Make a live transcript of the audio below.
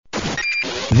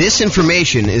This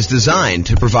information is designed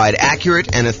to provide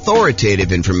accurate and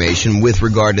authoritative information with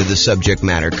regard to the subject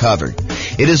matter covered.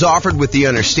 It is offered with the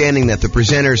understanding that the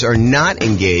presenters are not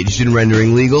engaged in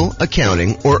rendering legal,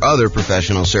 accounting, or other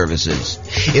professional services.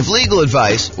 If legal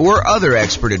advice or other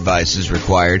expert advice is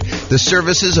required, the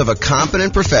services of a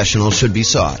competent professional should be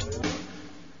sought.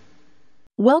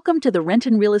 Welcome to the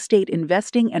Renton Real Estate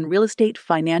Investing and Real Estate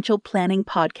Financial Planning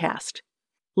Podcast.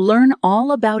 Learn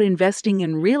all about investing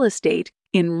in real estate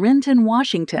in Renton,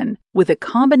 Washington, with a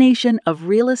combination of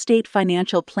real estate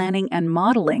financial planning and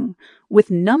modeling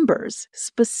with numbers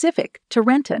specific to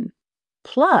Renton,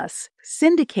 plus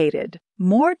syndicated,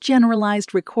 more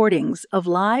generalized recordings of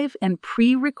live and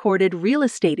pre-recorded real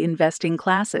estate investing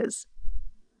classes.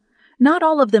 Not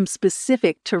all of them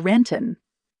specific to Renton.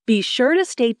 Be sure to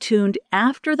stay tuned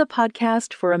after the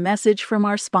podcast for a message from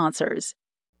our sponsors.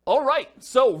 All right,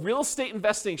 so real estate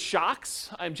investing shocks.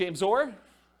 I'm James Orr.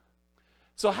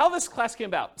 So how this class came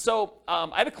about. So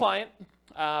I had a client,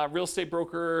 real estate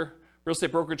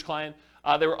brokerage client.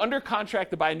 They were under contract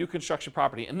to buy a new construction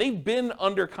property, and they've been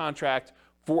under contract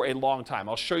for a long time.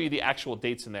 I'll show you the actual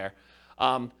dates in there.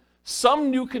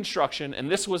 Some new construction, and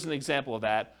this was an example of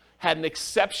that, had an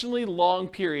exceptionally long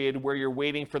period where you're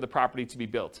waiting for the property to be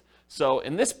built. So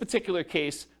in this particular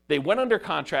case, they went under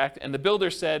contract, and the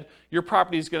builder said, your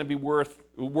property is going to be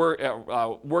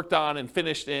worked on and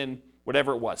finished in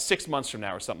whatever it was, 6 months from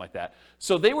now or something like that.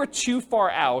 So they were too far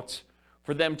out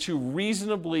for them to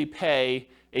reasonably pay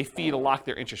a fee to lock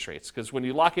their interest rates. Because when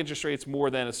you lock interest rates more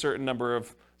than a certain number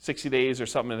of 60 days or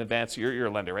something in advance, you're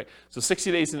a lender, right? So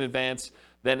 60 days in advance,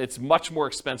 then it's much more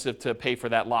expensive to pay for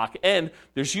that lock. And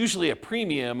there's usually a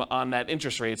premium on that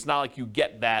interest rate. It's not like you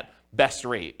get that best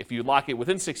rate. If you lock it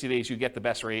within 60 days, you get the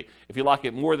best rate. If you lock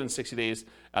it more than 60 days,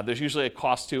 there's usually a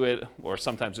cost to it, or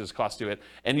sometimes there's a cost to it,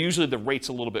 and usually the rate's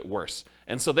a little bit worse.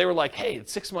 And so they were like, hey,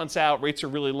 it's 6 months out, rates are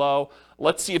really low.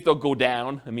 Let's see if they'll go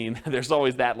down. I mean, there's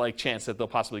always that chance that they'll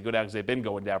possibly go down because they've been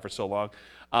going down for so long.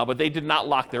 But they did not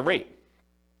lock their rate.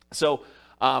 So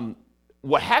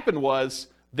what happened was,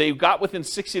 they got within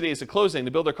 60 days of closing.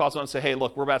 The builder calls on and says, hey,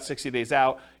 look, we're about 60 days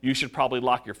out. You should probably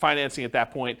lock your financing at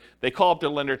that point. They call up their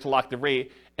lender to lock the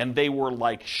rate, and they were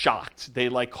shocked. They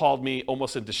called me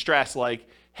almost in distress,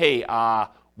 hey,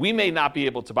 we may not be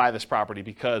able to buy this property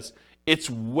because it's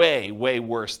way, way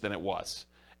worse than it was.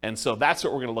 And so that's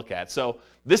what we're going to look at. So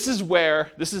this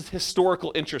is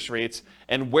historical interest rates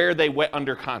and where they went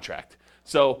under contract.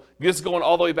 So this is going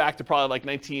all the way back to probably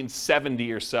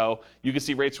 1970 or so. You can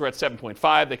see rates were at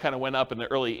 7.5. They kind of went up in the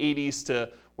early 80s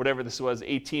to whatever this was,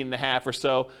 18.5 or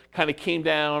so. Kind of came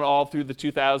down all through the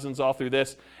 2000s, all through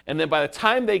this. And then by the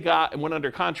time they got and went under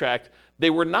contract,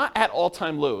 they were not at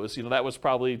all-time lows. That was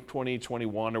probably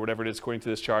 2021 or whatever it is according to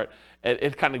this chart.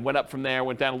 It kind of went up from there,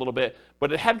 went down a little bit,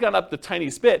 but it had gone up the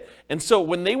tiniest bit. And so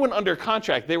when they went under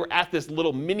contract, they were at this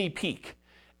little mini peak.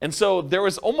 And so there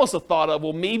was almost a thought of,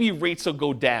 well, maybe rates will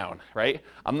go down, right?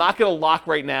 I'm not going to lock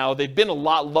right now. They've been a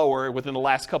lot lower within the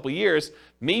last couple of years.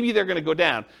 Maybe they're going to go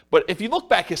down. But if you look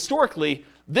back historically,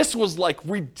 this was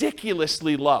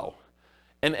ridiculously low.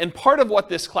 And part of what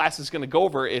this class is going to go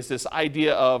over is this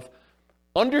idea of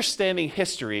understanding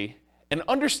history and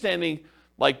understanding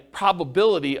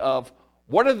probability of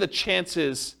what are the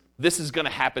chances this is going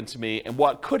to happen to me and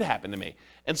what could happen to me.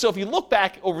 And so if you look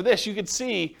back over this, you can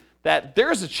see that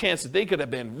there's a chance that they could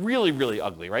have been really, really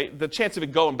ugly, right? The chance of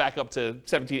it going back up to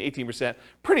 17, 18%,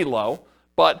 pretty low.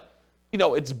 But,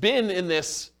 it's been in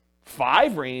this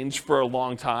 5 range for a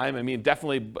long time. I mean,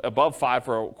 definitely above 5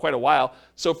 for quite a while.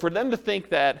 So for them to think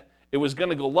that it was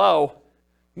going to go low,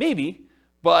 maybe,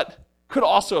 but could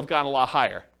also have gone a lot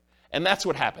higher. And that's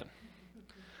what happened.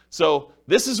 So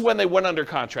this is when they went under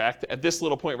contract at this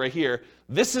little point right here.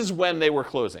 This is when they were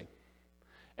closing.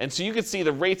 And so you can see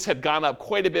the rates had gone up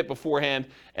quite a bit beforehand,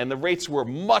 and the rates were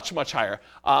much, much higher.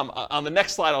 On the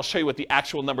next slide, I'll show you what the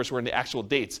actual numbers were and the actual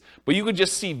dates. But you could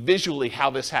just see visually how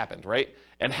this happened, right?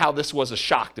 And how this was a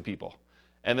shock to people.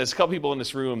 And there's a couple people in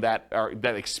this room that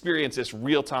experienced this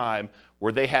real time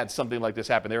where they had something like this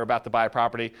happen. They were about to buy a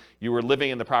property. You were living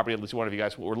in the property, at least one of you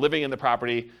guys were living in the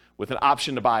property with an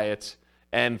option to buy it.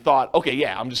 And thought, okay,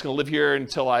 yeah, I'm just going to live here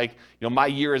until my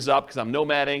year is up because I'm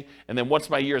nomading. And then once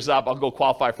my year is up, I'll go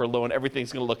qualify for a loan.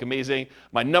 Everything's going to look amazing.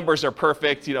 My numbers are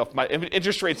perfect. If my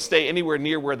interest rates stay anywhere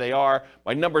near where they are,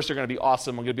 my numbers are going to be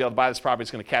awesome. I'm going to be able to buy this property.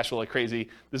 It's going to cash flow like crazy.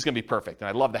 This is going to be perfect. And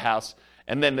I love the house.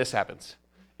 And then this happens.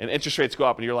 And interest rates go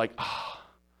up and you're like, oh,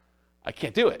 I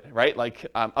can't do it, right?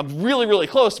 I'm really, really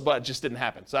close, but it just didn't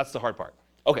happen. So that's the hard part.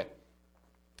 Okay.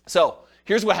 So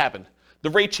here's what happened. the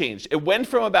rate changed. It went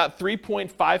from about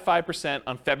 3.55%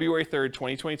 on February 3rd,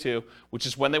 2022, which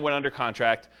is when they went under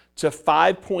contract, to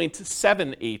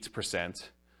 5.78%.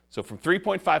 So from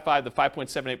 3.55 to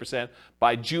 5.78%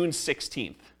 by June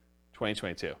 16th,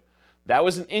 2022. That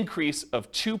was an increase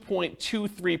of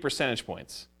 2.23 percentage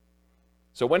points.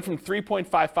 So it went from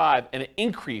 3.55 and it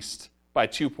increased by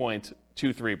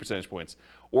 2.23 percentage points,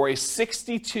 or a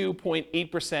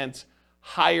 62.8%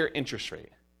 higher interest rate.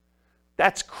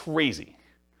 That's crazy.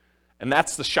 And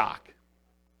that's the shock.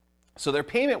 So their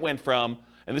payment went from,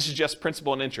 and this is just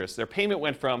principal and interest, their payment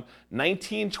went from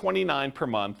 $1,929 per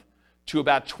month to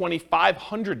about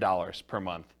 $2,500 per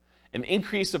month, an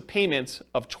increase of payments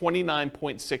of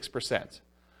 29.6%.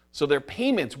 So their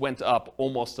payments went up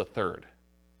almost a third.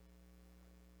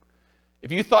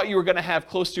 If you thought you were going to have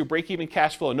close to a break-even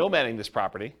cash flow nomading this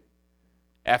property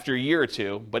after a year or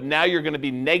two, but now you're going to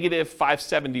be negative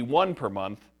 $571 per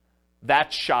month,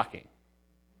 that's shocking,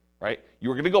 right? You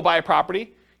were going to go buy a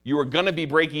property. You were going to be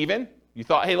break-even. You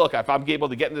thought, hey, look, if I'm able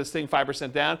to get into this thing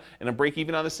 5% down and I'm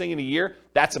break-even on this thing in a year,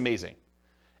 that's amazing.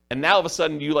 And now all of a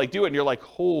sudden you do it and you're like,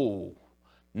 oh,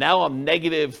 now I'm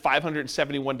negative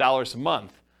 $571 a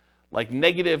month,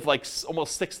 negative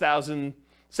almost $6,000,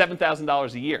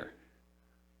 $7,000 a year.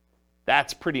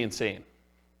 That's pretty insane.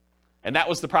 And that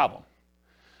was the problem.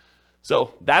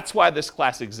 So that's why this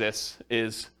class exists,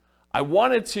 is I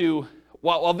wanted to,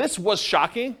 while this was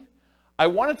shocking, I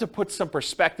wanted to put some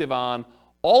perspective on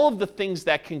all of the things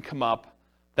that can come up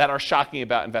that are shocking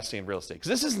about investing in real estate. Because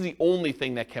this isn't the only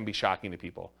thing that can be shocking to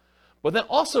people. But then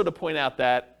also to point out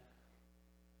that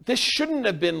this shouldn't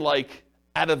have been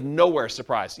out of nowhere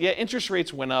surprise. Yeah, interest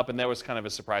rates went up and that was kind of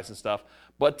a surprise and stuff.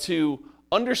 But to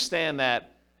understand that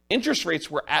interest rates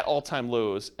were at all-time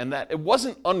lows and that it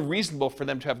wasn't unreasonable for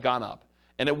them to have gone up.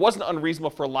 And it wasn't unreasonable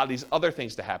for a lot of these other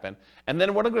things to happen. And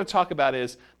then what I'm going to talk about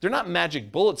is, they're not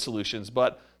magic bullet solutions,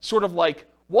 but sort of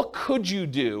what could you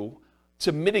do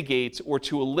to mitigate or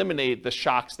to eliminate the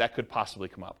shocks that could possibly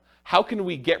come up? How can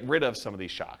we get rid of some of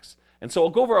these shocks? And so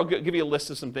I'll give you a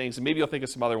list of some things, and maybe you'll think of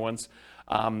some other ones.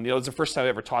 It's the first time I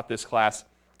ever taught this class,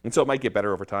 and so it might get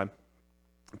better over time.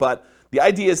 But the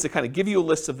idea is to kind of give you a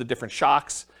list of the different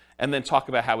shocks, and then talk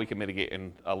about how we can mitigate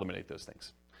and eliminate those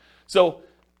things. So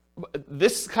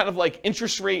this kind of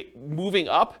interest rate moving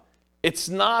up, it's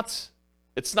not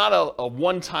a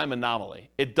one-time anomaly.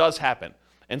 It does happen.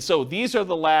 And so these are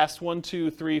the last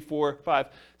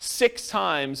 6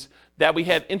 times that we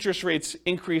had interest rates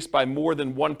increase by more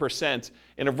than 1%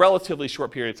 in a relatively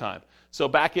short period of time. So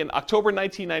back in October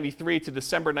 1993 to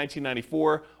December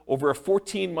 1994, over a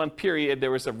 14-month period, there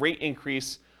was a rate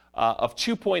increase of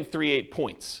 2.38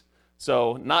 points.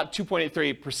 So not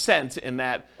 2.83% in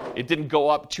that it didn't go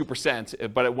up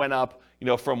 2%, but it went up,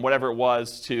 from whatever it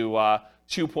was to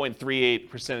 2.38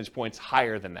 percentage points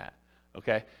higher than that.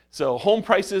 Okay, so home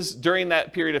prices during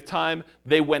that period of time,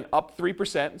 they went up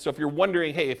 3%. So if you're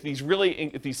wondering, hey, if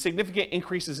these significant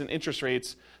increases in interest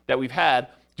rates that we've had,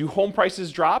 do home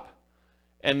prices drop?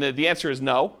 And the answer is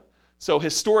no. So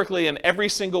historically, in every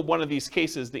single one of these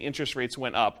cases, the interest rates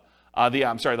went up.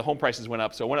 The home prices went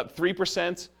up. So it went up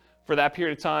 3%. For that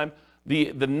period of time.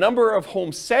 The number of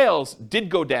home sales did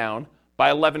go down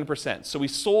by 11%. So we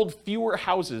sold fewer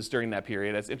houses during that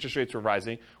period as interest rates were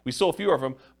rising. We sold fewer of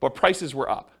them, but prices were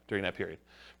up during that period.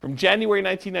 From January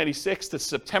 1996 to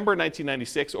September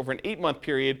 1996, over an 8-month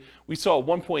period, we saw a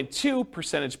 1.2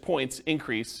 percentage points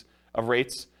increase of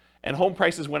rates, and home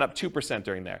prices went up 2%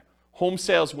 during there. Home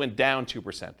sales went down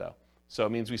 2%, though. So it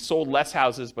means we sold less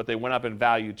houses, but they went up in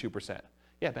value 2%.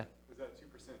 Yeah, Ben?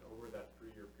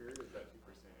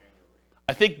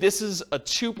 I think this is a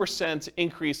 2%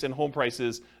 increase in home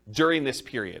prices during this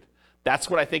period. That's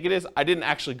what I think it is. I didn't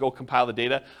actually go compile the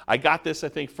data. I got this, I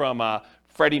think, from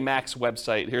Freddie Mac's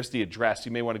website. Here's the address.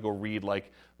 You may want to go read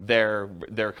their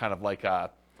kind of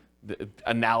the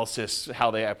analysis,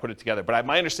 how they put it together. But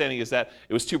my understanding is that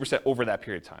it was 2% over that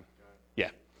period of time. Yeah.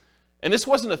 And this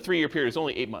wasn't a 3-year period. It was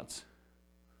only 8 months.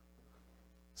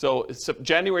 So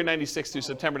January 96 through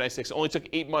September 96, it only took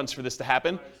 8 months for this to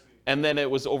happen. And then it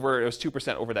was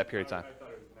 2% over that period of time. I thought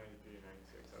it was 93 and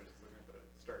 96. I was just looking at the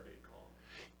start date column.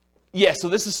 Yeah, so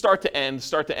this is start to end,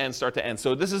 start to end, start to end.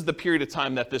 So this is the period of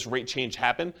time that this rate change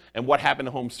happened and what happened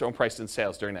to home prices and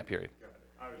sales during that period. Got it.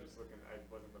 I was just looking, I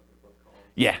wasn't looking at both columns.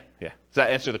 Yeah. Does that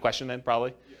answer the question then,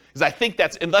 probably? Because I think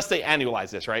that's, unless they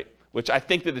annualize this, right? Which I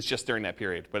think that it's just during that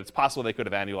period. But it's possible they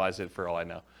could have annualized it for all I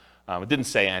know. It didn't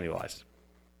say annualized.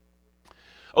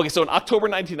 Okay, so in October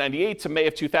 1998 to May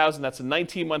of 2000, that's a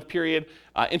 19-month period,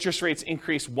 interest rates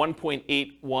increased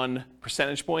 1.81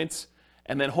 percentage points,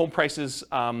 and then home prices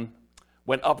went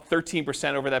went up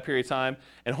 13% over that period of time,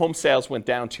 and home sales went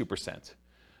down 2%.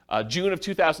 June of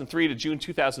 2003 to June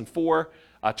 2004,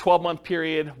 12-month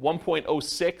period,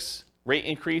 1.06 rate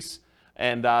increase,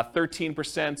 and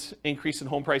 13% increase in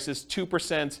home prices,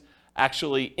 2%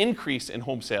 actually increase in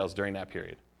home sales during that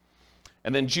period.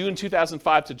 And then June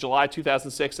 2005 to July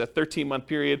 2006, a 13-month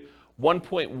period,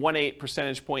 1.18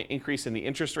 percentage point increase in the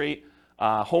interest rate.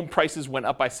 Home prices went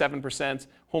up by 7%.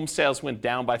 Home sales went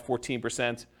down by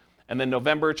 14%. And then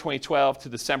November 2012 to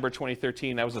December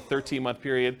 2013, that was a 13-month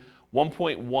period,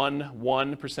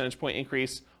 1.11 percentage point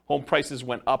increase. Home prices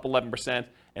went up 11%,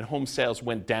 and home sales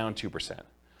went down 2%.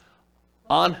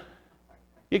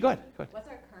 Yeah, go ahead. What's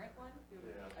our current one?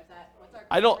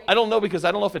 I don't know because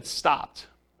I don't know if it's stopped.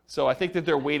 So I think that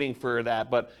they're waiting for that,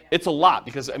 but it's a lot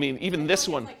because, I mean, even this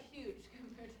one. It's like huge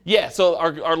compared to Yeah, so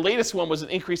our latest one was an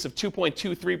increase of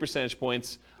 2.23 percentage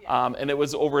points, and it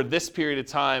was over this period of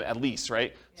time at least,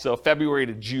 right? Yeah. So February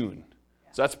to June.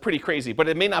 Yeah. So that's pretty crazy, but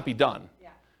it may not be done. Yeah.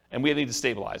 And we need to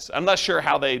stabilize. I'm not sure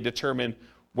how they determine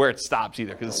where it stops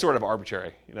either because it's sort of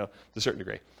arbitrary, to a certain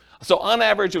degree. So on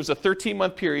average, it was a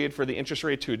 13-month period for the interest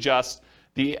rate to adjust.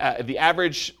 The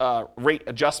average rate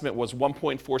adjustment was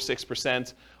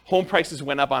 1.46%. Home prices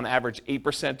went up on average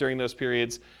 8% during those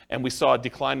periods, and we saw a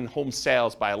decline in home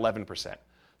sales by 11%.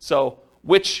 So,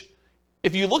 which,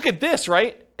 if you look at this,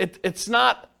 right, it's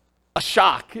not a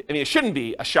shock. I mean, it shouldn't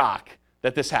be a shock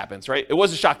that this happens, right? It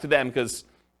was a shock to them because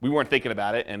we weren't thinking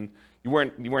about it, and you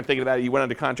weren't thinking about it. You went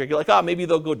under contract. You're like, oh, maybe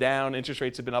they'll go down. Interest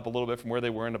rates have been up a little bit from where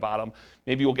they were in the bottom.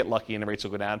 Maybe we'll get lucky and the rates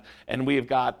will go down. And we've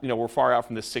got, we're far out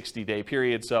from this 60-day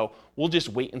period, so we'll just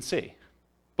wait and see.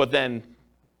 But then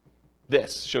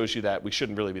this shows you that we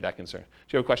shouldn't really be that concerned.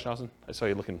 Do you have a question, Austin? I saw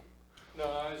you looking. No,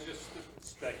 I was just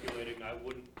speculating.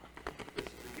 This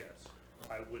is a guess.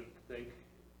 I wouldn't think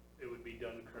it would be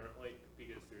done currently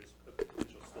because there's a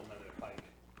potential still another hike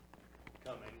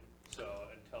coming. So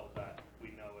until that,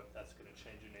 we know if that's going to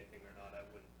change anything or not. I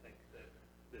wouldn't think that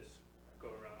this go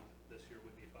around this year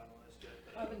would be finalized yet.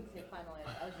 I wouldn't say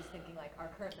finalized. I was just thinking like our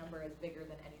current number is bigger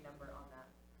than any number on that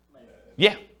list.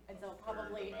 Yeah. And so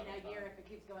probably in a year, if it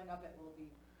keeps going up, it will be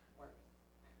worse.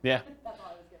 Yeah. That's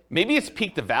all I was getting. Maybe it's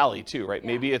peak to valley too, right? Yeah.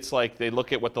 Maybe it's like they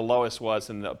look at what the lowest was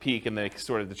and the peak and they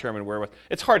sort of determine where it was.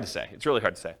 It's hard to say. It's really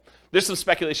hard to say. There's some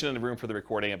speculation in the room for the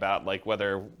recording about like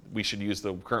whether we should use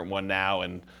the current one now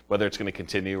and whether it's going to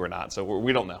continue or not. So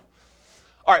we don't know.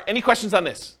 All right, any questions on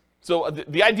this? So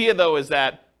the idea though is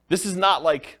that this is not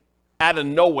like out of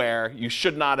nowhere. You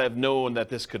should not have known that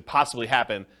this could possibly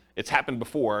happen. It's happened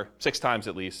before, 6 times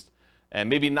at least, and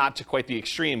maybe not to quite the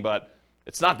extreme, but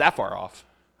it's not that far off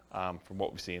from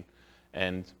what we've seen.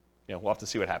 And we'll have to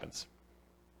see what happens.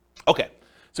 Okay,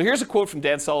 so here's a quote from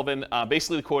Dan Sullivan.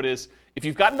 Basically, the quote is: "If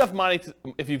you've got enough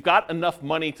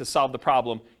money to solve the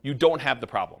problem, you don't have the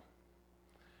problem."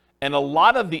 And a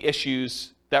lot of the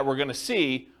issues that we're going to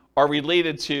see are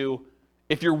related to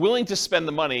if you're willing to spend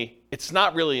the money, it's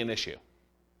not really an issue,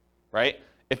 right?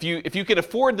 If you can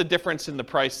afford the difference in the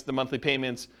price, the monthly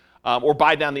payments, or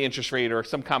buy down the interest rate or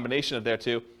some combination of their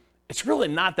two, it's really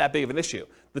not that big of an issue.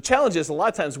 The challenge is a lot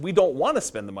of times we don't want to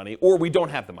spend the money or we don't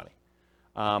have the money.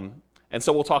 And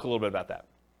so we'll talk a little bit about that.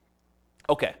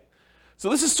 Okay, so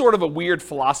this is sort of a weird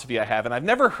philosophy I have, and I've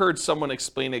never heard someone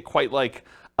explain it quite like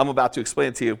I'm about to explain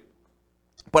it to you.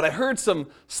 But I heard some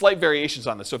slight variations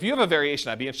on this. So if you have a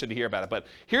variation, I'd be interested to hear about it. But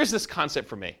here's this concept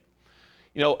for me.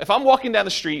 If I'm walking down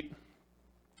the street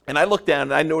and I look down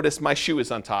and I notice my shoe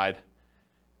is untied,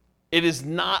 it is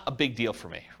not a big deal for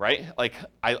me, right? Like,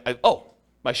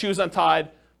 my shoe is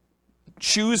untied.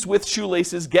 Shoes with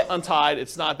shoelaces get untied.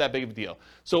 It's not that big of a deal.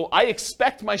 So I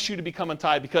expect my shoe to become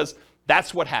untied because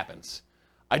that's what happens.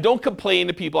 I don't complain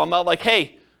to people. I'm not like,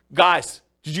 hey, guys,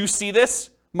 did you see this?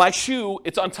 My shoe,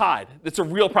 it's untied. It's a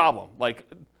real problem. Like,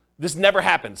 this never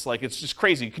happens. Like, it's just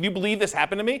crazy. Can you believe this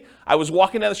happened to me? I was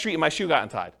walking down the street and my shoe got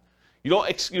untied. You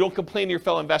don't complain to your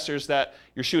fellow investors that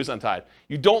your shoe is untied.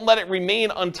 You don't let it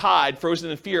remain untied, frozen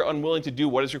in fear, unwilling to do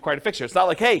what is required to fix it. It's not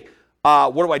like, hey,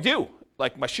 what do I do?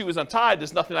 Like, my shoe is untied.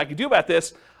 There's nothing I can do about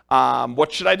this.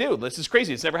 What should I do? This is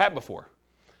crazy. It's never happened before.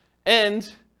 And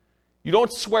you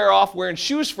don't swear off wearing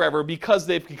shoes forever because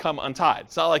they've become untied.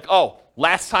 It's not like, oh,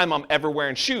 last time I'm ever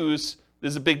wearing shoes,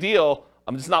 this is a big deal.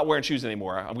 I'm just not wearing shoes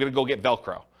anymore. I'm going to go get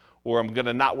Velcro. Or I'm going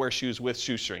to not wear shoes with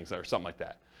shoestrings or something like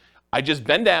that. I just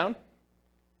bend down,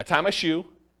 I tie my shoe,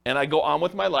 and I go on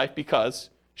with my life because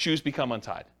shoes become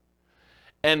untied.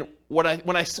 And when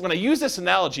I use this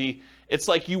analogy, it's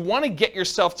like you want to get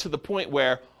yourself to the point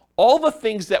where all the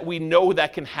things that we know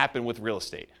that can happen with real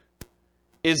estate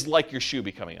is like your shoe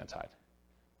becoming untied.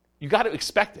 You got to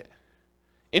expect it.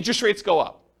 Interest rates go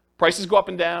up. Prices go up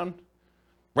and down.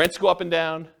 Rents go up and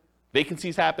down,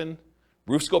 vacancies happen,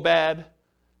 roofs go bad,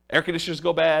 air conditioners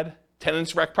go bad,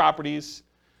 tenants wreck properties,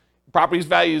 properties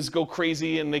values go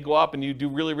crazy and they go up and you do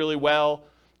really, really well.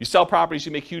 You sell properties,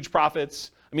 you make huge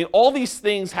profits. I mean, all these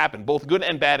things happen, both good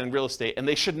and bad in real estate, and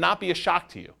they should not be a shock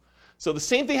to you. So the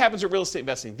same thing happens with real estate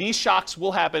investing. These shocks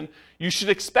will happen. You should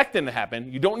expect them to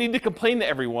happen. You don't need to complain to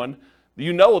everyone.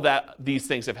 You know that these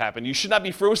things have happened. You should not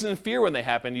be frozen in fear when they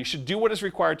happen. You should do what is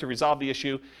required to resolve the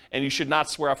issue, and you should not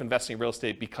swear off investing in real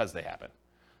estate because they happen.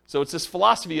 So it's this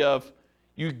philosophy of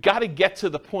you got to get to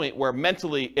the point where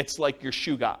mentally it's like your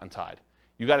shoe got untied.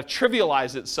 You got to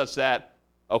trivialize it such that,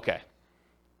 okay,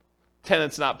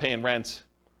 tenant's not paying rent.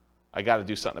 I got to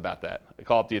do something about that. I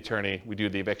call up the attorney, we do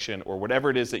the eviction, or whatever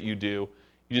it is that you do,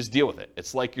 you just deal with it.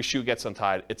 It's like your shoe gets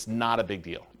untied. It's not a big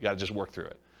deal. You got to just work through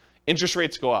it. Interest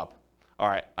rates go up. All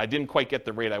right, I didn't quite get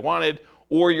the rate I wanted,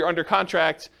 or you're under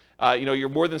contract, you're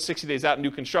more than 60 days out in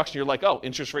new construction, you're like, oh,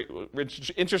 interest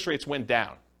rates went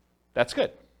down. That's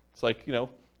good. It's like,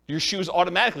 your shoe's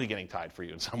automatically getting tied for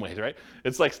you in some ways, right?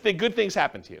 It's like good things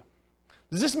happen to you.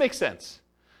 Does this make sense?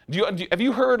 Have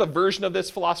you heard a version of this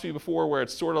philosophy before where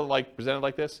it's sort of like presented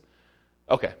like this?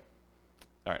 Okay.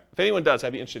 All right. If anyone does,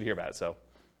 I'd be interested to hear about it. So,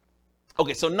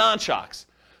 okay, so non-shocks.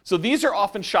 So these are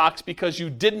often shocks because you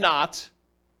did not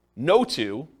know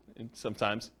to, and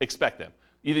sometimes, expect them.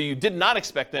 Either you did not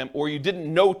expect them or you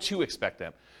didn't know to expect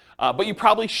them. But you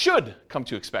probably should come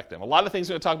to expect them. A lot of things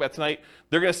we're going to talk about tonight,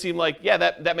 they're going to seem like, yeah,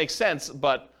 that makes sense,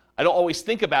 but I don't always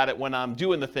think about it when I'm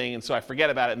doing the thing, and so I forget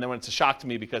about it, and then when it's a shock to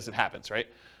me because it happens, right?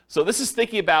 So this is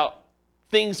thinking about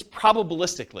things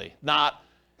probabilistically, not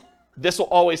this will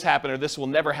always happen or this will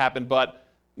never happen, but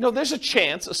there's a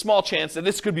chance, a small chance that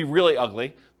this could be really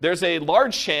ugly. There's a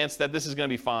large chance that this is going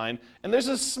to be fine, and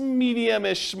there's a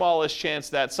medium-ish, smallish chance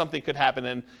that something could happen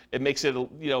and it makes it,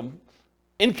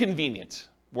 inconvenient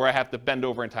where I have to bend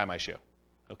over and tie my shoe,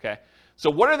 okay? So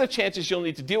what are the chances you'll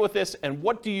need to deal with this, and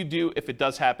what do you do if it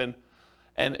does happen?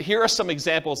 And here are some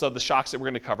examples of the shocks that we're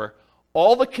going to cover.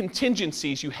 All the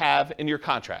contingencies you have in your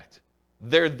contract,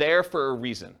 they're there for a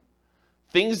reason.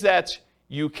 Things that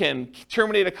you can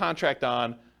terminate a contract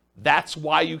on, that's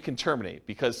why you can terminate,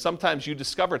 because sometimes you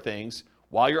discover things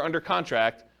while you're under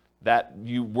contract that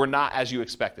you were not as you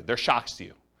expected. They're shocks to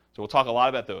you. So we'll talk a lot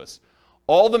about those.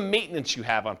 All the maintenance you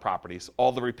have on properties,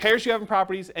 all the repairs you have on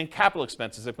properties, and capital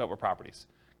expenses that come up with properties.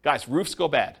 Guys, roofs go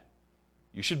bad.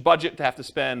 You should budget to have to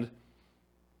spend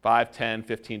 $5, $10,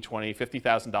 $15, $20,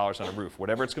 $50,000 on a roof.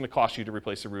 Whatever it's going to cost you to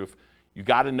replace a roof, you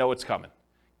got to know it's coming.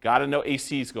 Got to know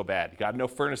ACs go bad. You got to know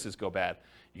furnaces go bad.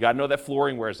 You got to know that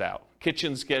flooring wears out.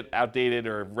 Kitchens get outdated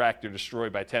or wrecked or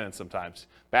destroyed by tenants sometimes.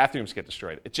 Bathrooms get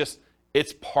destroyed.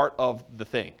 It's part of the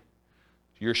thing.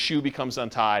 Your shoe becomes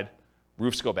untied.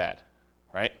 Roofs go bad,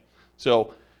 right?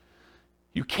 So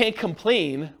you can't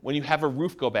complain when you have a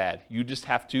roof go bad. You just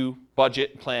have to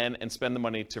budget, plan, and spend the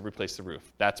money to replace the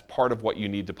roof. That's part of what you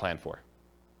need to plan for.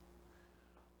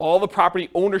 All the property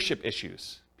ownership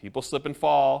issues. People slip and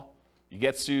fall. You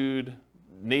get sued.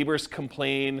 Neighbors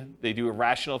complain. They do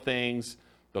irrational things.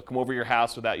 They'll come over your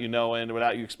house without you knowing,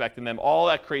 without you expecting them. All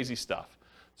that crazy stuff.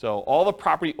 So all the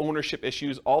property ownership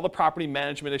issues, all the property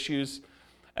management issues.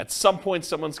 At some point,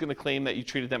 someone's going to claim that you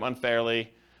treated them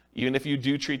unfairly. Even if you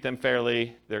do treat them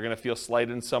fairly, they're going to feel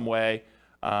slighted in some way.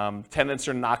 Tenants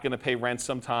are not going to pay rent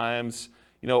sometimes.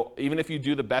 Even if you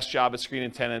do the best job at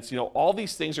screening tenants, all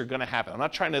these things are going to happen. I'm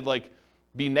not trying to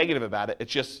be negative about it.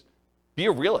 It's just be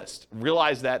a realist.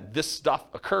 Realize that this stuff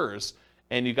occurs,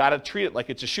 and you got to treat it like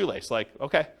it's a shoelace. Like,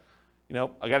 okay,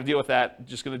 I got to deal with that. I'm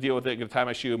just going to deal with it. I'm going to tie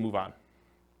my shoe and move on.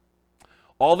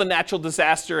 All the natural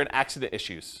disaster and accident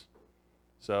issues.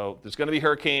 So there's going to be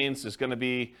hurricanes, there's going to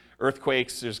be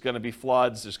earthquakes, there's going to be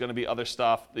floods, there's going to be other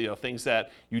stuff, things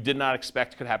that you did not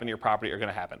expect could happen to your property are going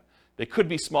to happen. They could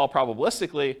be small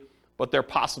probabilistically, but they're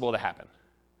possible to happen.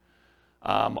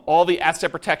 All the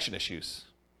asset protection issues.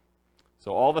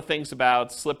 So all the things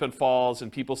about slip and falls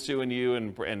and people suing you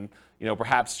and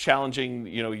perhaps challenging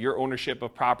your ownership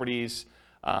of properties,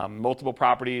 multiple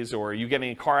properties, or you getting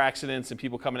in car accidents and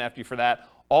people coming after you for that.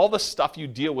 All the stuff you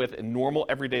deal with in normal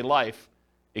everyday life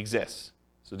exists.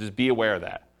 So just be aware of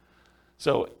that.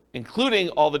 So including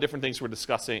all the different things we're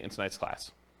discussing in tonight's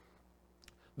class.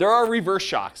 There are reverse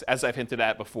shocks, as I've hinted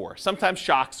at before. Sometimes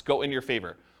shocks go in your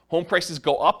favor. Home prices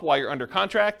go up while you're under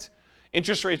contract.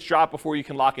 Interest rates drop before you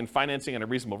can lock in financing at a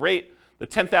reasonable rate. The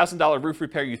 $10,000 roof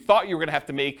repair you thought you were going to have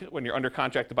to make when you're under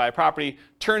contract to buy a property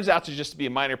turns out to just be a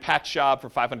minor patch job for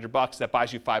 $500 that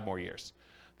buys you 5 more years.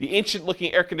 The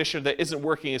ancient-looking air conditioner that isn't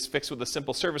working is fixed with a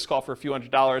simple service call for a few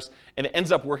 $100s, and it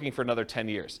ends up working for another 10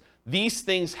 years. These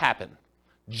things happen.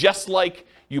 Just like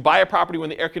you buy a property when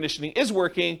the air conditioning is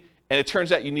working, and it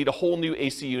turns out you need a whole new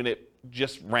AC unit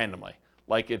just randomly.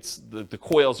 Like it's the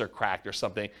coils are cracked or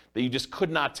something that you just could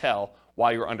not tell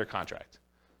while you were under contract.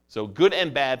 So good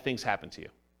and bad things happen to you.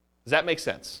 Does that make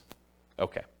sense?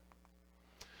 Okay.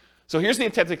 So here's the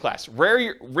intent of the class.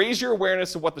 Raise your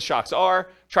awareness of what the shocks are.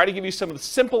 Try to give you some of the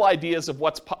simple ideas of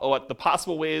what the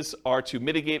possible ways are to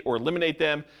mitigate or eliminate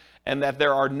them, and that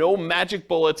there are no magic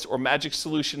bullets or magic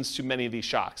solutions to many of these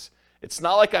shocks. It's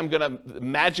not like I'm going to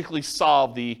magically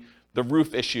solve the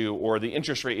roof issue or the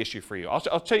interest rate issue for you.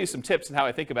 I'll tell you some tips and how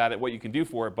I think about it, what you can do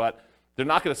for it, but they're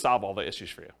not going to solve all the issues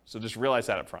for you. So just realize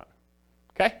that up front.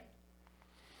 Okay?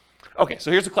 Okay,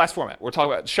 so here's the class format. We're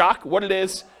talking about shock, what it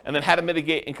is, and then how to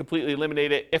mitigate and completely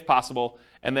eliminate it if possible.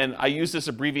 And then I use this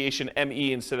abbreviation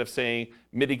ME instead of saying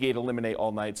mitigate, eliminate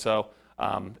all night. So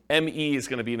ME is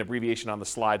going to be an abbreviation on the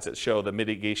slides that show the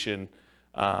mitigation,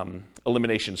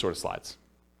 elimination sort of slides.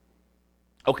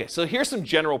 Okay, so here's some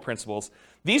general principles.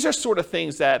 These are sort of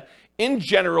things that, in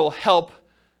general, help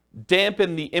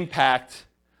dampen the impact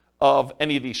of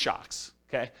any of these shocks.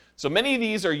 Okay, so many of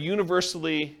these are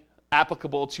universally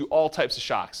applicable to all types of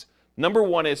shocks. Number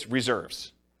one is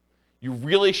reserves. You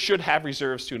really should have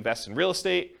reserves to invest in real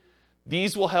estate.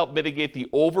 These will help mitigate the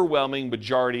overwhelming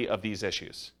majority of these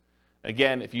issues.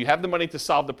 Again, if you have the money to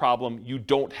solve the problem, you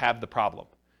don't have the problem.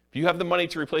 If you have the money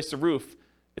to replace the roof,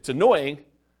 it's annoying,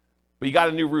 but you got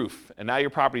a new roof, and now your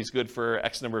property is good for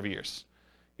X number of years.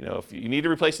 You know, if you need to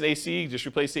replace an AC, just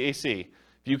replace the AC.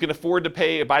 If you can afford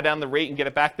to buy down the rate and get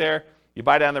it back there, you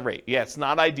buy down the rate. Yeah, it's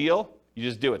not ideal. You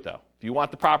just do it, though. If you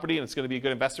want the property and it's going to be a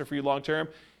good investment for you long term,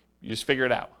 you just figure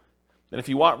it out. And if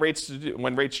you want rates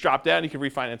when rates drop down, you can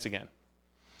refinance again.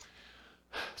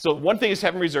 So one thing is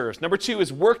having reserves. Number two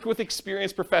is worked with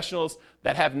experienced professionals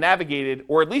that have navigated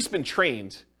or at least been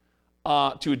trained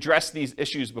to address these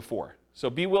issues before. So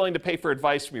be willing to pay for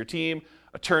advice from your team,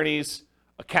 attorneys,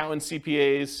 accountants,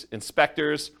 CPAs,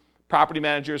 inspectors, property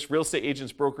managers, real estate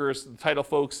agents, brokers, the title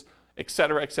folks, et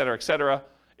cetera, et cetera, et cetera.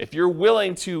 If you're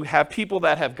willing to have people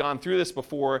that have gone through this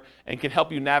before and can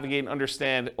help you navigate and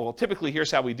understand, well, typically here's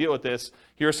how we deal with this,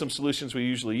 here are some solutions we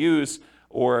usually use,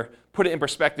 or put it in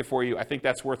perspective for you, I think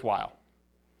that's worthwhile.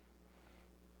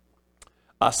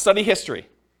 Study history.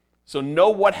 So know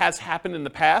what has happened in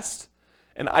the past,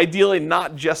 and ideally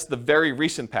not just the very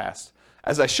recent past.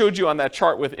 As I showed you on that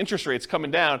chart with interest rates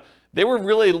coming down, they were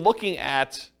really looking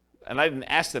at, and I didn't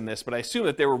ask them this, but I assume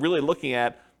that they were really looking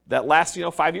at that last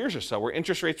 5 years or so where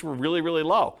interest rates were really, really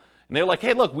low. And they were like,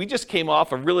 hey, look, we just came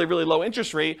off a really, really low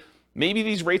interest rate. Maybe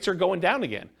these rates are going down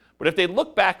again. But if they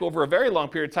look back over a very long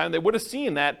period of time, they would have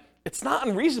seen that it's not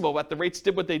unreasonable that the rates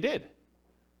did what they did,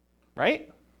 right?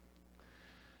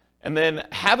 And then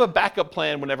have a backup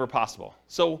plan whenever possible.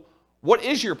 So what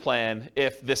is your plan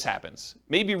if this happens?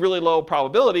 Maybe really low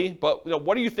probability, but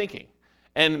what are you thinking?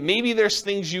 And maybe there's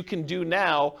things you can do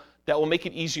now that will make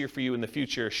it easier for you in the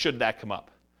future should that come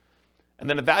up. And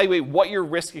then evaluate what your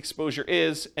risk exposure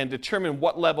is and determine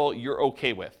what level you're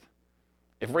okay with.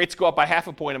 If rates go up by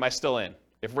 0.5 point, am I still in?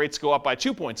 If rates go up by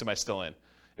 2 points, am I still in?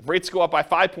 If rates go up by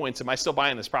 5 points, am I still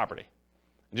buying this property?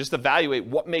 And just evaluate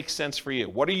what makes sense for you.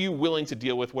 What are you willing to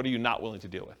deal with? What are you not willing to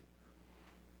deal with?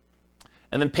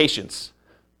 And then patience.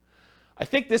 I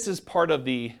think this is part of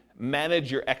the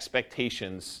manage your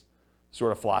expectations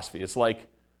sort of philosophy. It's like,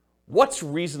 what's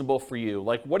reasonable for you?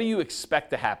 Like, what do you expect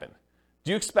to happen? Do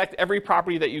you expect every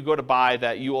property that you go to buy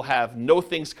that you will have no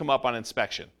things come up on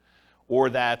inspection?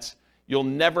 Or that you'll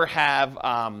never have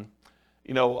a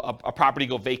property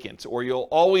go vacant? Or you'll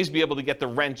always be able to get the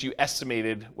rent you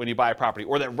estimated when you buy a property?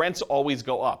 Or that rents always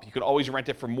go up? You can always rent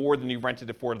it for more than you rented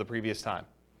it for the previous time.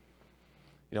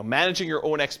 Managing your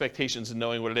own expectations and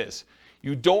knowing what it is.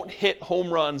 You don't hit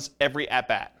home runs every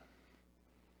at-bat.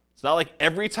 It's not like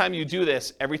every time you do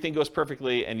this, everything goes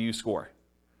perfectly and you score.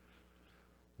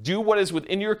 Do what is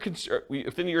within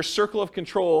your circle of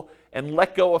control and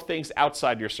let go of things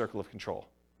outside your circle of control.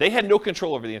 They had no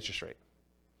control over the interest rate.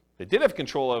 They did have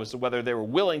control as to whether they were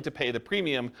willing to pay the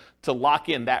premium to lock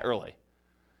in that early.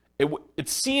 It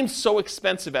seemed so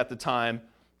expensive at the time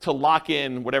to lock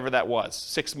in whatever that was,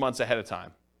 6 months ahead of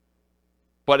time.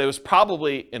 But it was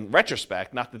probably, in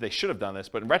retrospect, not that they should have done this,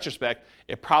 but in retrospect,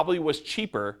 it probably was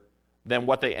cheaper than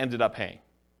what they ended up paying.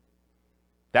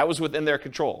 That was within their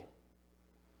control.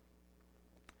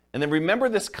 And then remember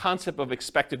this concept of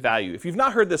expected value. If you've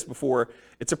not heard this before,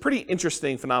 it's a pretty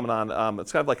interesting phenomenon.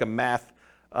 It's kind of like a math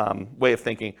way of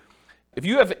thinking. If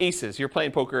you have aces, you're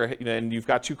playing poker and you've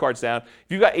got 2 cards down. If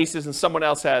you've got aces and someone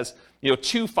else has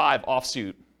 2-5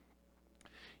 offsuit,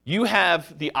 you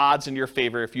have the odds in your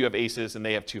favor if you have aces and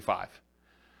they have 2-5.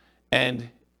 And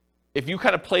if you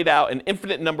kind of played out an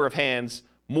infinite number of hands,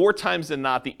 more times than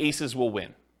not, the aces will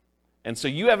win. And so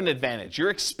you have an advantage. Your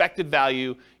expected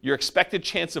value, your expected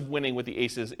chance of winning with the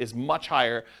aces is much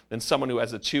higher than someone who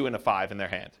has a 2 and a 5 in their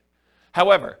hand.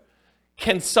 However,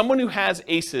 can someone who has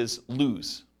aces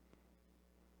lose?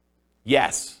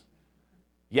 Yes.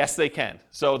 Yes, they can.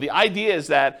 So the idea is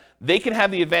that they can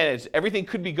have the advantage. Everything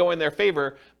could be going in their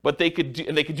favor, but they could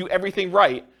do everything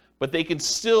right, but they could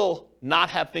still not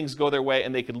have things go their way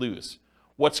and they could lose.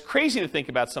 What's crazy to think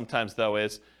about sometimes, though,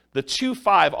 is the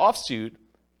 2-5 offsuit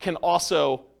can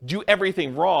also do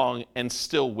everything wrong and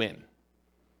still win.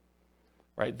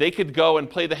 Right? They could go and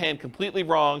play the hand completely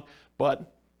wrong,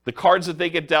 but the cards that they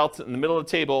get dealt in the middle of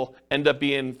the table end up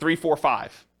being 3, 4,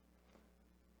 5.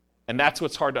 And that's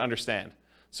what's hard to understand.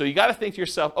 So you got to think to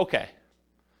yourself, okay,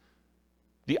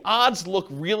 the odds look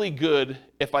really good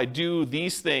if I do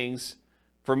these things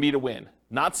for me to win.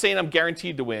 Not saying I'm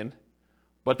guaranteed to win,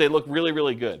 but they look really,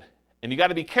 really good. And you got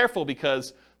to be careful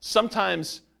because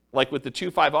sometimes, like with the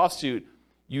 2-5 offsuit,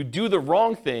 you do the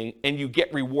wrong thing and you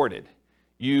get rewarded.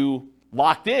 You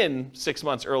locked in 6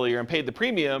 months earlier and paid the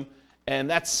premium, and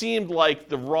that seemed like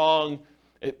the wrong,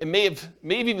 it may have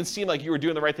even seemed like you were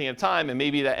doing the right thing at the time, and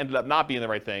maybe that ended up not being the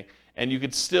right thing. And you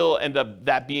could still end up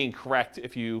that being correct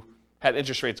if you had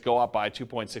interest rates go up by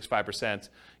 2.65%,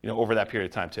 over that period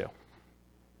of time too.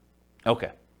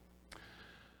 Okay.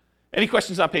 Any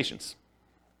questions on patience?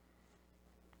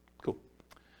 Cool.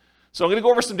 So I'm going to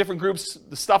go over some different groups,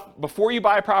 the stuff before you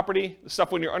buy a property, the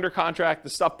stuff when you're under contract, the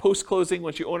stuff post-closing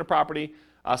once you own a property,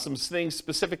 some things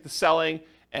specific to selling,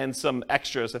 and some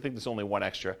extras. I think there's only one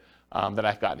extra that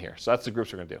I've gotten here. So that's the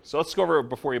groups we're going to do. So let's go over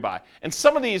before you buy. And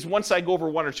some of these, once I go over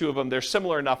 1 or 2 of them, they're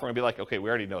similar enough we're going to be like, okay, we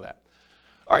already know that.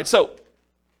 All right, so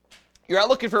you're out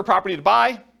looking for a property to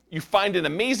buy. You find an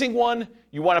amazing one.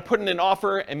 You want to put in an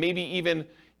offer, and maybe even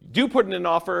do put in an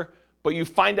offer, but you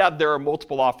find out there are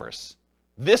multiple offers.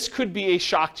 This could be a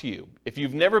shock to you. If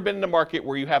you've never been in a market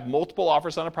where you have multiple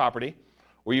offers on a property,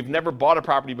 or you've never bought a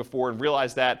property before and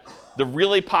realized that the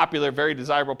really popular, very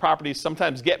desirable properties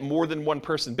sometimes get more than one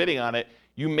person bidding on it,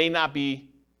 you may not be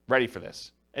ready for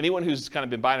this. Anyone who's kind of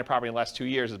been buying a property in the last 2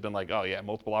 years has been like, oh yeah,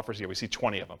 multiple offers here, we see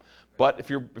 20 of them. But if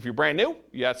you're brand new,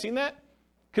 you haven't seen that,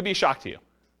 could be a shock to you.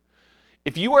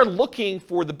 If you are looking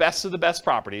for the best of the best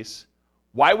properties,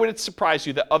 why would it surprise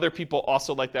you that other people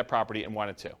also like that property and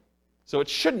wanted to? So it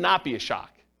should not be a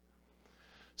shock.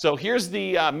 So here's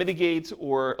the mitigate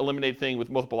or eliminate thing with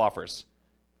multiple offers.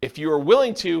 If you are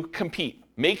willing to compete,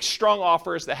 make strong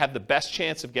offers that have the best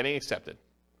chance of getting accepted.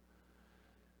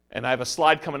 And I have a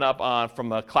slide coming up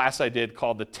from a class I did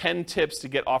called the 10 tips to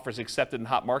get offers accepted in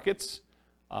hot markets.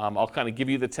 I'll kind of give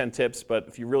you the 10 tips, but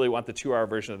if you really want the 2-hour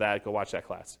version of that, go watch that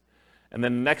class. And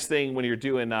then the next thing when you're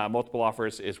doing multiple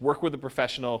offers is work with a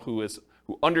professional who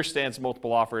understands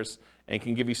multiple offers and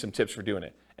can give you some tips for doing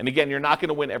it. And again, you're not going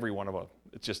to win every one of them.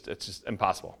 It's just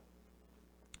impossible.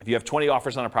 If you have 20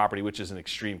 offers on a property, which is an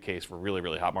extreme case for really,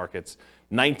 really hot markets,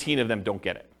 19 of them don't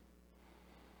get it.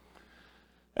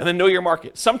 And then know your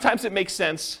market. Sometimes it makes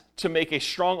sense to make a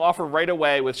strong offer right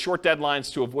away with short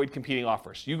deadlines to avoid competing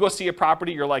offers. You go see a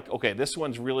property, you're like, okay, this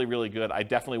one's really, really good. I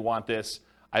definitely want this.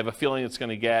 I have a feeling it's going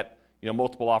to get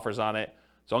multiple offers on it.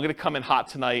 So I'm going to come in hot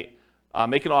tonight,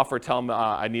 make an offer, tell them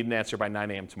I need an answer by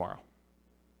 9 a.m. tomorrow.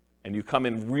 And you come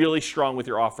in really strong with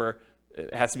your offer.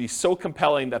 It has to be so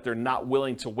compelling that they're not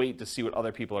willing to wait to see what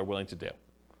other people are willing to do.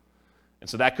 And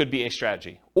so that could be a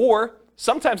strategy. Or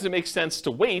sometimes it makes sense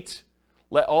to wait,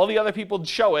 let all the other people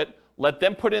show it, let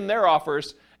them put in their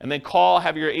offers, and then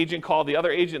have your agent call the other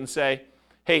agent and say,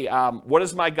 hey, what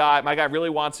does my guy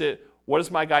really wants it, what does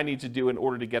my guy need to do in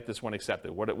order to get this one accepted?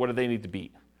 What do they need to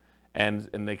beat? And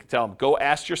they can tell them, go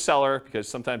ask your seller, because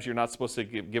sometimes you're not supposed to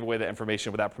give away that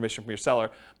information without permission from your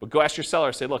seller, but go ask your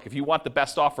seller, say, look, if you want the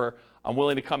best offer, I'm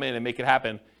willing to come in and make it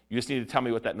happen. You just need to tell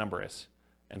me what that number is.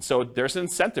 And so there's an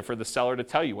incentive for the seller to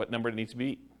tell you what number it needs to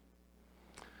be.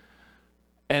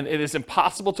 And it is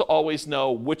impossible to always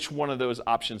know which one of those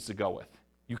options to go with.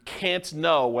 You can't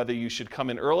know whether you should come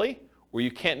in early or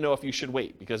you can't know if you should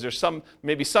wait, because there's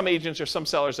maybe some agents or some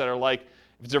sellers that are like,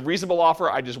 if it's a reasonable offer,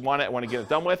 I just want it, I want to get it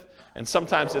done with. And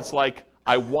sometimes it's like,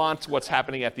 I want what's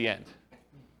happening at the end.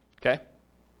 Okay?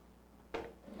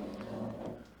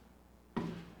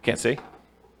 Can't see?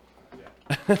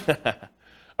 All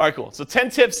right, cool. So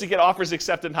 10 tips to get offers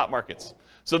accepted in hot markets.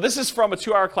 So this is from a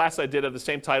 2-hour class I did of the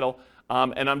same title.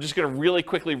 And I'm just going to really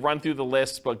quickly run through the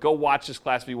list, but go watch this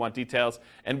class if you want details.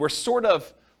 And we're sort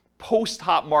of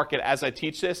post-hot market as I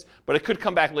teach this, but it could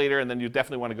come back later, and then you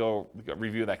definitely want to go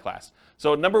review that class.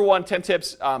 So number 1, 10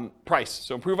 tips, price.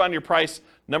 So improve on your price.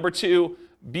 Number 2,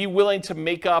 be willing to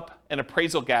make up an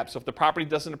appraisal gap. So if the property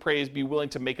doesn't appraise, be willing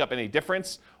to make up any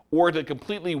difference or to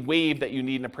completely waive that you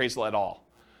need an appraisal at all.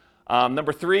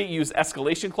 Number 3, use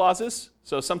escalation clauses.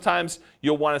 So sometimes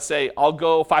you'll want to say, I'll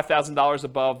go $5,000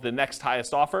 above the next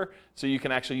highest offer. So you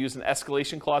can actually use an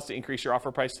escalation clause to increase your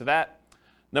offer price to that.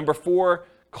 Number 4,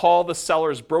 call the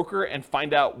seller's broker and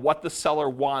find out what the seller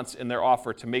wants in their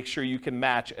offer to make sure you can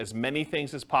match as many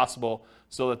things as possible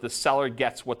so that the seller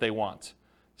gets what they want.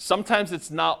 Sometimes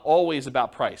it's not always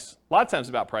about price. A lot of times it's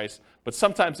about price, but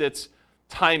sometimes it's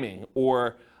timing,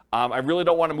 or I really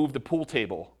don't want to move the pool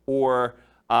table, or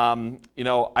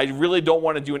I really don't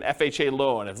want to do an FHA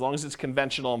loan. As long as it's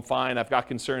conventional, I'm fine. I've got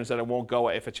concerns that it won't go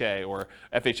FHA or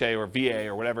VA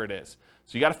or whatever it is.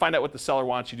 So you got to find out what the seller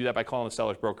wants. You do that by calling the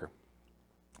seller's broker.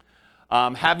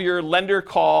 Have your lender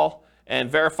call and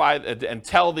verify and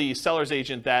tell the seller's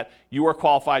agent that you are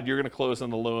qualified, you're going to close on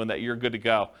the loan, that you're good to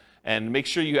go. And make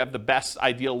sure you have the best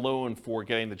ideal loan for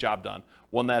getting the job done.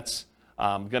 One that's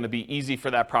going to be easy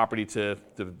for that property to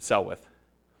sell with.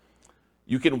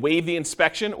 You can waive the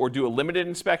inspection or do a limited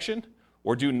inspection,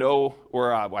 or do no,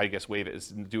 or I guess waive it is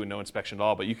do a no inspection at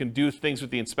all, but you can do things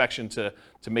with the inspection to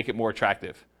make it more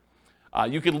attractive.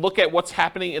 You can look at what's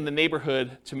happening in the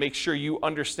neighborhood to make sure you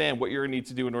understand what you're going to need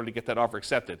to do in order to get that offer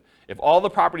accepted. If all the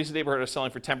properties in the neighborhood are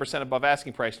selling for 10% above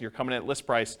asking price and you're coming in at list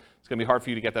price, it's going to be hard for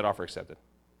you to get that offer accepted.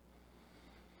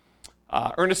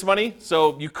 Earnest money.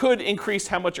 So you could increase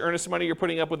how much earnest money you're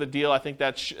putting up with a deal. I think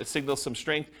that signals some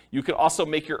strength. You could also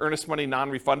make your earnest money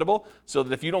non-refundable so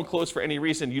that if you don't close for any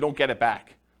reason, you don't get it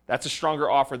back. That's a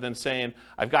stronger offer than saying,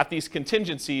 I've got these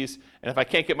contingencies, and if I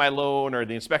can't get my loan or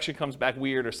the inspection comes back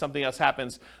weird or something else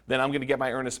happens, then I'm going to get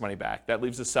my earnest money back. That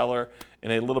leaves the seller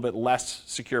in a little bit less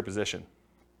secure position.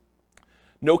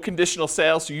 No conditional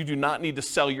sales, so you do not need to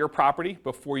sell your property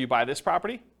before you buy this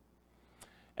property.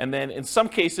 And then in some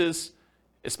cases,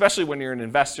 especially when you're an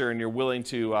investor and you're willing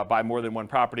to buy more than one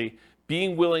property,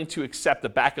 being willing to accept a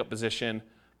backup position,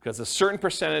 because a certain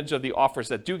percentage of the offers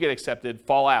that do get accepted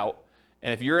fall out.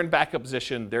 And if you're in backup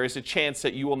position, there is a chance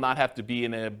that you will not have to be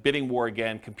in a bidding war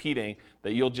again, competing,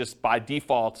 that you'll just by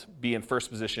default be in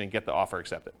first position and get the offer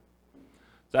accepted.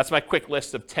 So that's my quick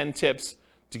list of 10 tips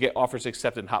to get offers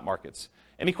accepted in hot markets.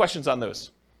 Any questions on those?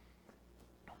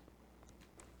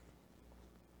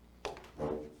 All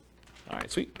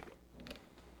right, sweet.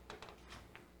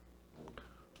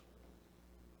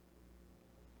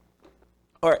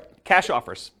 All right, cash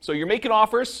offers. So you're making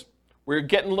offers, where you're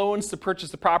getting loans to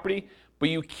purchase the property, but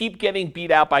you keep getting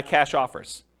beat out by cash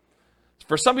offers.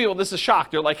 For some people, this is a shock.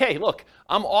 They're like, hey, look,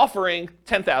 I'm offering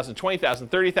 $10,000, $20,000,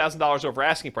 $30,000 over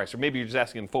asking price, or maybe you're just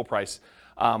asking full price.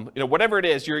 Whatever it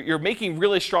is, you're making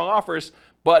really strong offers,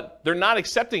 but they're not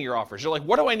accepting your offers. You're like,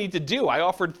 what do I need to do? I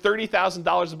offered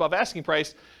 $30,000 above asking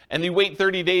price, and you wait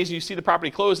 30 days and you see the property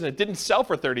close and it didn't sell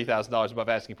for $30,000 above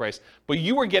asking price, but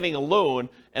you were getting a loan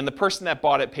and the person that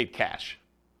bought it paid cash.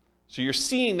 So you're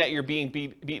seeing that you're being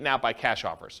beaten out by cash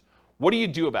offers. What do you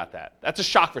do about that? That's a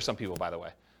shock for some people, by the way.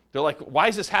 They're like, why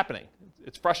is this happening?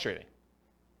 It's frustrating.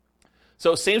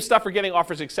 So same stuff for getting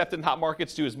offers accepted in hot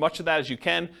markets. Do as much of that as you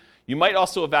can. You might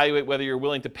also evaluate whether you're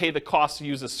willing to pay the cost to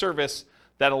use a service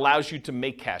that allows you to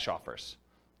make cash offers.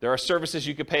 There are services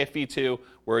you could pay a fee to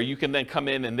where you can then come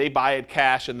in and they buy it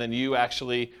cash and then you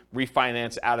actually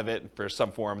refinance out of it for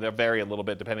some form. They'll vary a little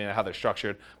bit depending on how they're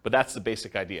structured, but that's the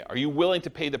basic idea. Are you willing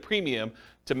to pay the premium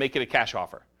to make it a cash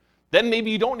offer? Then maybe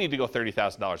you don't need to go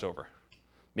 $30,000 over.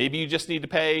 Maybe you just need to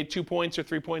pay 2 points or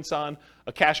 3 points on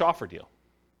a cash offer deal.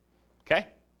 Okay?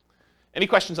 Any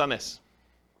questions on this?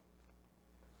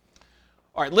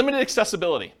 All right, limited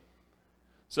accessibility.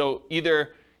 So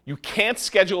either you can't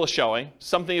schedule a showing,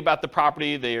 something about the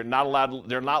property, they're not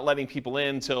letting people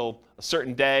in until a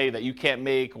certain day that you can't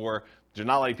make, or they're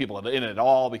not letting people in at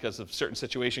all because of a certain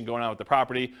situation going on with the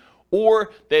property,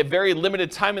 or they have very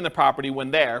limited time in the property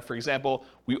when there. For example,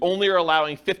 we only are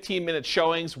allowing 15-minute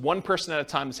showings, one person at a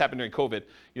time. This happened during COVID.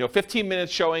 15-minute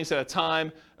showings at a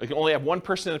time. We can only have one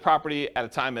person in the property at a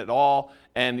time at all.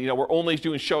 And we're only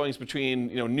doing showings between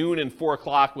noon and 4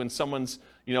 o'clock when someone's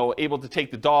able to take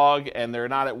the dog and they're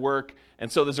not at work. And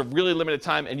so there's a really limited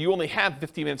time, and you only have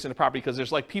 15 minutes in the property because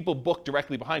there's like people booked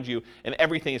directly behind you, and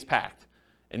everything is packed.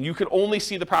 And you can only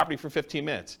see the property for 15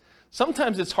 minutes.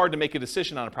 Sometimes it's hard to make a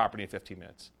decision on a property in 15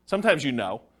 minutes. Sometimes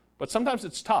but sometimes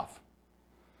it's tough.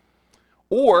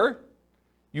 Or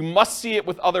you must see it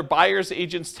with other buyers,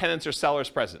 agents, tenants, or sellers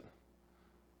present.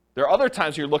 There are other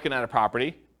times you're looking at a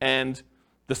property and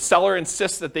the seller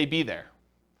insists that they be there.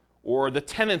 Or the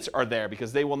tenants are there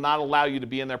because they will not allow you to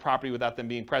be in their property without them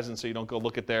being present, so you don't go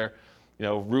look at their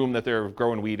room that they're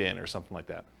growing weed in or something like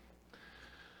that.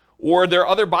 Or there are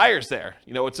other buyers there.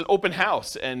 It's an open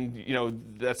house, and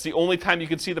that's the only time you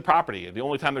can see the property, the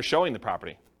only time they're showing the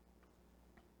property.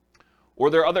 Or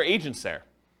there are other agents there.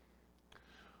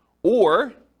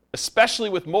 Or, especially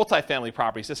with multifamily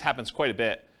properties, this happens quite a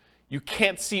bit, you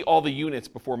can't see all the units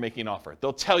before making an offer.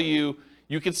 They'll tell you,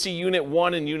 you can see unit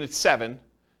 1 and unit 7.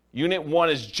 Unit 1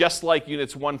 is just like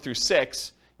units 1 through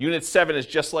 6. Unit 7 is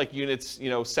just like units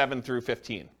 7 through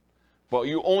 15. But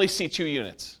you only see 2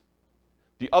 units.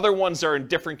 The other ones are in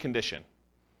different condition.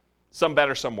 Some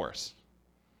better, some worse.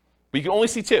 But you can only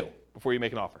see 2 before you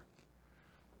make an offer.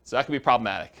 So that can be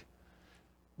problematic.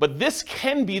 But this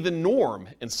can be the norm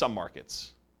in some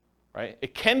markets, right?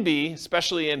 It can be,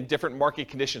 especially in different market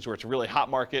conditions where it's a really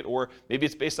hot market, or maybe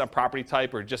it's based on property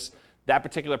type, or just that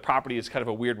particular property is kind of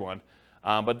a weird one.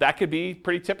 But that could be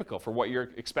pretty typical for what you're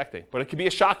expecting. But it could be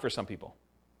a shock for some people.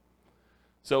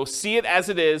 So see it as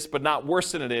it is, but not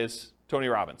worse than it is, Tony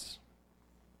Robbins.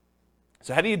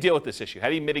 So how do you deal with this issue? How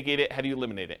do you mitigate it? How do you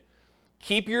eliminate it?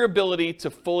 Keep your ability to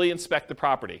fully inspect the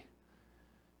property.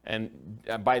 And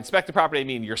by inspect the property, I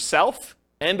mean yourself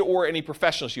and or any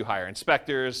professionals you hire,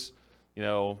 inspectors,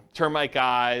 termite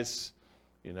guys,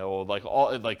 radon,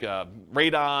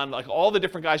 all the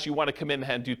different guys you want to come in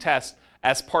and do tests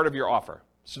as part of your offer.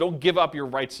 So don't give up your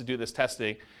rights to do this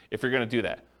testing if you're going to do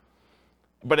that.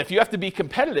 But if you have to be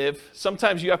competitive,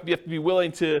 sometimes you have to be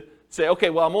willing to say, okay,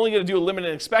 well, I'm only going to do a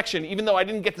limited inspection, even though I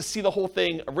didn't get to see the whole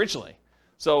thing originally.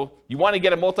 So you want to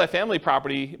get a multifamily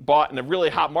property bought in a really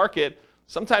hot market.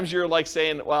 Sometimes you're like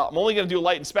saying, well, I'm only going to do a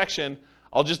light inspection.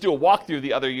 I'll just do a walkthrough of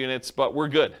the other units, but we're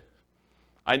good.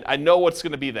 I know what's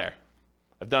going to be there.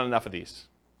 I've done enough of these.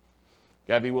 You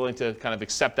got to be willing to kind of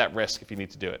accept that risk if you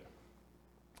need to do it.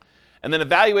 And then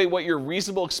evaluate what your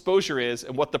reasonable exposure is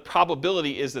and what the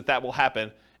probability is that will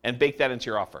happen, and bake that into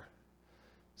your offer.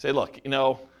 Say, look,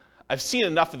 I've seen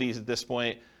enough of these at this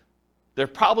point. There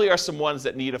probably are some ones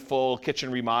that need a full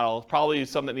kitchen remodel, probably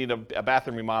some that need a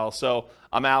bathroom remodel. So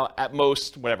I'm out at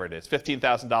most, whatever it is,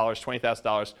 $15,000,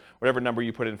 $20,000, whatever number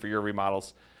you put in for your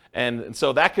remodels. And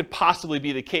so that could possibly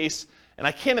be the case. And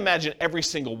I can't imagine every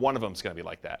single one of them is going to be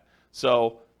like that.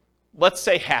 So let's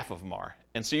say half of them are.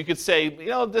 And so you could say,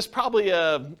 there's probably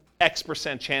a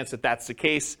X% chance that that's the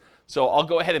case. So I'll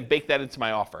go ahead and bake that into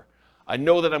my offer. I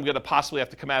know that I'm going to possibly have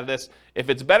to come out of this. If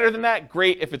it's better than that,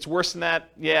 great. If it's worse than that,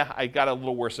 yeah, I got a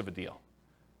little worse of a deal.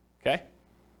 Okay?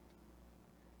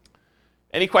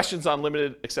 Any questions on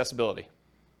limited accessibility?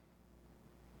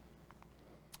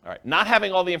 All right, not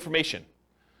having all the information.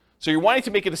 So you're wanting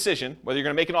to make a decision, whether you're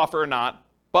going to make an offer or not,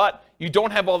 but you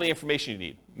don't have all the information you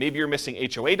need. Maybe you're missing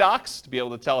HOA docs to be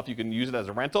able to tell if you can use it as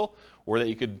a rental, or that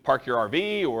you could park your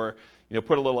RV, or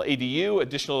put a little ADU,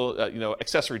 additional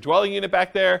accessory dwelling unit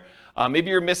back there. Maybe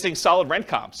you're missing solid rent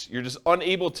comps. You're just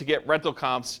unable to get rental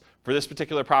comps for this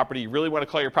particular property. You really want to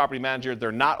call your property manager.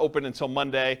 They're not open until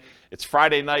Monday. It's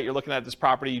Friday night. You're looking at this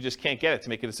property. You just can't get it to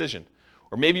make a decision.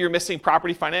 Or maybe you're missing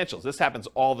property financials. This happens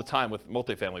all the time with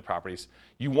multifamily properties.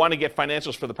 You want to get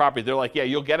financials for the property. They're like, yeah,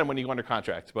 you'll get them when you go under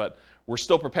contract, but we're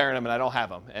still preparing them and I don't have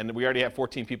them. And we already have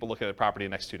 14 people looking at the property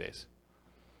in the next 2 days.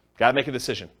 Got to make a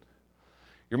decision.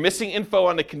 You're missing info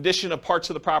on the condition of parts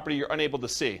of the property you're unable to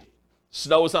see.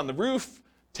 Snow is on the roof,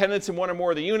 tenants in one or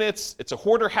more of the units. It's a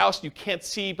hoarder house. You can't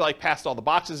see past all the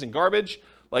boxes and garbage.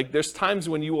 There's times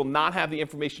when you will not have the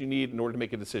information you need in order to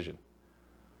make a decision.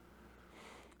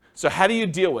 So how do you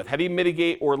deal with, how do you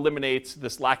mitigate or eliminate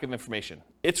this lack of information?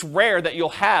 It's rare that you'll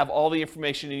have all the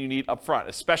information you need up front,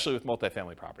 especially with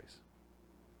multifamily properties.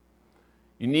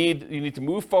 You need to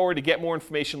move forward to get more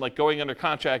information, like going under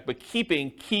contract, but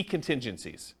keeping key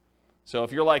contingencies. So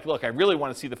if you're like, look, I really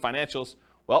want to see the financials,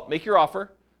 well, make your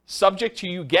offer, subject to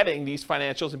you getting these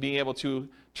financials and being able to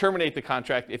terminate the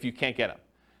contract if you can't get them.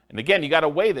 And again, you got to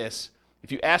weigh this.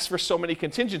 If you ask for so many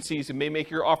contingencies, it may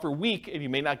make your offer weak and you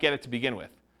may not get it to begin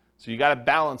with. So you got to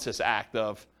balance this act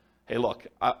of, hey, look,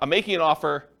 I'm making an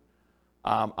offer.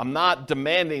 I'm not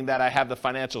demanding that I have the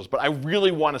financials, but I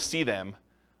really want to see them.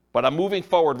 But I'm moving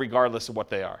forward regardless of what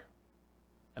they are.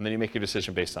 And then you make your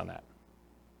decision based on that.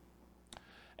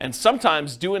 And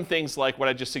sometimes doing things like what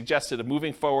I just suggested of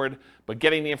moving forward but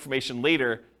getting the information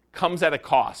later comes at a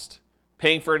cost.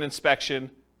 Paying for an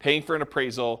inspection, paying for an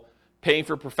appraisal, paying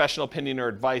for professional opinion or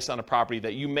advice on a property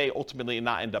that you may ultimately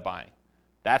not end up buying.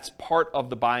 That's part of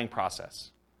the buying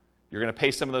process. You're going to pay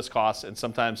some of those costs, and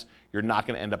sometimes you're not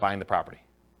going to end up buying the property.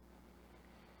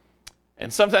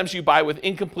 And sometimes you buy with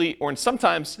incomplete or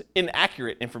sometimes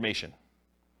inaccurate information.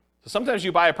 So sometimes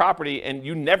you buy a property and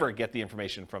you never get the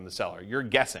information from the seller. You're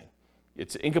guessing.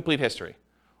 It's incomplete history.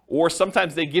 Or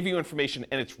sometimes they give you information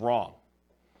and it's wrong.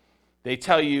 They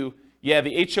tell you, yeah,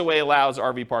 the HOA allows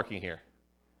RV parking here.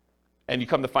 and you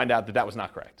come to find out that that was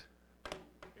not correct.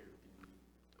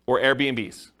 Or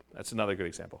Airbnbs. That's another good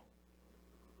example.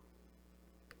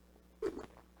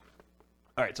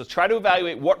 All right, so try to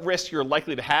evaluate what risk you're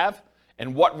likely to have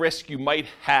and what risk you might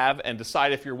have and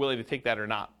decide if you're willing to take that or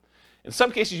not. In some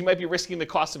cases, you might be risking the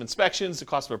cost of inspections, the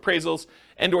cost of appraisals,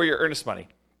 and or your earnest money.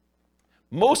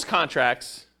 Most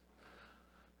contracts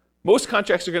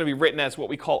are going to be written as what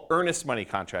we call earnest money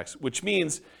contracts, which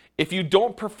means if you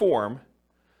don't perform,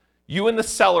 you and the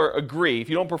seller agree, if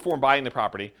you don't perform buying the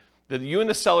property, that you and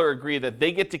the seller agree that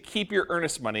they get to keep your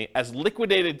earnest money as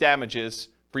liquidated damages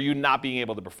for you not being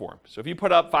able to perform. So if you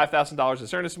put up $5,000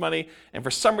 as earnest money, and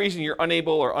for some reason you're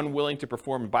unable or unwilling to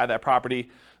perform and buy that property,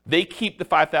 they keep the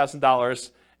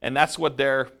 $5,000, and that's what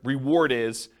their reward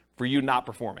is for you not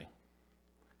performing.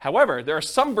 However, there are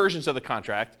some versions of the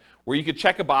contract where you could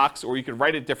check a box or you could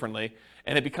write it differently,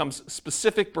 and it becomes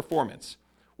specific performance,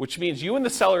 which means you and the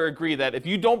seller agree that if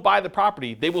you don't buy the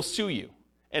property, they will sue you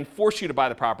and force you to buy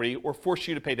the property or force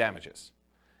you to pay damages.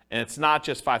 And it's not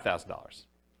just $5,000.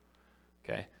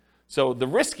 Okay? So the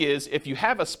risk is if you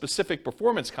have a specific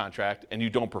performance contract and you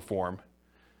don't perform,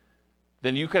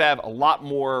 then you could have a lot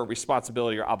more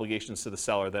responsibility or obligations to the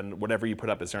seller than whatever you put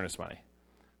up as earnest money.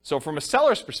 So from a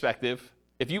seller's perspective,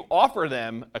 if you offer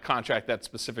them a contract that's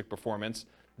specific performance,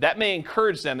 that may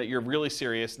encourage them that you're really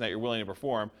serious and that you're willing to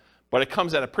perform, but it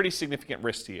comes at a pretty significant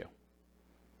risk to you.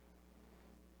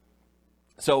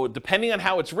 So depending on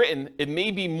how it's written, it may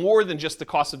be more than just the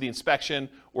cost of the inspection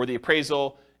or the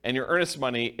appraisal and your earnest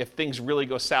money if things really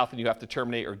go south and you have to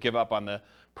terminate or give up on the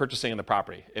purchasing of the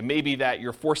property. It may be that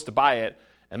you're forced to buy it,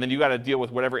 and then you got to deal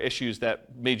with whatever issues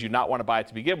that made you not want to buy it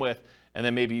to begin with, and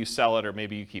then maybe you sell it or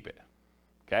maybe you keep it.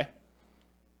 Okay?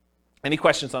 Any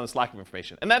questions on this lack of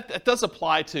information? And that does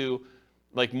apply to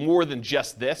like more than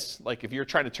just this. Like if you're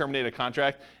trying to terminate a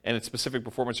contract and it's specific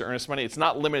performance or earnest money, it's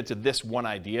not limited to this one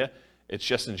idea. It's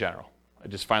just in general. I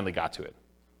just finally got to it.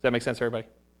 Does that make sense, everybody?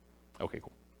 Okay,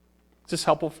 cool. Is this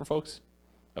helpful for folks?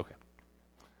 Okay.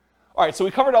 All right, so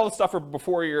we covered all the stuff for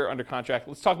before you're under contract.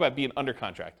 Let's talk about being under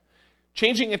contract.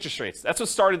 Changing interest rates. That's what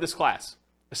started this class,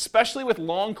 especially with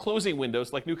long closing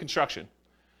windows like new construction.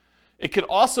 It could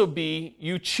also be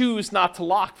you choose not to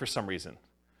lock for some reason.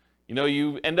 You know,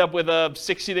 you end up with a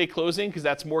 60-day closing because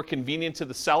that's more convenient to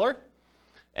the seller.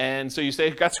 And so you say,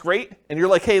 that's great. And you're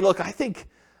like, hey, look,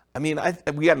 we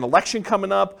got an election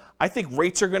coming up. I think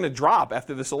rates are going to drop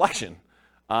after this election.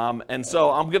 And so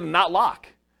I'm going to not lock.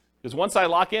 Because once I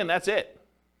lock in, that's it.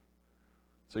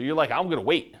 So you're like, I'm going to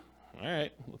wait. All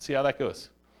right, let's see how that goes.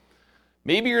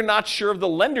 Maybe you're not sure of the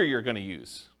lender you're going to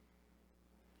use.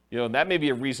 You know, that may be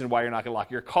a reason why you're not going to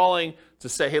lock. You're calling to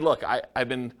say, hey, look,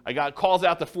 I got calls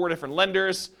out to 4 different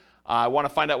lenders. I want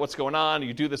to find out what's going on.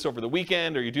 You do this over the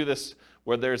weekend, or you do this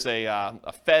where there's a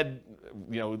Fed,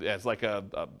 you know, as like a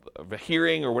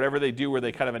hearing or whatever they do where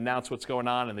they kind of announce what's going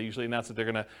on, and they usually announce that they're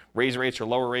going to raise rates or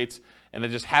lower rates, and it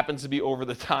just happens to be over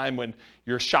the time when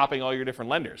you're shopping all your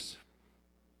different lenders.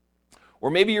 Or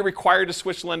maybe you're required to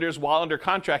switch lenders while under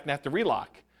contract and have to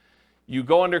relock. You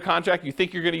go under contract, you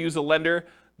think you're going to use a lender,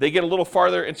 they get a little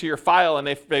farther into your file and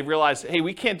they realize, hey,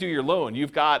 we can't do your loan.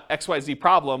 You've got XYZ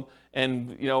problem,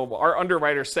 and you know our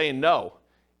underwriter's saying no,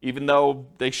 even though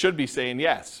they should be saying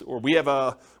yes. Or we have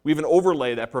an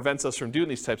overlay that prevents us from doing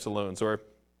these types of loans. Or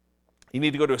you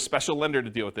need to go to a special lender to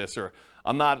deal with this. Or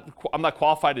I'm not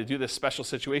qualified to do this special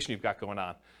situation you've got going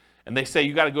on. And they say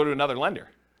you got to go to another lender.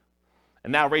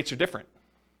 And now rates are different.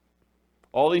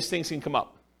 All these things can come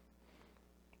up.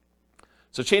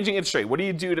 So changing interest rate, what do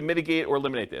you do to mitigate or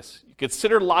eliminate this? You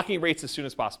consider locking rates as soon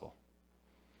as possible.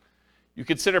 You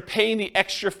consider paying the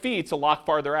extra fee to lock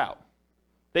farther out.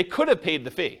 They could have paid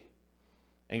the fee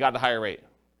and got a higher rate.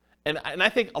 And I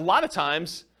think a lot of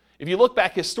times, if you look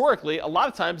back historically, a lot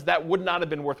of times that would not have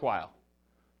been worthwhile.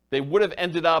 They would have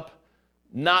ended up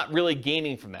not really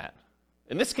gaining from that.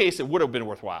 In this case, it would have been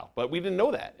worthwhile, but we didn't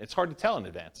know that. It's hard to tell in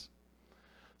advance.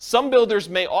 Some builders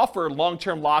may offer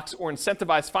long-term locks or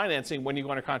incentivized financing when you go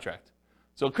under contract.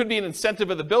 So it could be an incentive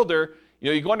of the builder. You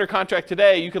know, you go under contract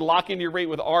today, you can lock in your rate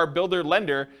with our builder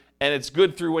lender, and it's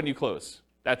good through when you close.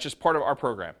 That's just part of our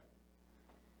program.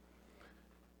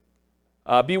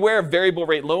 Beware of variable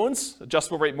rate loans,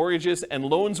 adjustable rate mortgages, and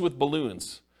loans with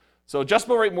balloons. So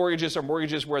adjustable rate mortgages are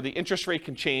mortgages where the interest rate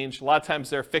can change. A lot of times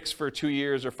they're fixed for 2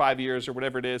 years or 5 years or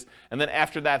whatever it is. And then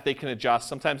after that, they can adjust.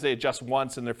 Sometimes they adjust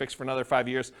once and they're fixed for another 5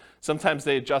 years. Sometimes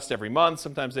they adjust every month.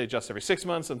 Sometimes they adjust every 6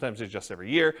 months. Sometimes they adjust every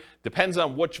year. Depends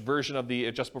on which version of the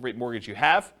adjustable rate mortgage you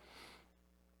have.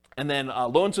 And then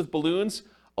loans with balloons.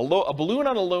 A balloon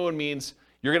on a loan means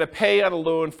you're going to pay on a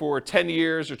loan for 10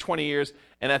 years or 20 years.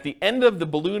 And at the end of the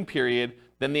balloon period,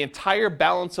 then the entire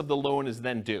balance of the loan is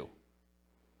then due.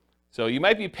 So you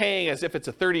might be paying as if it's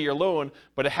a 30-year loan,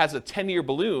 but it has a 10-year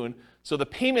balloon, so the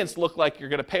payments look like you're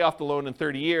going to pay off the loan in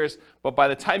 30 years, but by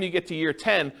the time you get to year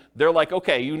 10, they're like,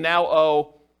 okay, you now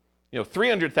owe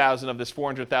 $300,000 of this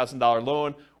 $400,000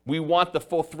 loan. We want the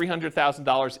full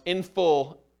 $300,000 in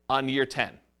full on year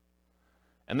 10.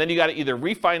 And then you got to either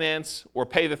refinance or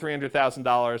pay the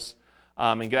 $300,000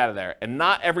 and get out of there. And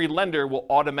not every lender will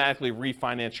automatically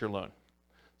refinance your loan.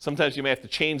 Sometimes you may have to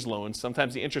change loans.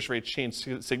 Sometimes the interest rates change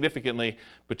significantly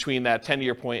between that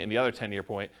 10-year point and the other 10-year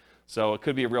point. So it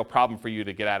could be a real problem for you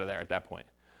to get out of there at that point.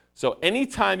 So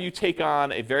anytime you take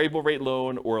on a variable rate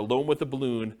loan or a loan with a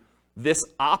balloon, this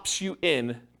opts you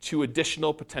in to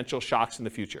additional potential shocks in the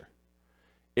future.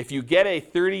 If you get a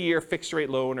 30-year fixed rate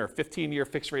loan or a 15-year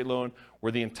fixed rate loan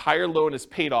where the entire loan is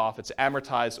paid off, it's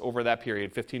amortized over that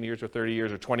period, 15 years or 30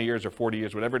 years or 20 years or 40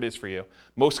 years, whatever it is for you.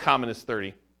 Most common is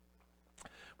 30.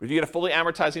 But if you get a fully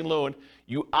amortizing loan,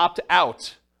 you opt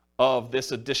out of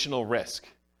this additional risk.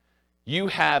 You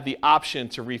have the option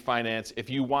to refinance if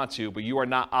you want to, but you are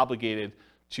not obligated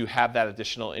to have that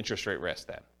additional interest rate risk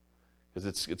then.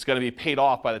 Because it's going to be paid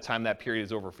off by the time that period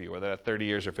is over for you, whether that's 30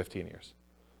 years or 15 years.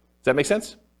 Does that make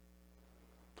sense?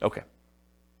 Okay.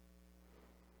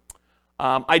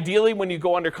 Ideally, when you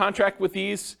go under contract with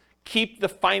these, keep the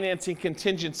financing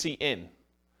contingency in.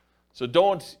 So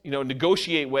don't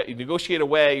negotiate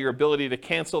away your ability to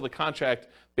cancel the contract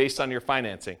based on your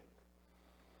financing.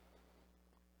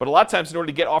 But a lot of times in order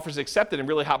to get offers accepted in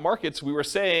really hot markets, we were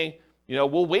saying,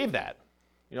 we'll waive that.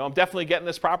 I'm definitely getting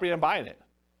this property and I'm buying it.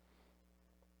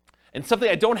 And something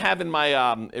I don't have in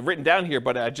my written down here,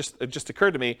 but it just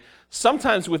occurred to me,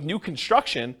 sometimes with new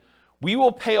construction, we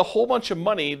will pay a whole bunch of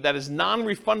money that is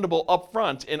non-refundable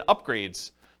upfront in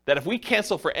upgrades that if we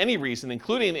cancel for any reason,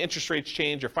 including the interest rates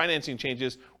change or financing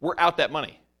changes, we're out that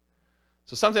money.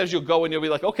 So sometimes you'll go and you'll be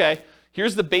like, okay,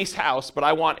 here's the base house, but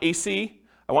I want AC.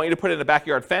 I want you to put in a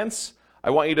backyard fence. I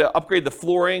want you to upgrade the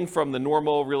flooring from the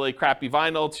normal, really crappy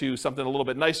vinyl to something a little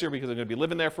bit nicer because I'm going to be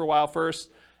living there for a while first.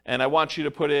 And I want you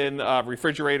to put in a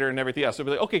refrigerator and everything else. So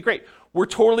we'll be like, okay, great. We're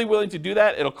totally willing to do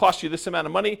that. It'll cost you this amount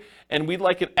of money, and we'd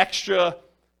like an extra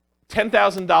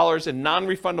 $10,000 in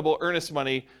non-refundable earnest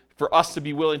money for us to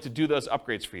be willing to do those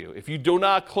upgrades for you. If you do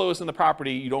not close on the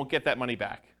property, you don't get that money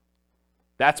back.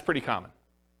 That's pretty common.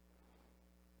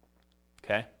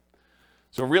 Okay?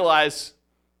 So realize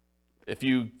if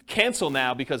you cancel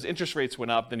now because interest rates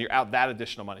went up, then you're out that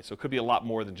additional money. So it could be a lot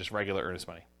more than just regular earnest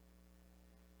money.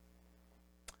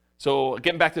 So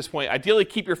getting back to this point, ideally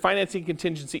keep your financing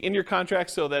contingency in your contract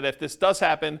so that if this does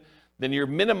happen, then you're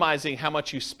minimizing how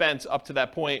much you spent up to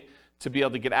that point to be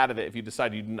able to get out of it if you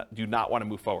decide you do not want to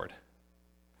move forward.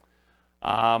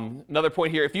 Another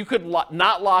point here, if you could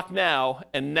not lock now,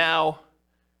 and now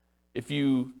if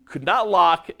you could not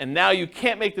lock and now you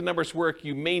can't make the numbers work,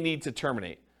 you may need to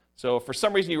terminate. So if for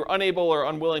some reason you were unable or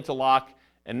unwilling to lock,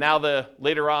 and now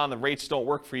later on the rates don't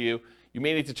work for you, you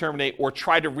may need to terminate or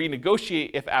try to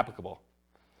renegotiate if applicable.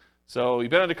 So you've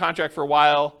been under contract for a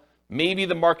while. Maybe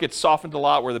the market's softened a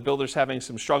lot where the builder's having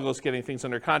some struggles getting things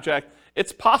under contract.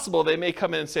 It's possible they may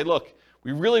come in and say, look,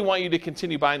 we really want you to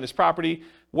continue buying this property.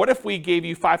 What if we gave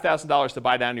you $5,000 to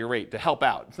buy down your rate to help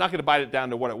out? It's not going to buy it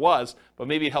down to what it was, but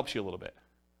maybe it helps you a little bit.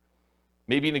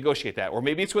 Maybe you negotiate that. Or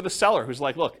maybe it's with a seller who's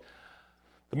like, look,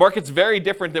 the market's very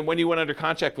different than when you went under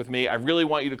contract with me. I really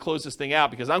want you to close this thing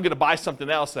out because I'm going to buy something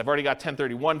else. I've already got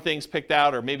 1031 things picked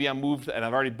out, or maybe I'm moved and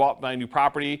I've already bought my new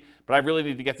property, but I really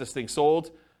need to get this thing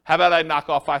sold. How about I knock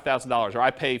off $5,000, or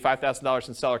I pay $5,000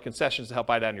 in seller concessions to help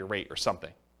buy down your rate or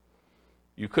something?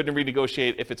 You couldn't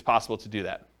renegotiate if it's possible to do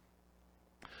that.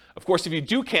 Of course, if you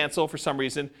do cancel for some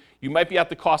reason, you might be at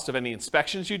the cost of any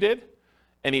inspections you did,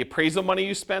 any appraisal money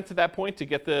you spent at that point to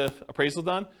get the appraisal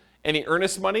done, any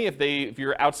earnest money if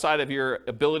you're outside of your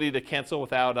ability to cancel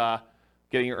without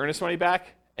getting your earnest money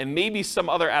back, and maybe some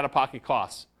other out-of-pocket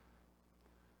costs.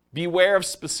 Beware of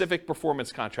specific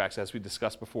performance contracts, as we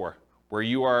discussed before, where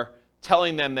you are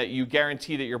telling them that you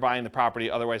guarantee that you're buying the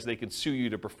property, otherwise they could sue you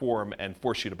to perform and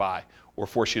force you to buy or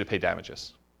force you to pay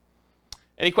damages.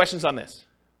 Any questions on this?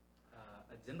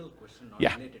 A general question not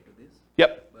Yeah. related to this.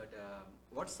 Yep. But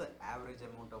what's the average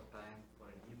amount of time for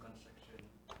a new construction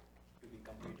to be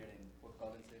completed in Fort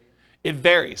Collins area? It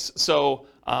varies. So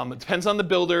it depends on the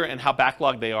builder and how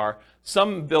backlogged they are.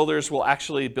 Some builders will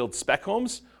actually build spec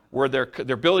homes where they're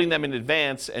building them in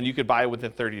advance and you could buy it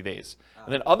within 30 days.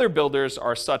 And then other builders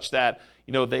are such that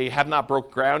they have not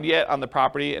broke ground yet on the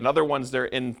property, and other ones they're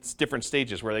in different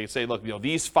stages where they say, look,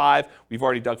 these 5 we've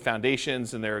already dug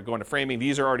foundations and they're going to framing.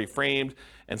 These are already framed,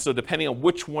 and so depending on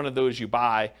which one of those you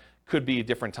buy could be a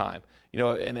different time.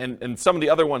 And some of the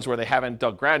other ones where they haven't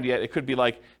dug ground yet, it could be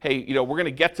like, hey, we're going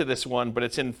to get to this one, but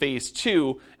it's in phase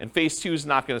 2, and phase 2 is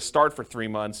not going to start for 3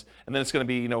 months, and then it's going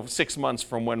to be 6 months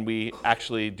from when we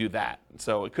actually do that.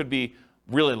 So it could be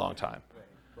really long time.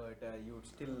 Right, but you would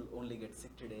still only get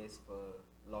 60 days for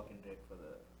lock-in rate for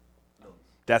the loans.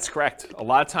 That's correct. A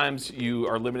lot of times you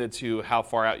are limited to how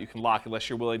far out you can lock unless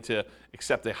you're willing to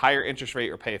accept a higher interest rate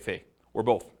or pay a fee, or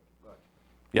both. Got it.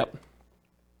 Yep.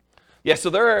 Yeah,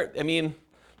 so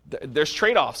there's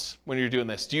trade-offs when you're doing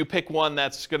this. Do you pick one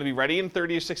that's going to be ready in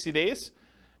 30 or 60 days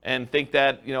and think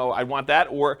that, I want that?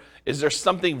 Or is there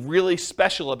something really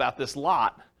special about this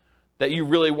lot that you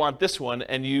really want this one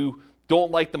and you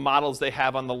don't like the models they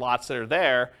have on the lots that are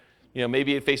there?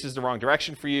 Maybe it faces the wrong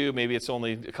direction for you. Maybe it's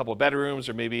only a couple of bedrooms,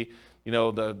 or maybe,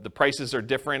 the prices are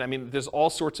different. There's all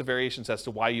sorts of variations as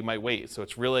to why you might wait. So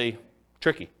it's really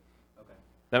tricky. Okay.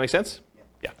 That make sense?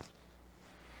 Yeah.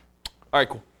 All right,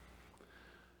 cool.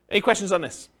 Any questions on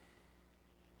this?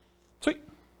 Sweet.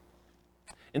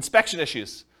 Inspection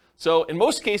issues. So in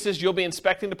most cases, you'll be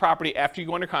inspecting the property after you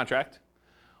go under contract,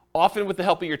 often with the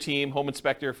help of your team, home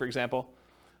inspector, for example.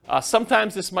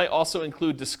 Sometimes this might also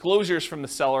include disclosures from the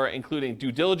seller, including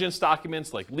due diligence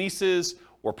documents like leases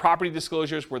or property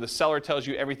disclosures where the seller tells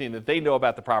you everything that they know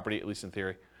about the property, at least in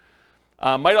theory.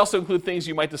 Might also include things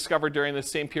you might discover during the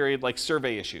same period, like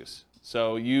survey issues.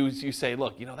 So you say,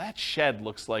 look, that shed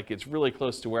looks like it's really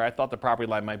close to where I thought the property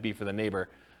line might be for the neighbor.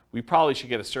 We probably should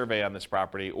get a survey on this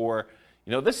property. Or,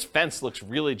 this fence looks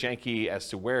really janky as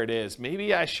to where it is.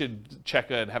 Maybe I should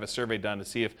check and have a survey done to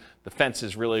see if the fence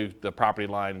is really the property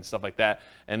line and stuff like that.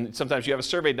 And sometimes you have a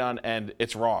survey done and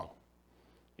it's wrong.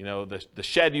 The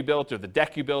shed you built or the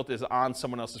deck you built is on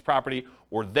someone else's property,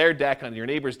 or their deck on your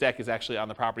neighbor's deck is actually on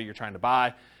the property you're trying to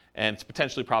buy, and it's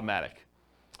potentially problematic.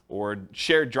 Or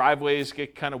shared driveways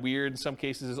get kind of weird in some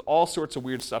cases. There's all sorts of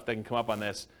weird stuff that can come up on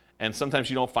this, and sometimes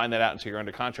you don't find that out until you're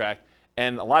under contract.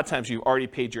 And a lot of times you've already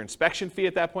paid your inspection fee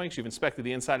at that point, because you've inspected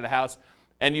the inside of the house,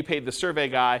 and you paid the survey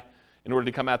guy in order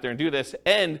to come out there and do this,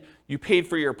 and you paid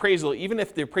for your appraisal, even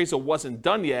if the appraisal wasn't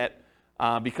done yet,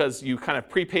 because you kind of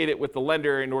prepaid it with the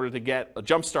lender in order to get a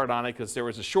jump start on it, because there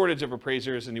was a shortage of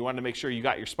appraisers and you wanted to make sure you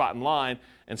got your spot in line.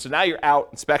 And so now you're out,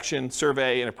 inspection,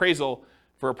 survey, and appraisal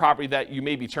for a property that you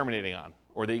may be terminating on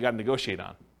or that you got to negotiate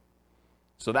on.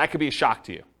 So that could be a shock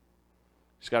to you. You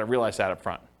just got to realize that up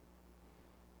front.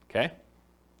 Okay?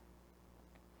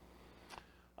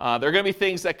 There are going to be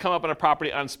things that come up on a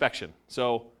property on inspection.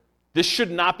 So this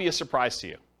should not be a surprise to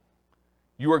you.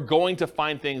 You are going to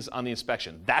find things on the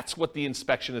inspection. That's what the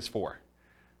inspection is for.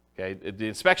 Okay? The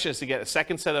inspection is to get a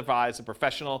second set of eyes, a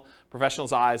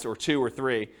professional's eyes, or 2 or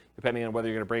 3, depending on whether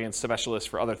you're going to bring in specialists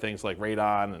for other things like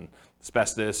radon and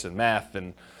asbestos and meth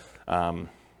and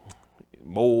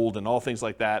mold and all things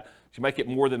like that. So you might get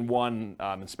more than one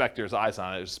inspector's eyes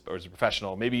on it or as a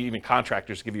professional. Maybe even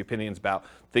contractors give you opinions about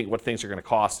what things are going to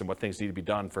cost and what things need to be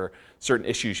done for certain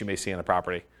issues you may see on the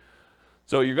property.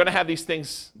 So you're going to have these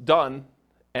things done,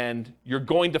 and you're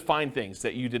going to find things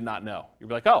that you did not know. You'll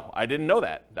be like, oh, I didn't know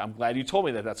that. I'm glad you told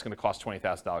me that that's going to cost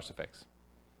 $20,000 to fix.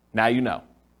 Now you know.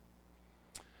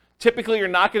 Typically, you're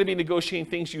not going to be negotiating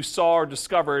things you saw or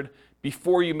discovered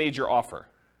before you made your offer.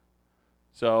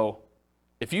 So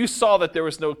if you saw that there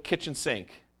was no kitchen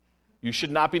sink, you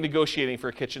should not be negotiating for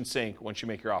a kitchen sink once you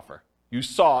make your offer. You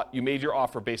saw it, you made your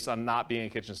offer based on not being a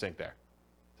kitchen sink there.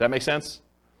 Does that make sense?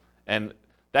 And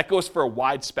that goes for a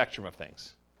wide spectrum of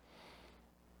things.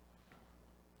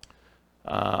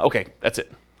 Okay, that's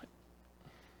it.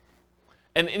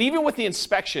 And even with the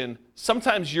inspection,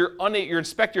 sometimes your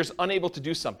inspector is unable to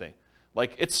do something.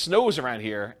 Like it snows around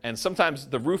here, and sometimes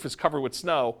the roof is covered with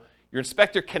snow. Your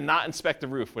inspector cannot inspect the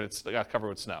roof when it's got covered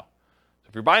with snow. So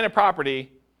if you're buying a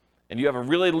property and you have a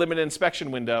really limited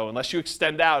inspection window, unless you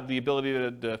extend out the ability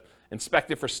to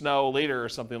inspect it for snow later or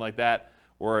something like that,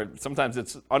 or sometimes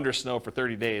it's under snow for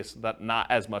 30 days, not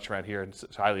as much around here, and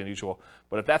it's highly unusual.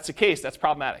 But if that's the case, that's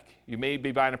problematic. You may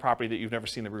be buying a property that you've never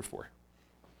seen the roof for.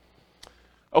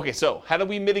 Okay, so how do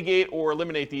we mitigate or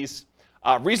eliminate these?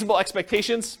 Reasonable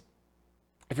expectations.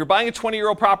 If you're buying a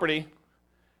 20-year-old property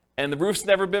and the roof's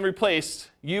never been replaced,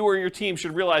 you or your team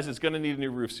should realize it's going to need a new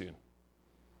roof soon.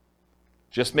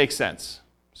 Just makes sense.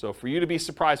 So for you to be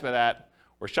surprised by that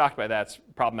or shocked by that's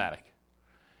problematic.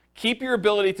 Keep your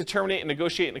ability to terminate and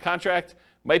negotiate in a contract.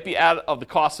 Might be out of the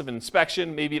cost of an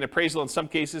inspection, maybe an appraisal in some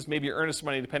cases, maybe your earnest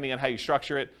money depending on how you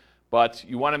structure it. But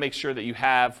you want to make sure that you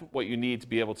have what you need to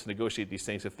be able to negotiate these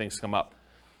things if things come up.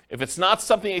 If it's not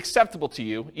something acceptable to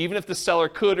you, even if the seller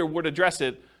could or would address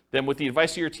it, then with the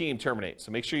advice of your team, terminate.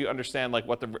 So make sure you understand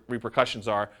what the repercussions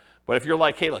are. But if you're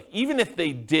like, hey, look, even if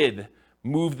they did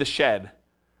move the shed.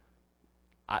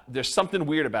 There's something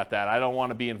weird about that. I don't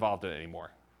want to be involved in it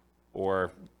anymore,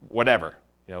 or whatever.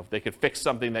 If they could fix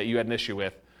something that you had an issue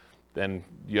with, then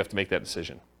you have to make that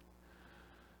decision.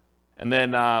 And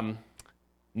then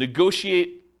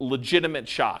negotiate legitimate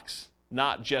shocks,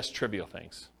 not just trivial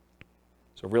things.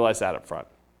 So realize that up front.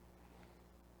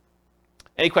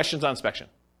 Any questions on inspection?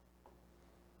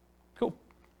 Cool.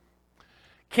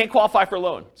 Can't qualify for a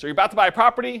loan. So you're about to buy a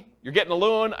property, you're getting a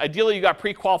loan. Ideally, you got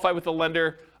pre-qualified with a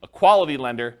lender, a quality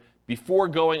lender, before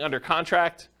going under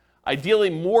contract. Ideally,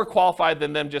 more qualified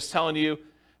than them just telling you,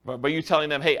 but you telling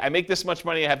them, hey, I make this much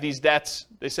money, I have these debts.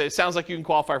 They say, it sounds like you can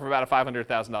qualify for about a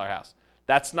 $500,000 house.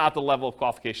 That's not the level of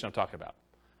qualification I'm talking about.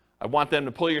 I want them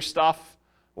to pull your stuff.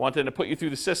 I want them to put you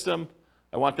through the system.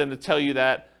 I want them to tell you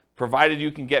that provided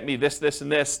you can get me this, this,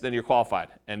 and this, then you're qualified.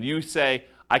 And you say,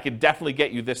 I could definitely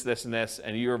get you this, this, and this,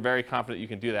 and you're very confident you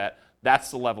can do that.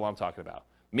 That's the level I'm talking about.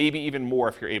 Maybe even more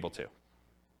if you're able to.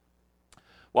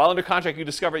 While under contract, you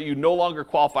discover you no longer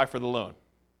qualify for the loan.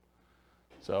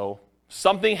 So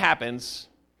something happens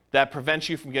that prevents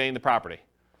you from getting the property.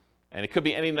 And it could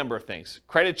be any number of things.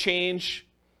 Credit change,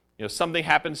 something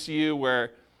happens to you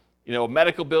where, a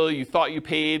medical bill you thought you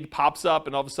paid pops up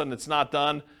and all of a sudden it's not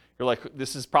done. You're like,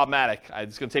 this is problematic.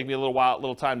 It's going to take me a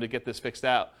little time to get this fixed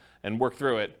out and work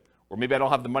through it. Or maybe I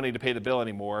don't have the money to pay the bill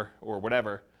anymore or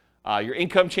whatever. Your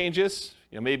income changes.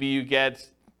 Maybe you get,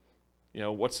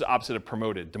 what's the opposite of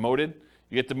promoted? Demoted.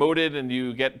 You get demoted and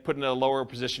you get put in a lower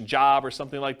position job or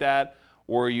something like that.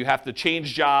 Or you have to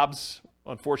change jobs.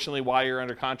 Unfortunately, while you're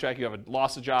under contract, you have a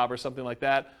loss of job or something like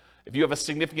that. If you have a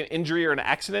significant injury or an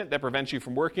accident that prevents you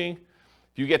from working,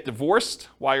 if you get divorced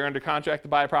while you're under contract to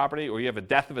buy a property, or you have a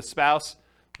death of a spouse,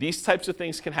 these types of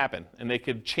things can happen, and they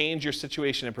could change your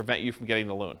situation and prevent you from getting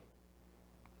the loan.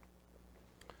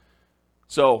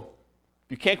 So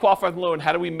if you can't qualify for the loan,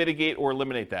 how do we mitigate or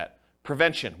eliminate that?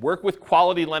 Prevention. Work with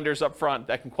quality lenders up front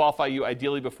that can qualify you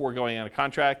ideally before going on a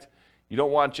contract. You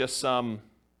don't want just some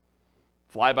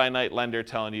fly-by-night lender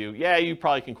telling you, yeah, you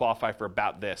probably can qualify for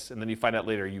about this, and then you find out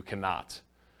later you cannot.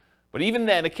 But even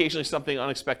then, occasionally something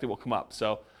unexpected will come up.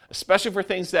 So especially for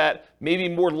things that may be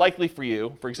more likely for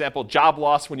you, for example, job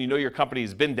loss when you know your company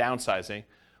has been downsizing,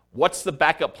 what's the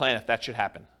backup plan if that should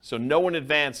happen? So know in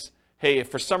advance, hey, if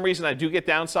for some reason I do get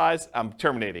downsized, I'm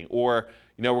terminating. Or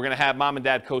we're going to have mom and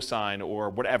dad co-sign or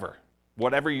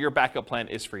whatever your backup plan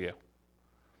is for you.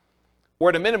 Or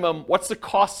at a minimum, what's the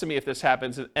cost to me if this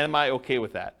happens, and am I okay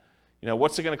with that?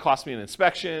 What's it going to cost me in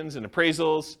inspections and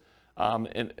appraisals?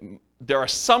 And there are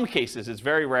some cases, it's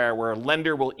very rare, where a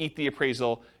lender will eat the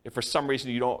appraisal if for some reason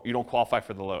you don't qualify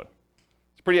for the loan.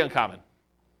 It's pretty uncommon,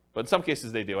 but in some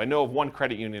cases they do. I know of one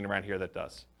credit union around here that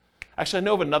does. Actually, I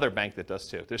know of another bank that does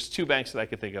too. There's 2 banks that I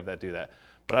could think of that do that,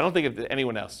 but I don't think of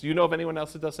anyone else. Do you know of anyone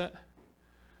else that does that?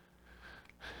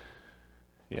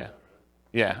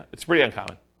 Yeah, it's pretty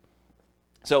uncommon.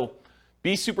 So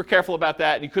be super careful about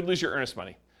that, and you could lose your earnest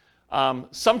money.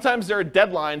 Sometimes there are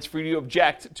deadlines for you to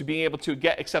object to being able to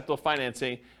get acceptable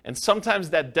financing, and sometimes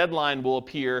that deadline will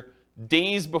appear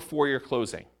days before your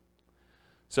closing.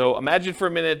 So imagine for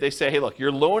a minute they say, hey, look,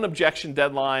 your loan objection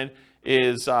deadline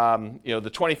is the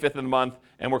 25th of the month,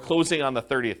 and we're closing on the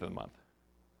 30th of the month.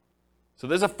 So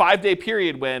there's a 5-day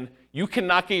period when you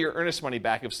cannot get your earnest money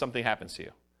back if something happens to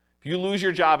you. If you lose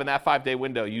your job in that 5-day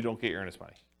window, you don't get your earnest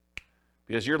money.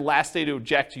 Because your last day to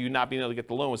object to you not being able to get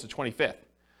the loan was the 25th.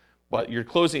 But your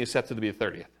closing is set to be the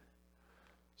 30th.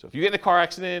 So if you get in a car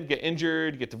accident, get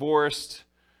injured, get divorced,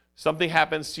 something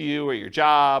happens to you or your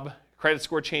job, credit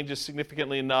score changes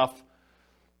significantly enough,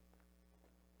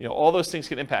 all those things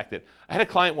can impact it. I had a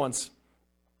client once,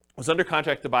 was under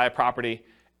contract to buy a property,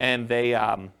 and they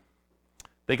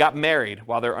got married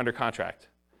while they were under contract.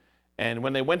 And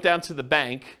when they went down to the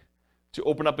bank to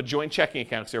open up a joint checking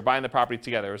account, because they were buying the property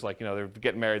together, it was like, they're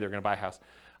getting married, they're going to buy a house.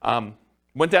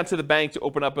 Went down to the bank to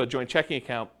open up a joint checking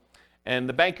account, and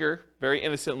the banker, very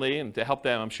innocently, and to help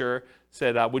them, I'm sure,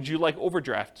 said, would you like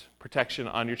overdraft protection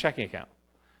on your checking account?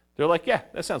 They're like, yeah,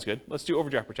 that sounds good. Let's do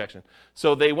overdraft protection.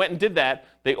 So they went and did that.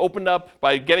 They opened up,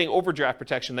 by getting overdraft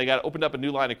protection, they got opened up a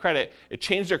new line of credit. It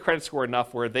changed their credit score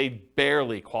enough where they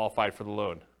barely qualified for the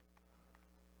loan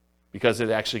because it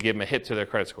actually gave them a hit to their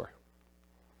credit score.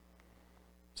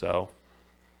 So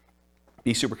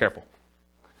be super careful.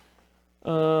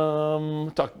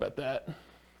 Talked about that.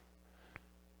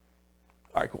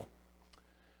 All right, cool.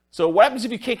 So what happens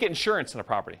if you can't get insurance on a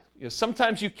property?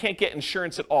 Sometimes you can't get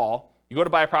insurance at all. You go to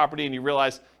buy a property and you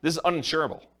realize this is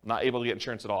uninsurable, not able to get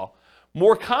insurance at all.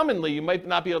 More commonly, you might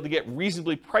not be able to get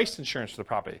reasonably priced insurance for the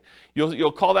property.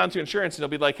 You'll call down to insurance and they'll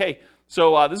be like, hey,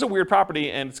 so this is a weird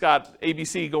property and it's got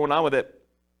ABC going on with it.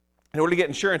 in order to get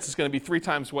insurance, it's going to be 3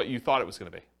 times what you thought it was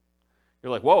going to be.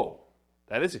 You're like, whoa,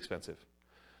 that is expensive.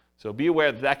 So be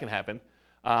aware that that can happen.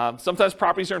 Sometimes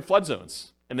properties are in flood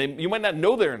zones, and you might not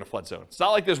know they're in a flood zone. It's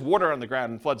not like there's water on the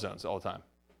ground in flood zones all the time,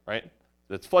 right?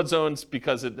 It's flood zones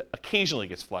because it occasionally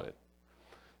gets flooded.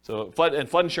 So flood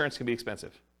insurance can be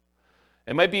expensive.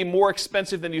 It might be more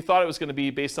expensive than you thought it was going to be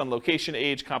based on location,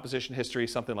 age, composition, history,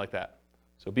 something like that.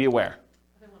 So be aware.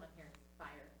 Other one on here, fire.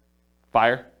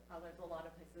 Fire? There's a lot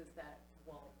of places that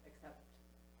won't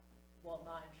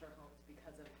not insure homes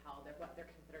because of what they're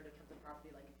considered in terms of property.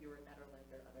 Like if you were in Netherlands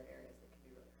or other areas, it can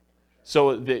be really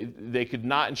hard to insure. So they could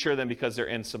not insure them because they're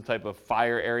in some type of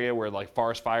fire area where like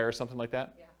forest fire or something like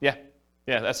that? Yeah.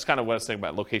 Yeah, that's kind of what I was thinking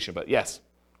about location, but yes.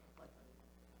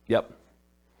 Yep.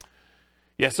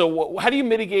 Yeah, so how do you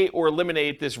mitigate or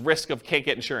eliminate this risk of can't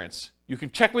get insurance? You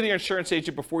can check with your insurance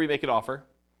agent before you make an offer.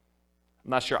 I'm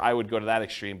not sure I would go to that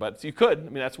extreme, but you could. I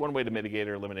mean, that's one way to mitigate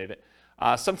or eliminate it.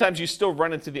 Sometimes you still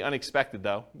run into the unexpected,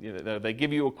 though. They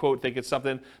give you a quote, think it's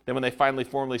something, then when they finally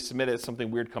formally submit it, something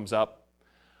weird comes up.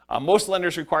 Most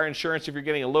lenders require insurance if you're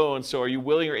getting a loan, so are you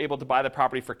willing or able to buy the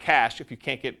property for cash if you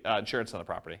can't get insurance on the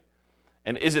property?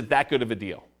 And is it that good of a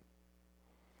deal?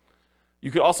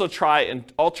 You could also try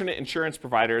alternate insurance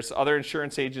providers, other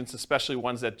insurance agents, especially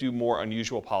ones that do more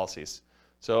unusual policies.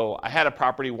 So I had a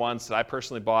property once that I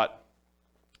personally bought,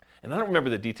 and I don't remember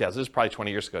the details. This was probably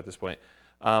 20 years ago at this point.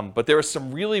 But there was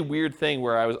some really weird thing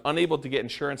where I was unable to get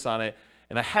insurance on it,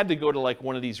 and I had to go to like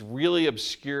one of these really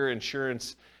obscure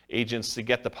insurance agents to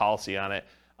get the policy on it.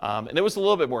 And it was a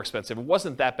little bit more expensive. It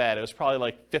wasn't that bad. It was probably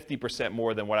like 50%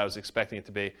 more than what I was expecting it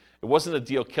to be. It wasn't a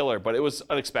deal killer, but it was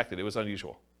unexpected. It was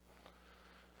unusual.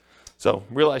 So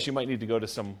realize you might need to go to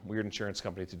some weird insurance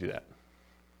company to do that.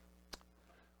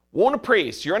 Won't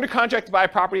appraise. You're under contract to buy a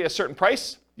property at a certain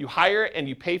price. You hire and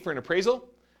you pay for an appraisal.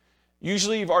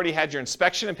 Usually you've already had your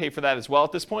inspection and pay for that as well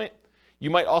at this point. You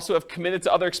might also have committed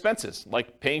to other expenses,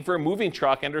 like paying for a moving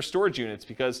truck and or storage units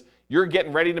because you're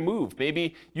getting ready to move.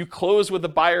 Maybe you close with a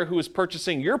buyer who is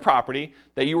purchasing your property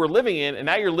that you were living in, and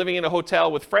now you're living in a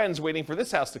hotel with friends waiting for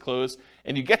this house to close,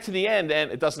 and you get to the end and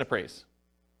it doesn't appraise.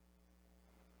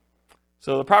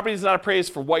 So the property is not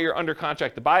appraised for what you're under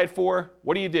contract to buy it for.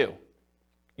 What do?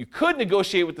 You could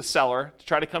negotiate with the seller to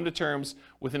try to come to terms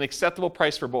with an acceptable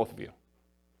price for both of you.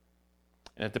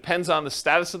 And it depends on the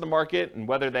status of the market and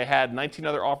whether they had 19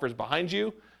 other offers behind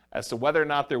you as to whether or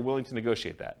not they're willing to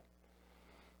negotiate that.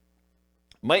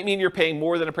 Might mean you're paying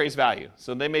more than appraised value.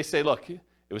 So they may say, look, it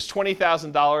was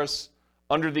 $20,000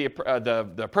 under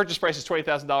the purchase price is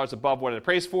 $20,000 above what it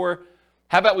appraised for.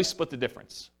 How about we split the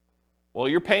difference? Well,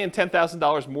 you're paying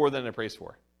 $10,000 more than it appraised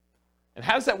for. And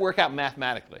how does that work out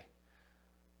mathematically,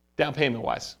 down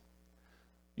payment-wise?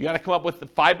 You got to come up with the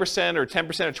 5% or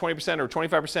 10% or 20% or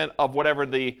 25% of whatever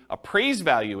the appraised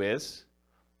value is,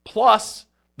 plus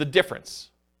the difference.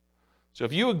 So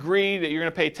if you agree that you're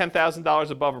going to pay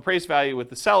 $10,000 above appraised value with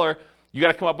the seller, you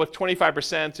got to come up with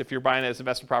 25%, if you're buying it as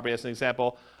investment property as an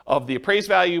example, of the appraised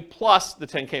value plus the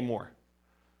 $10K more.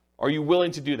 Are you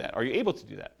willing to do that? Are you able to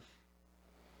do that?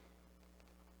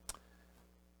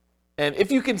 And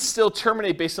if you can still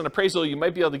terminate based on appraisal, you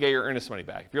might be able to get your earnest money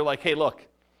back. If you're like, hey, look,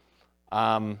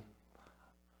 I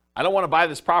don't want to buy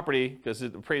this property because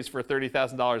it appraised for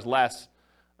 $30,000 less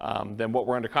than what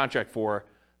we're under contract for,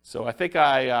 so I think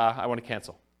I want to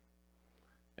cancel.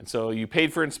 And so you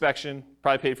paid for inspection,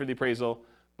 probably paid for the appraisal,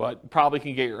 but probably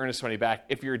can get your earnest money back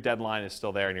if your deadline is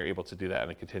still there and you're able to do that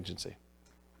in a contingency.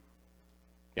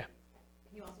 Yeah?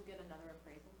 Can you also get another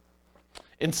appraisal?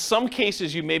 In some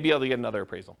cases, you may be able to get another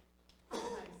appraisal. Sometimes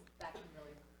that can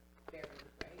really vary,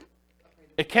 right?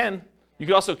 Appraisal. It can. You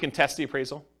could also contest the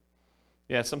appraisal.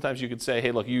 Yeah, sometimes you could say,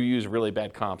 hey, look, you use really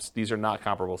bad comps. These are not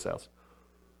comparable sales.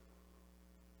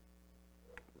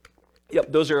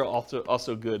 Yep, those are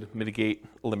also good mitigate,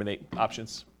 eliminate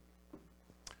options.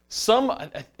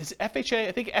 Is FHA?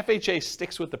 I think FHA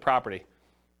sticks with the property.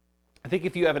 I think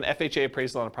if you have an FHA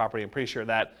appraisal on a property, I'm pretty sure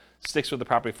that sticks with the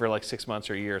property for like 6 months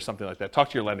or a year or something like that. Talk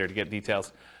to your lender to get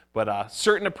details. But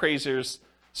certain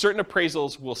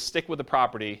appraisals will stick with the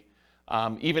property,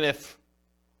 even if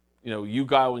you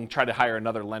go and try to hire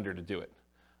another lender to do it.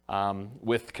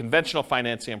 With conventional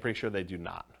financing, I'm pretty sure they do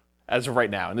not, as of right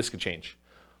now, and this could change.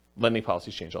 Lending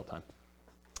policies change all the time.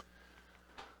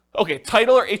 Okay,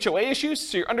 title or HOA issues.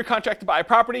 So you're under contract to buy a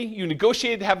property. You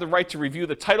negotiated to have the right to review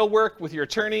the title work with your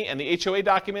attorney and the HOA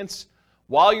documents.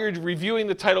 While you're reviewing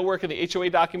the title work and the HOA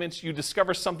documents, you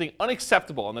discover something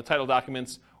unacceptable in the title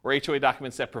documents or HOA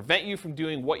documents that prevent you from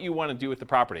doing what you want to do with the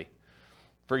property.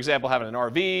 For example, having an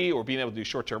RV or being able to do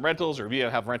short-term rentals or being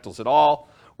able to have rentals at all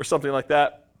or something like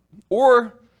that.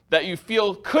 Or that you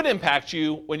feel could impact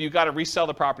you when you got to resell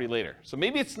the property later. So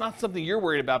maybe it's not something you're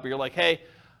worried about, but you're like, hey,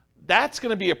 that's going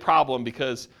to be a problem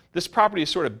because this property is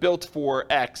sort of built for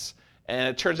X, and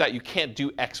it turns out you can't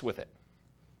do X with it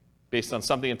based on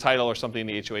something in title or something in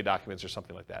the HOA documents or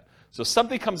something like that. So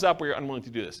something comes up where you're unwilling to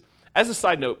do this. As a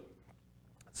side note,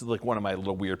 this is like one of my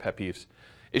little weird pet peeves.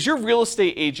 Is your real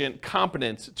estate agent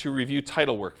competent to review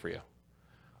title work for you?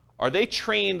 Are they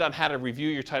trained on how to review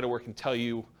your title work and tell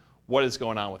you what is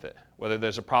going on with it, whether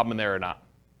there's a problem in there or not?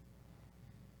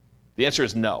 The answer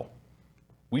is no.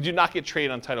 We do not get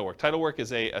trained on title work. Title work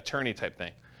is an attorney type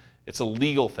thing. It's a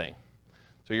legal thing.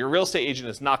 So your real estate agent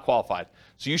is not qualified.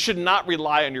 So you should not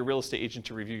rely on your real estate agent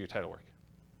to review your title work.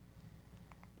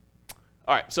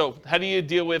 All right, so how do you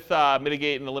deal with,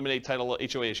 mitigate and eliminate title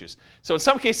HOA issues? So in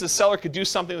some cases, the seller could do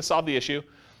something to solve the issue.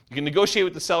 You can negotiate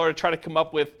with the seller to try to come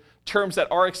up with terms that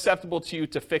are acceptable to you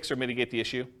to fix or mitigate the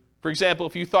issue. For example,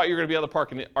 if you thought you were going to be able to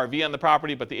park an RV on the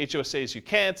property, but the HOA says you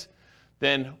can't,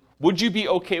 then would you be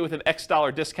okay with an X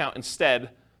dollar discount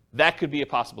instead? That could be a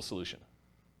possible solution.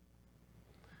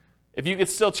 If you could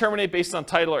still terminate based on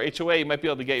title or HOA, you might be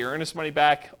able to get your earnest money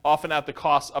back, often out the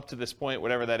costs up to this point,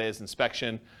 whatever that is,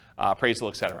 inspection, appraisal,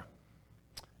 etc.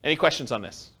 Any questions on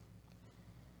this?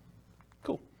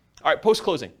 Cool. All right,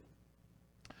 post-closing.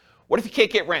 What if you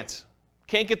can't get rent?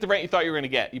 Can't get the rent you thought you were going to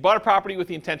get? You bought a property with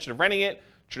the intention of renting it,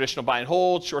 traditional buy and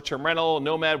hold, short-term rental,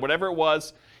 nomad, whatever it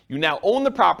was. You now own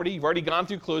the property. You've already gone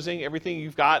through closing, everything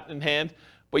you've got in hand,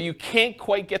 but you can't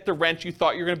quite get the rent you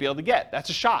thought you were going to be able to get. That's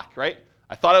a shock, right?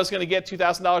 I thought I was going to get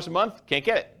 $2,000 a month. Can't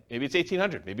get it. Maybe it's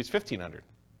 $1,800. Maybe it's $1,500.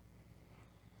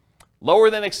 Lower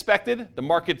than expected. The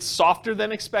market's softer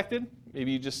than expected.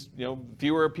 Maybe you just,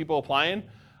 fewer people applying.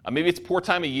 Maybe it's poor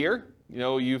time of year.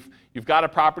 You've got a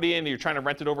property and you're trying to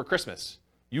rent it over Christmas.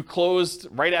 You closed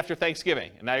right after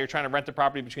Thanksgiving, and now you're trying to rent the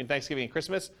property between Thanksgiving and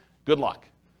Christmas. Good luck.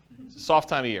 It's a soft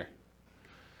time of year.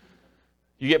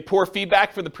 You get poor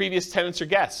feedback from the previous tenants or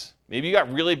guests. Maybe you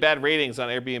got really bad ratings on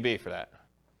Airbnb for that.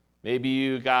 Maybe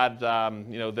you got,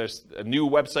 there's a new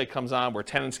website comes on where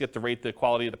tenants get to rate the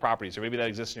quality of the properties, or maybe that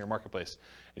exists in your marketplace,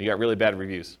 and you got really bad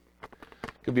reviews.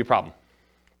 Could be a problem.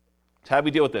 So how do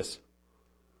we deal with this?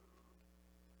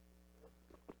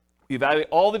 We evaluate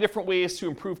all the different ways to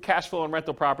improve cash flow on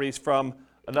rental properties from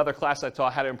another class I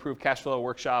taught, How to Improve Cash Flow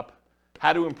Workshop,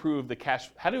 How to Improve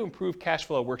Cash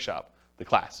Flow Workshop, the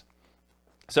class.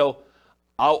 So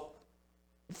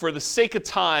for the sake of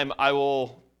time, I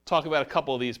will talk about a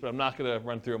couple of these, but I'm not going to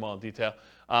run through them all in detail.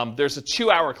 There's a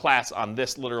 2-hour class on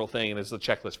this literal thing, and there's a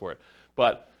checklist for it.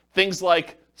 But things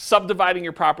like subdividing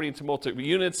your property into multiple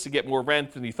units to get more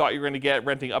rent than you thought you were going to get,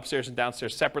 renting upstairs and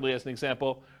downstairs separately as an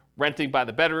example, renting by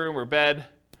the bedroom or bed,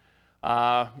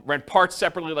 rent parts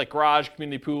separately like garage,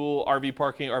 community pool, RV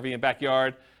parking, RV and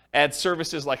backyard, add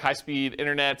services like high-speed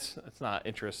internet. That's not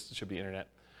interest, it should be internet.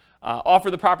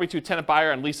 Offer the property to a tenant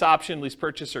buyer on lease option, lease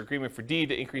purchase, or agreement for deed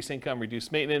to increase income,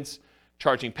 reduce maintenance,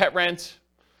 charging pet rent,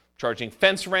 charging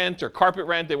fence rent or carpet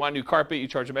rent. They want new carpet, you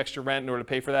charge them extra rent in order to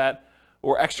pay for that,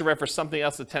 or extra rent for something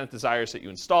else the tenant desires that you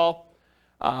install.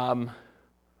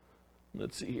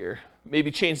 Let's see here.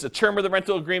 Maybe change the term of the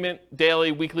rental agreement,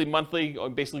 daily, weekly, monthly, or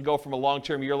basically go from a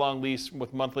long-term, year-long lease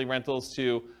with monthly rentals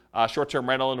to short-term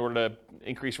rental in order to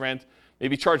increase rent.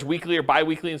 Maybe charge weekly or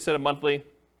bi-weekly instead of monthly.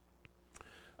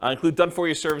 Include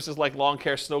done-for-you services like lawn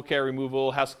care, snow care,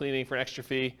 removal, house cleaning for an extra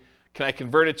fee. Can I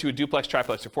convert it to a duplex,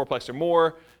 triplex, or fourplex or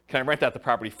more? Can I rent out the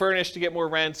property furnished to get more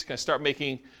rent? Can I start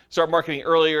marketing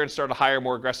earlier and start a higher,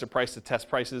 more aggressive price to test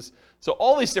prices? So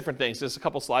all these different things. There's a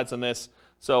couple slides on this.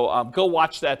 So go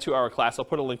watch that 2-hour class. I'll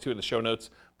put a link to it in the show notes.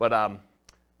 But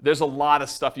there's a lot of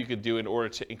stuff you could do in order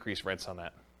to increase rents on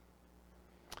that.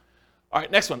 All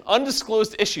right, next one,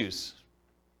 undisclosed issues.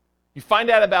 You find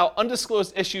out about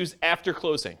undisclosed issues after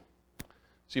closing.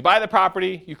 So you buy the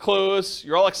property, you close,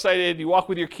 you're all excited, you walk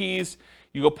with your keys,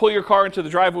 you go pull your car into the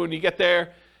driveway when you get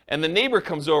there, and the neighbor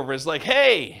comes over and is like,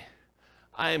 hey,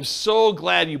 I am so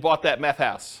glad you bought that meth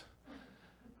house.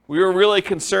 We were really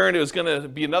concerned it was going to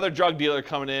be another drug dealer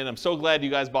coming in. I'm so glad you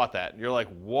guys bought that. And you're like,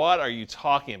 what are you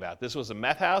talking about? This was a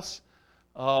meth house?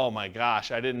 Oh my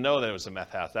gosh, I didn't know that it was a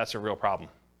meth house. That's a real problem.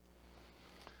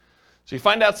 So you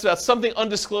find out about something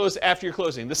undisclosed after your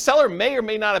closing. The seller may or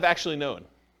may not have actually known.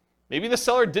 Maybe the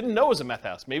seller didn't know it was a meth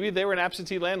house. Maybe they were an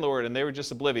absentee landlord and they were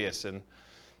just oblivious, and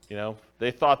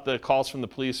they thought the calls from the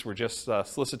police were just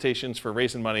solicitations for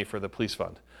raising money for the police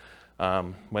fund,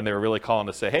 when they were really calling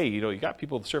to say, hey, you got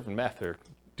people serving meth or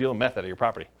dealing meth out of your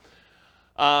property.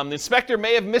 The inspector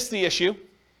may have missed the issue.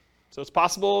 So it's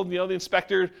possible the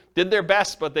inspector did their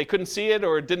best, but they couldn't see it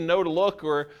or didn't know to look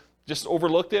or just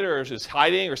overlooked it or was just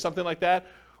hiding or something like that.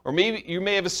 Or maybe you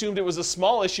may have assumed it was a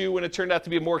small issue when it turned out to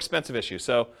be a more expensive issue.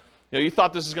 So you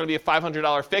thought this was going to be a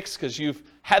 $500 fix because you've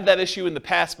had that issue in the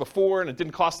past before and it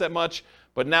didn't cost that much.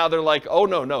 But now they're like, oh,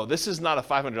 no, this is not a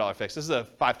 $500 fix. This is a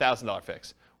 $5,000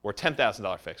 fix or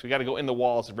 $10,000 fix. We got to go in the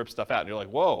walls and rip stuff out. And you're like,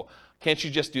 whoa, can't you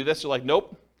just do this? They're like,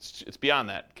 nope, it's beyond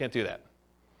that. Can't do that.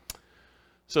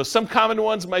 So some common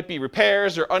ones might be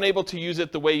repairs or unable to use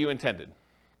it the way you intended.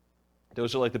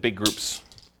 Those are like the big groups.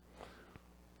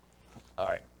 All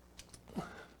right.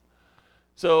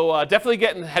 So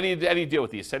definitely how do you deal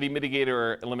with these? How do you mitigate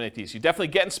or eliminate these? You definitely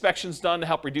get inspections done to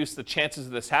help reduce the chances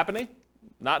of this happening.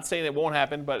 Not saying it won't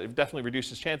happen, but it definitely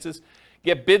reduces chances.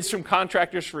 Get bids from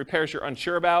contractors for repairs you're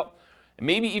unsure about, and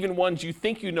maybe even ones you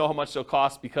think you know how much they'll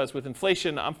cost, because with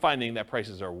inflation, I'm finding that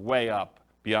prices are way up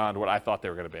beyond what I thought they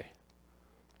were going to be.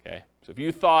 Okay, so if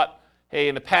you thought, hey,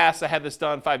 in the past I had this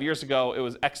done 5 years ago, it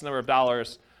was X number of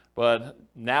dollars, but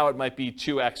now it might be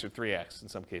 2X or 3X in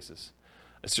some cases.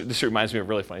 This reminds me of a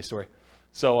really funny story.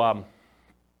 So I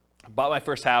bought my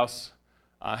first house,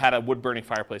 had a wood-burning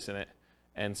fireplace in it,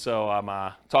 and so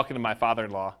I'm talking to my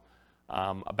father-in-law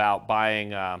about buying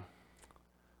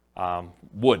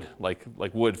wood,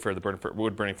 like wood for the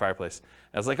wood-burning fireplace. And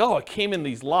I was like, oh, it came in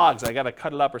these logs. I got to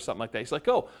cut it up or something like that. He's like,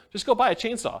 oh, just go buy a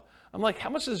chainsaw. I'm like, how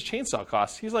much does a chainsaw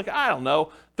cost? He's like, I don't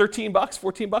know, $13,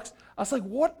 $14. I was like,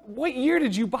 what year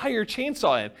did you buy your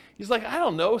chainsaw in? He's like, I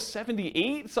don't know,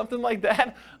 78, something like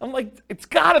that. I'm like, it's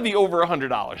got to be over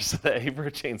 $100 today for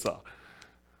a chainsaw.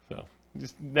 So you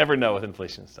just never know with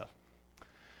inflation and stuff.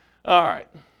 All right.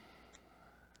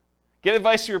 Get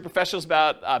advice from your professionals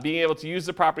about being able to use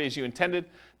the property as you intended.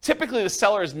 Typically, the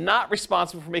seller is not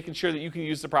responsible for making sure that you can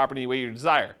use the property the way you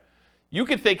desire. You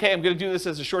could think, hey, I'm going to do this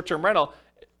as a short-term rental.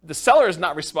 The seller is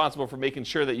not responsible for making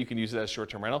sure that you can use it as a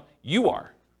short-term rental. You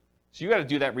are. So you got to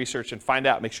do that research and find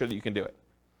out, make sure that you can do it.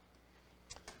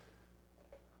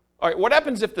 All right, what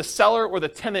happens if the seller or the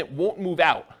tenant won't move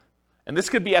out? And this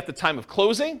could be at the time of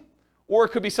closing, or it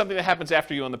could be something that happens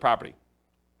after you own the property.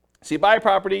 So you buy a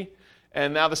property,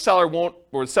 and now the seller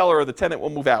or the tenant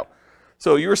won't move out.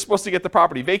 So you were supposed to get the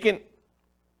property vacant.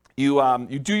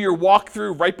 You do your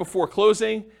walkthrough right before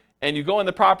closing, and you go in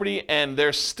the property, and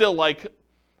there's still like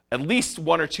at least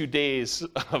 1 or 2 days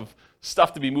of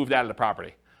stuff to be moved out of the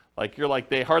property. Like you're like,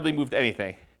 they hardly moved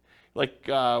anything. Like,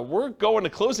 we're going to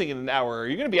closing in an hour. Are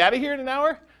you going to be out of here in an hour?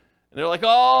 And they're like,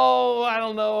 oh, I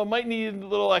don't know. I might need a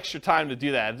little extra time to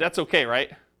do that. That's okay,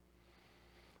 right?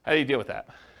 How do you deal with that?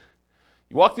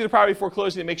 You walk through the property before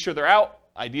closing to make sure they're out,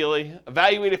 ideally.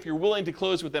 Evaluate if you're willing to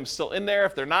close with them still in there.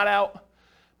 If they're not out,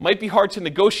 might be hard to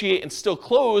negotiate and still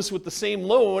close with the same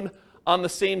loan on the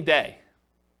same day.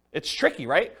 It's tricky,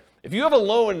 right? If you have a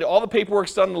loan, all the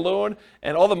paperwork's done on the loan,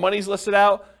 and all the money's listed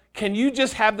out, can you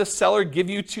just have the seller give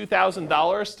you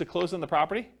 $2,000 to close on the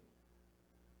property?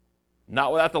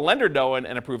 Not without the lender knowing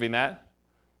and approving that.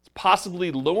 It's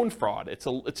possibly loan fraud. It's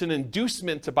an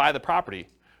inducement to buy the property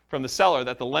from the seller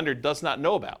that the lender does not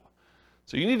know about.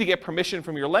 So you need to get permission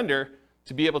from your lender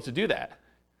to be able to do that.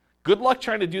 Good luck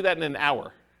trying to do that in an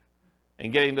hour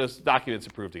and getting those documents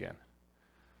approved again.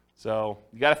 So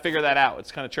you got to figure that out.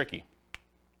 It's kind of tricky.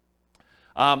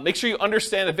 Make sure you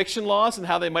understand eviction laws and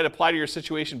how they might apply to your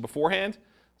situation beforehand.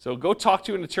 So go talk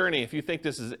to an attorney if you think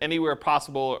this is anywhere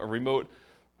possible, a remote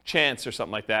chance or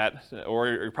something like that, or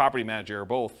your property manager or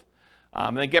both.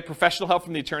 And then get professional help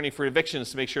from the attorney for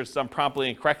evictions to make sure it's done promptly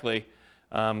and correctly.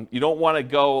 You don't want to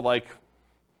go like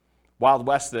Wild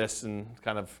West this and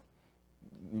kind of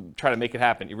try to make it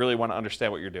happen. You really want to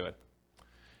understand what you're doing.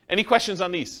 Any questions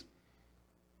on these?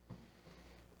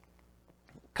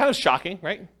 Kind of shocking,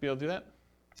 right? Be able to do that?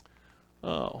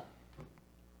 Oh.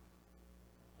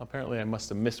 Apparently I must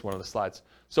have missed one of the slides.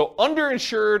 So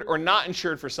underinsured or not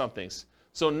insured for some things.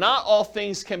 So not all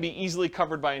things can be easily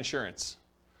covered by insurance.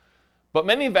 But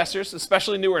many investors,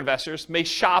 especially newer investors, may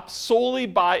shop solely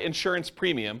by insurance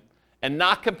premium and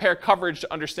not compare coverage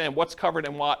to understand what's covered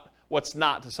and what's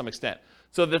not to some extent.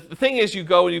 So the thing is, you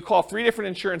go and you call 3 different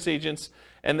insurance agents,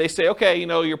 and they say, okay,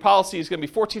 your policy is going to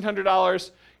be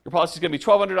 $1,400, your policy is going to be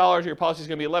 $1,200, your policy is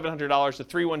going to be $1,100, the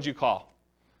 3 ones you call.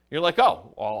 You're like,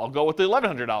 oh, well, I'll go with the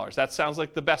 $1,100. That sounds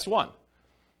like the best one.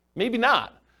 Maybe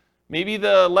not. Maybe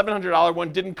the $1,100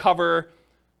 one didn't cover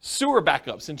sewer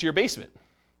backups into your basement.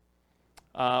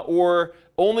 Or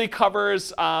only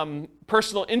covers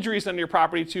personal injuries on your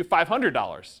property to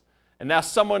 $500. And now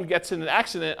someone gets in an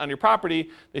accident on your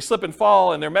property, they slip and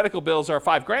fall, and their medical bills are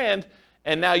 $5,000,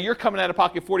 and now you're coming out of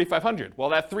pocket $4,500. Well,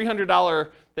 that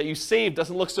 $300 that you saved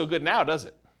doesn't look so good now, does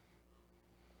it?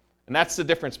 And that's the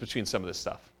difference between some of this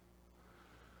stuff.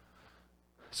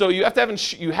 So you have to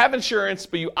have you have insurance,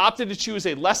 but you opted to choose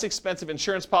a less expensive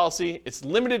insurance policy. It's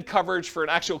limited coverage for an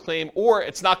actual claim, or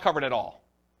it's not covered at all.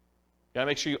 You gotta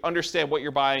make sure you understand what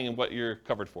you're buying and what you're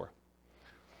covered for.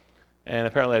 And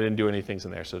apparently I didn't do any things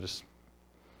in there, so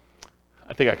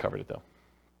I think I covered it though.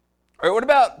 All right, what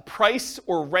about price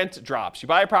or rent drops? You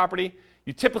buy a property,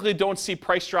 you typically don't see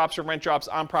price drops or rent drops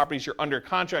on properties you're under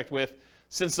contract with,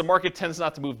 since the market tends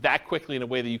not to move that quickly in a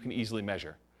way that you can easily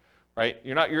measure. Right?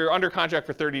 You're under contract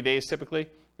for 30 days typically.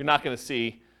 You're not going to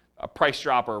see a price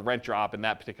drop or a rent drop in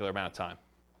that particular amount of time.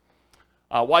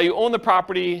 While you own the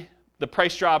property, the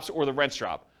price drops or the rents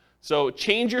drop. So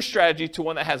change your strategy to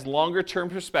one that has longer term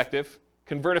perspective.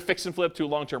 Convert a fix and flip to a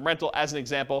long-term rental as an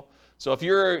example. So if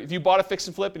you bought a fix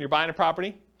and flip and you're buying a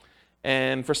property,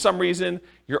 and for some reason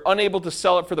you're unable to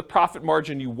sell it for the profit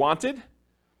margin you wanted,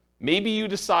 maybe you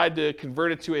decide to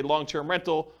convert it to a long-term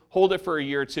rental, hold it for a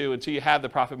year or two until you have the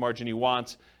profit margin you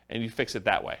want, and you fix it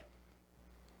that way.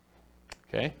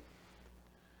 Okay.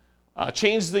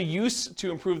 Change the use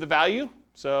to improve the value.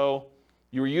 So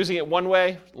you were using it one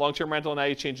way, long-term rental, now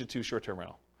you change it to short-term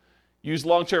rental. Use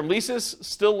long-term leases,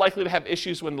 still likely to have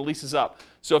issues when the lease is up.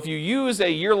 So if you use a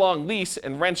year-long lease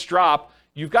and rents drop,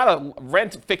 you've got a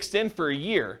rent fixed in for a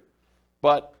year,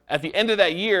 but at the end of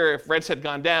that year, if rents had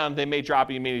gone down, they may drop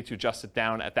and you may need to adjust it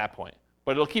down at that point.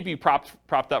 But it'll keep you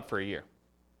propped up for a year.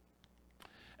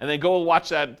 And then go watch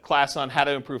that class on how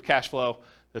to improve cash flow.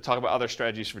 They'll talk about other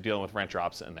strategies for dealing with rent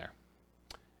drops in there.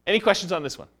 Any questions on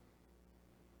this one?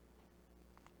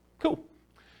 Cool.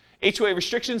 HOA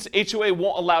restrictions. HOA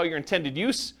won't allow your intended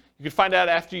use. You can find out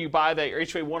after you buy that your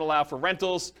HOA won't allow for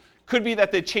rentals. Could be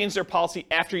that they change their policy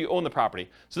after you own the property.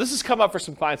 So this has come up for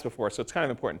some clients before, so it's kind of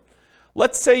important.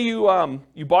 Let's say you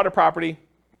bought a property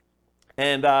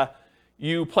and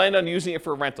you planned on using it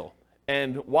for a rental.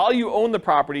 And while you own the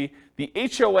property, the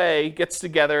HOA gets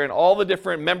together and all the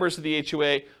different members of the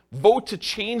HOA vote to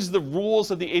change the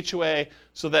rules of the HOA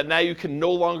so that now you can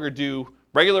no longer do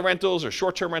regular rentals or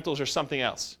short-term rentals or something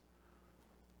else.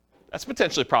 That's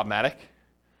potentially problematic.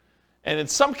 And in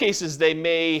some cases, they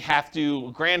may have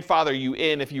to grandfather you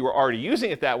in if you were already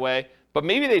using it that way, but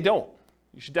maybe they don't.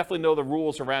 You should definitely know the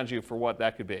rules around you for what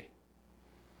that could be.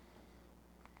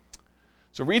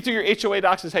 So read through your HOA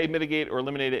docs is how you mitigate or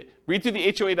eliminate it. Read through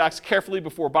the HOA docs carefully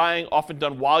before buying, often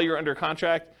done while you're under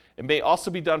contract. It may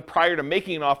also be done prior to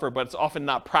making an offer, but it's often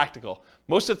not practical.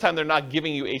 Most of the time, they're not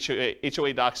giving you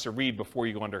HOA docs to read before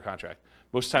you go under contract.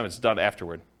 Most of the time, it's done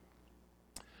afterward.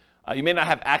 You may not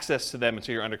have access to them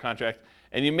until you're under contract,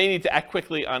 and you may need to act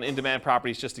quickly on in-demand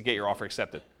properties just to get your offer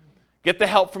accepted. Get the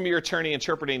help from your attorney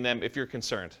interpreting them if you're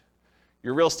concerned.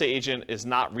 Your real estate agent is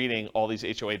not reading all these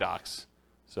HOA docs.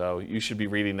 So you should be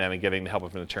reading them and getting the help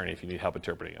of an attorney if you need help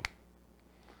interpreting them.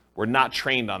 We're not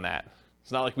trained on that.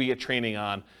 It's not like we get training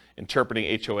on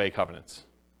interpreting HOA covenants.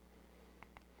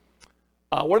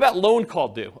 What about loan call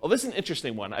due? Oh, this is an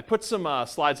interesting one. I put some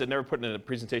slides I've never put in a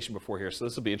presentation before here, so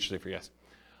this will be interesting for you guys.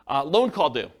 Loan call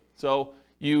due. So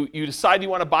you decide you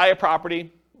want to buy a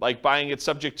property, like buying it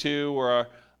subject to, or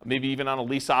maybe even on a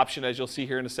lease option, as you'll see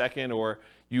here in a second, or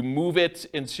you move it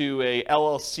into a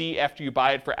LLC after you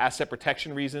buy it for asset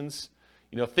protection reasons.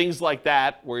 You know, things like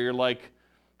that, where you're like,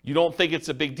 you don't think it's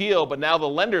a big deal, but now the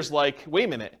lender's like, wait a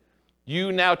minute,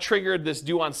 you now triggered this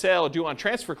due on sale or due on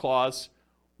transfer clause.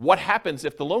 What happens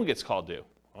if the loan gets called due?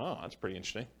 Oh, that's pretty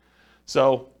interesting.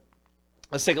 So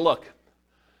let's take a look.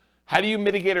 How do you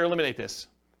mitigate or eliminate this?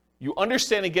 You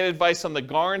understand and get advice on the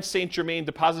Garn-St. Germain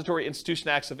Depository Institution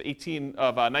Acts of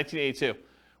 1982,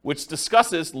 which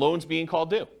discusses loans being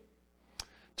called due.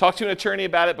 Talk to an attorney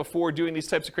about it before doing these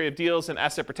types of creative deals and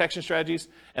asset protection strategies.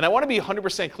 And I want to be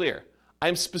 100% clear.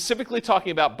 I'm specifically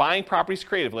talking about buying properties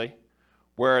creatively,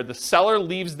 where the seller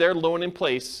leaves their loan in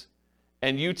place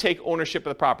and you take ownership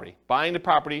of the property. Buying the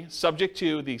property subject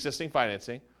to the existing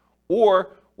financing,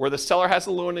 or where the seller has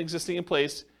the loan existing in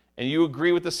place and you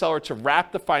agree with the seller to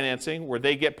wrap the financing where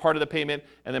they get part of the payment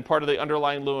and then part of the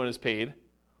underlying loan is paid.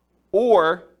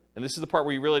 Or, and this is the part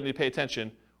where you really need to pay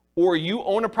attention, or you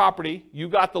own a property, you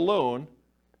got the loan,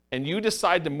 and you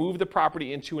decide to move the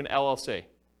property into an LLC.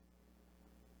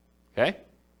 Okay?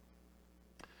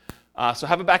 So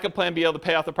have a backup plan, be able to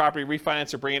pay off the property,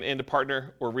 refinance, or bring it in to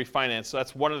partner or refinance. So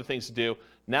that's one of the things to do.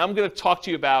 Now I'm going to talk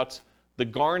to you about the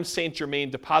Garn-St. Germain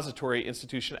Depository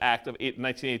Institution Act of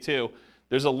 1982.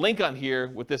 There's a link on here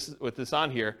with this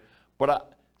on here,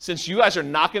 but since you guys are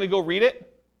not going to go read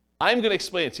it, I'm going to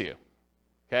explain it to you,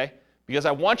 okay? Because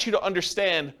I want you to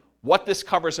understand what this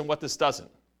covers and what this doesn't.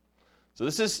 So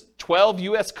this is 12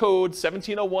 U.S. Code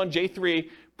 1701 J3,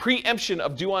 preemption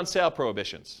of due on sale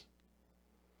prohibitions.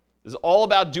 This is all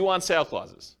about due on sale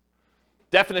clauses.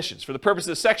 Definitions. For the purposes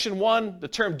of Section 1, the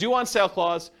term due on sale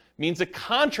clause means a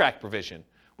contract provision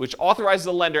which authorizes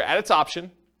the lender at its option,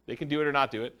 they can do it or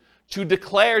not do it, to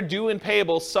declare due and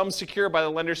payable sums secured by the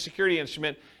lender's security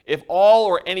instrument if all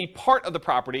or any part of the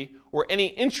property or any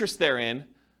interest therein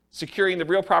securing the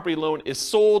real property loan is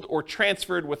sold or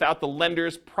transferred without the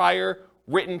lender's prior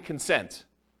written consent.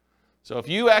 So if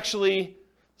you actually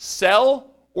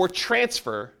sell or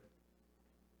transfer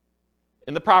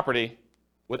in the property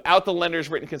without the lender's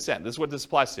written consent, this is what this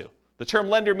applies to. The term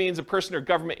lender means a person or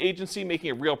government agency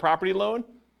making a real property loan,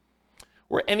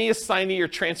 or any assignee or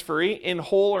transferee in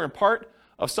whole or in part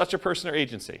of such a person or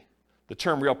agency. The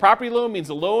term real property loan means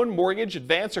a loan, mortgage,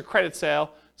 advance, or credit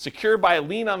sale secured by a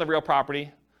lien on the real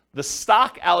property, the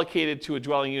stock allocated to a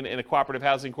dwelling unit in a cooperative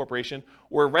housing corporation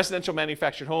or a residential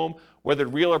manufactured home, whether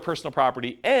real or personal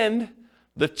property, and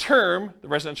the term, the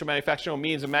residential manufactured home,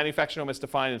 means a manufactured home is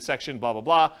defined in section blah, blah,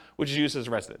 blah, which is used as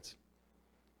a residence.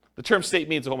 The term state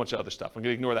means a whole bunch of other stuff. I'm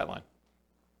going to ignore that line.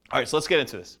 All right, so let's get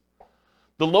into this.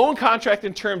 The loan contract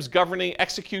in terms governing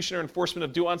execution or enforcement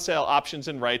of due on sale options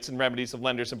and rights and remedies of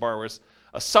lenders and borrowers,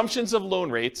 assumptions of loan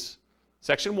rates,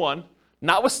 section 1,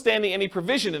 notwithstanding any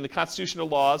provision in the constitutional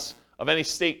laws of any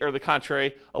state or the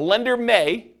contrary, a lender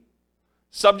may,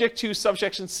 subject to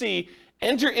subsection C,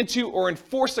 enter into or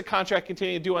enforce a contract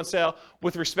containing a due on sale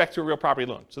with respect to a real property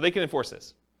loan. So they can enforce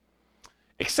this.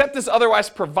 Except as otherwise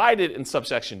provided in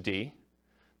subsection D,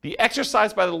 the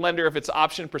exercise by the lender of its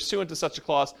option pursuant to such a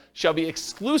clause shall be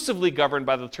exclusively governed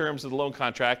by the terms of the loan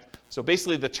contract. So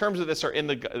basically the terms of this are in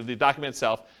the document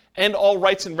itself, and all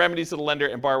rights and remedies of the lender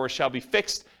and borrower shall be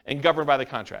fixed and governed by the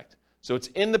contract. So it's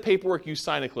in the paperwork you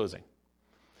sign at closing.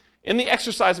 In the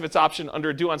exercise of its option under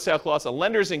a due on sale clause, a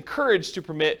lender is encouraged to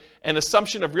permit an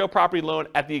assumption of real property loan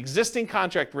at the existing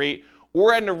contract rate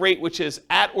or at a rate which is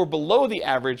at or below the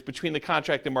average between the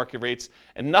contract and market rates,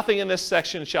 and nothing in this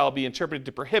section shall be interpreted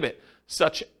to prohibit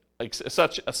such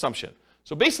assumption.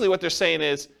 So basically what they're saying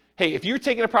is, hey, if you're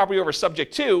taking a property over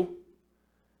subject to,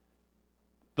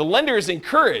 the lender is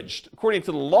encouraged, according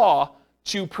to the law,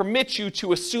 to permit you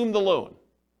to assume the loan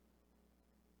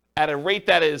at a rate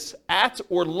that is at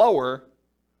or lower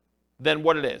than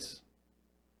what it is.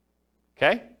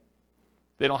 Okay?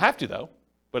 They don't have to, though,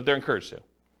 but they're encouraged to.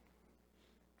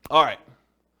 All right.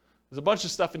 There's a bunch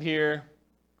of stuff in here.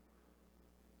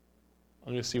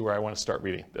 I'm going to see where I want to start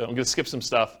reading. I'm going to skip some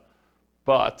stuff.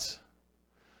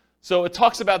 So it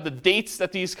talks about the dates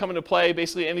that these come into play,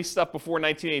 basically any stuff before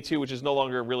 1982, which is no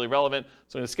longer really relevant.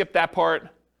 So I'm going to skip that part.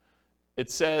 It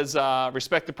says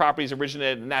respective properties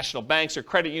originated in national banks or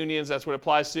credit unions. That's what it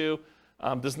applies to.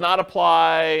 Does not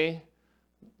apply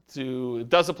to, it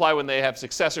does apply when they have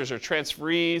successors or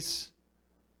transferees.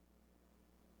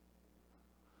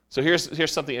 So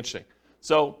here's something interesting.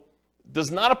 So does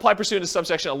not apply pursuant to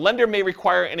subsection. A lender may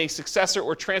require any successor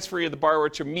or transferee of the borrower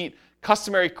to meet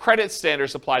customary credit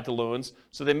standards applied to loans.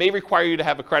 So they may require you to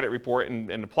have a credit report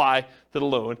and apply to the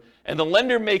loan. And the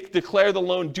lender may declare the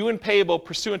loan due and payable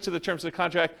pursuant to the terms of the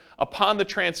contract upon the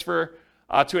transfer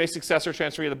to a successor or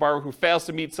transferee of the borrower who fails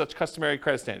to meet such customary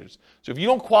credit standards. So if you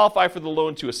don't qualify for the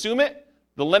loan to assume it,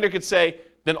 the lender could say,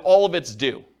 then all of it's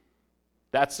due.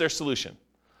 That's their solution.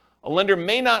 A lender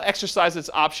may not exercise its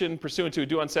option pursuant to a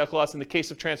due on sale clause in the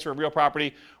case of transfer of real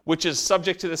property, which is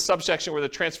subject to this subsection where the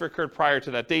transfer occurred prior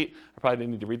to that date. I probably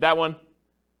didn't need to read that one.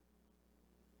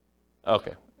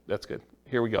 Okay, that's good.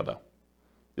 Here we go, though.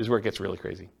 This is where it gets really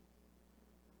crazy.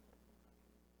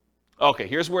 Okay,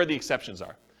 here's where the exceptions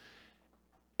are.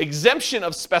 Exemption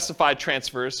of specified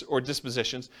transfers or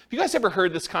dispositions. Have you guys ever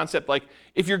heard this concept? Like,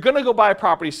 if you're going to go buy a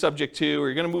property subject to, or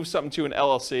you're going to move something to an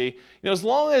LLC, as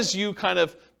long as you kind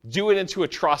of do it into a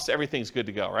trust, everything's good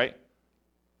to go, right?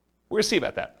 We're going to see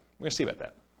about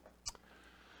that.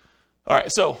 All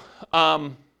right, so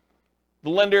the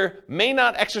lender may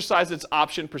not exercise its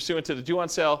option pursuant to the due on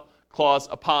sale clause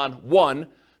upon 1,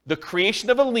 the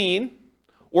creation of a lien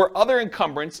or other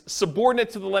encumbrance subordinate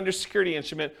to the lender's security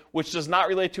instrument, which does not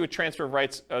relate to a transfer of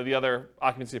rights of the other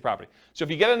occupancy of the property. So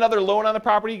if you get another loan on the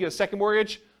property, you get a second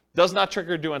mortgage, does not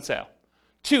trigger due on sale.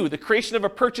 2, the creation of a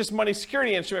purchase money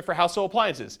security instrument for household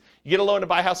appliances. You get a loan to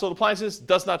buy household appliances,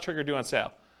 does not trigger due on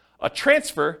sale. A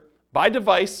transfer by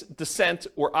device, descent,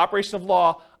 or operation of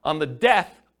law on the death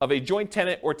of a joint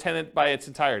tenant or tenant by its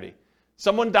entirety.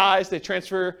 Someone dies, they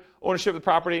transfer ownership of the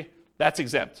property, that's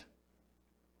exempt.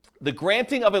 The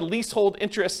granting of a leasehold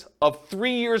interest of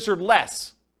 3 years or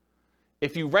less.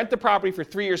 If you rent the property for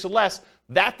 3 years or less,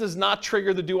 that does not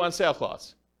trigger the due on sale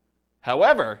clause.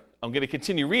 However, I'm going to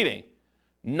continue reading.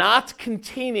 Not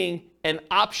containing an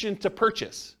option to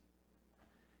purchase.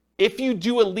 If you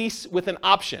do a lease with an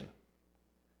option,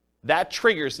 that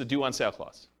triggers the due on sale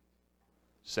clause.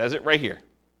 Says it right here.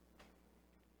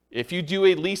 If you do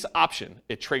a lease option,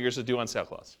 it triggers the due on sale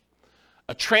clause.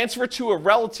 A transfer to a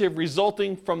relative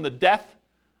resulting from the death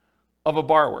of a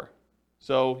borrower.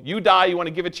 So you die, you want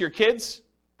to give it to your kids,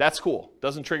 that's cool.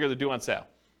 Doesn't trigger the due on sale.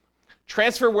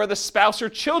 Transfer where the spouse or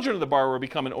children of the borrower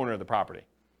become an owner of the property.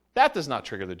 That does not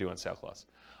trigger the due on sale clause.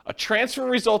 A transfer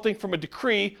resulting from a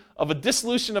decree of a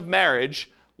dissolution of marriage,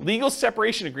 legal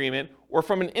separation agreement, or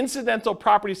from an incidental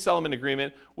property settlement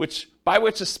agreement by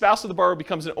which the spouse of the borrower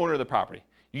becomes an owner of the property.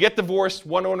 You get divorced,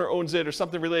 one owner owns it or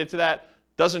something related to that,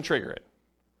 doesn't trigger it.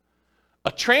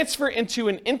 A transfer into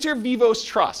an inter vivos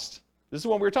trust. This is the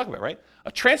one we were talking about, right?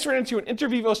 A transfer into an inter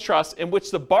vivos trust in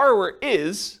which the borrower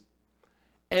is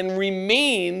and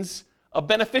remains a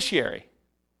beneficiary,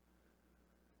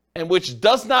 and which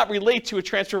does not relate to a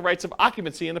transfer of rights of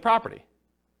occupancy in the property.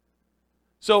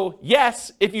 So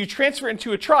yes, if you transfer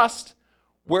into a trust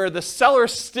where the seller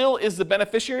still is the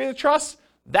beneficiary of the trust,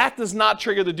 that does not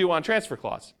trigger the due on transfer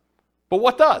clause. But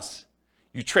what does?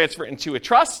 You transfer into a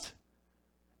trust,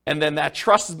 and then that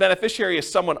trust's beneficiary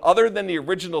is someone other than the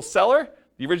original seller,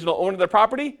 the original owner of the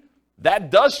property,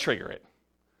 that does trigger it.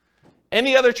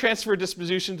 Any other transfer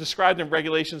disposition described in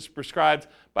regulations prescribed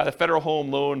by the Federal Home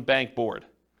Loan Bank Board.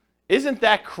 Isn't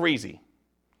that crazy?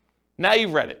 Now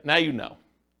you've read it. Now you know.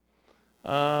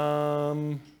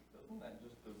 Doesn't that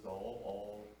just dissolve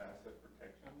all asset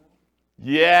protection?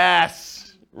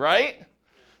 Yes, right?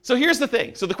 So here's the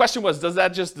thing. So the question was, does that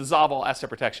just dissolve all asset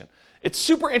protection? It's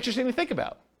super interesting to think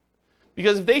about.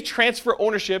 Because if they transfer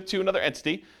ownership to another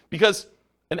entity, because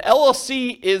an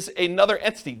LLC is another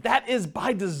entity, that is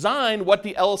by design what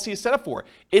the LLC is set up for.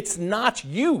 It's not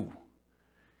you.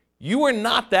 You are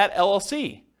not that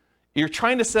LLC. You're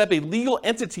trying to set up a legal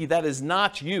entity that is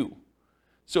not you.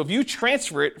 So if you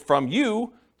transfer it from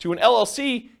you to an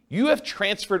LLC, you have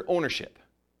transferred ownership.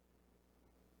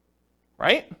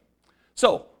 Right?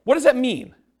 So what does that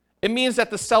mean? It means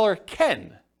that the seller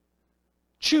can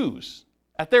choose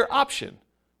at their option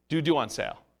do due on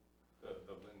sale.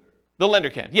 The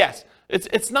lender can, yes.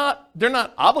 It's not, they're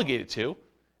not obligated to,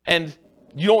 and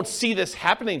you don't see this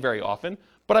happening very often,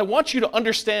 but I want you to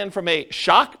understand from a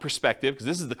shock perspective, because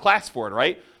this is the class for it,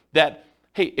 right? That,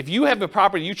 hey, if you have a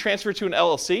property you transfer to an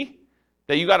LLC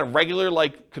that you got a regular,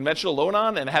 like, conventional loan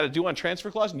on and had a due on transfer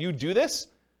clause, and you do this,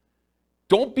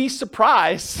 don't be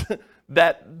surprised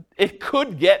that it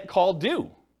could get called due,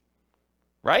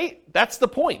 right? That's the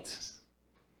point.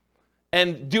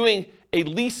 And doing a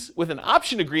lease with an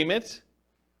option agreement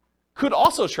could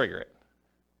also trigger it.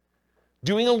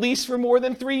 Doing a lease for more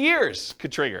than 3 years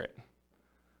could trigger it.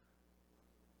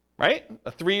 Right?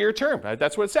 A 3-year term.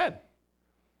 That's what it said.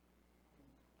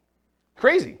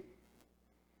 Crazy.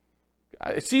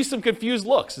 I see some confused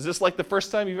looks. Is this like the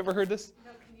first time you've ever heard this?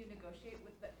 No, can you negotiate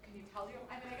with the, can you tell your,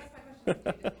 I mean, I guess my question is,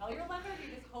 can you tell your lender, or do you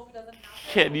just hope it doesn't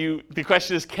happen? The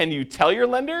question is, can you tell your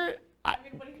lender? I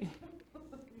mean, what do you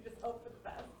you just hope for the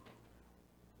best?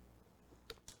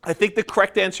 I think the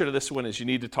correct answer to this one is you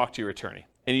need to talk to your attorney.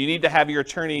 And you need to have your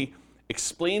attorney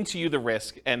explain to you the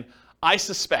risk. And I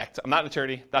suspect, I'm not an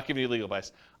attorney, not giving you legal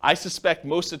advice, I suspect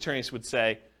most attorneys would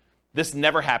say, this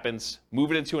never happens,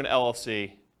 move it into an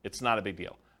LLC, it's not a big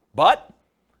deal. But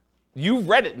you've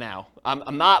read it now.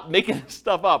 I'm not making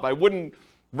stuff up. I wouldn't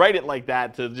write it like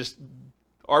that to just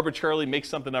arbitrarily make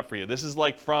something up for you. This is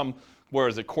like from, where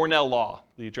is it, Cornell Law.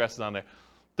 The address is on there.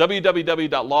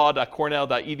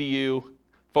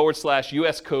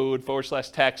 www.law.cornell.edu/US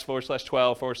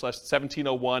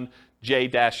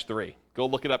code/text/12/1701J-3. Go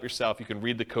look it up yourself. You can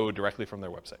read the code directly from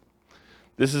their website.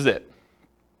 This is it.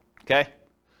 Okay?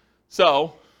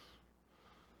 So,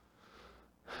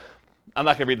 I'm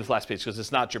not going to read this last page because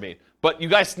it's not germane. But you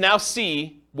guys now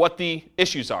see what the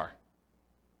issues are.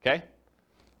 Okay?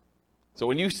 So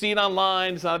when you see it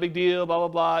online, it's not a big deal, blah, blah,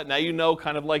 blah. Now you know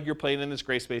kind of like you're playing in this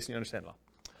gray space and you understand it all.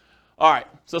 All right,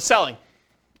 so selling.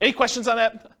 Any questions on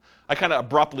that? I kind of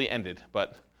abruptly ended,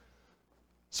 but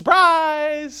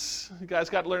surprise! You guys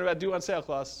got to learn about due on sale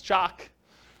clause. Shock.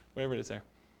 Whatever it is there.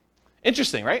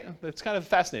 Interesting, right? It's kind of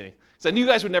fascinating. So I knew you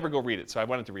guys would never go read it, so I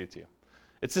wanted to read it to you.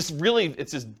 It's this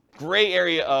gray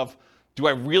area of, do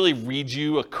I really read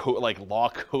you a code, like law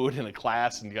code in a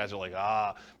class? And you guys are like,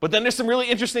 ah. But then there's some really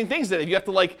interesting things that you have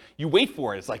to like, you wait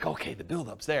for it. It's like, okay, the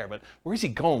build-up's there, but where is he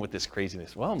going with this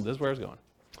craziness? Well, this is where I was going.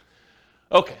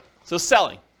 Okay, so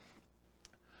selling.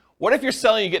 What if you're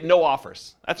selling, you get no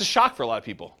offers? That's a shock for a lot of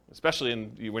people, especially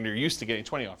when you're used to getting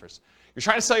 20 offers. You're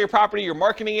trying to sell your property, you're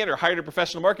marketing it or hired a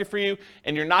professional market for you,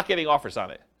 and you're not getting offers on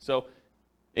it. So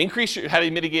how do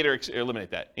you mitigate or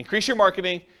eliminate that? Increase your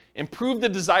marketing, improve the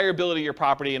desirability of your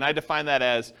property, and I define that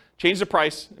as change the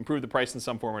price, improve the price in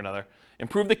some form or another,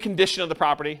 improve the condition of the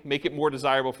property, make it more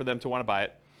desirable for them to want to buy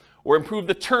it, or improve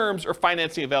the terms or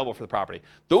financing available for the property.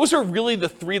 Those are really the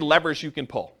three levers you can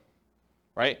pull,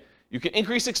 right? You can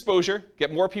increase exposure,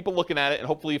 get more people looking at it, and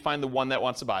hopefully you find the one that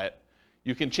wants to buy it.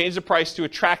 You can change the price to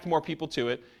attract more people to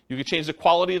it. You can change the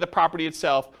quality of the property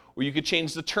itself, or you could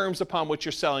change the terms upon which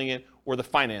you're selling it, or the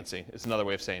financing is another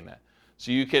way of saying that.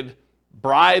 So you could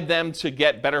bribe them to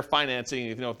get better financing.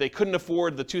 If they couldn't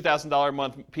afford the $2,000 a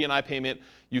month P&I payment,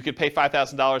 you could pay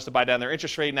 $5,000 to buy down their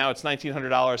interest rate. Now it's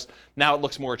 $1,900. Now it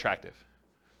looks more attractive.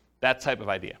 That type of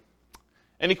idea.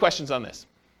 Any questions on this?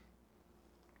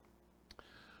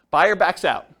 Buyer backs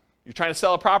out. You're trying to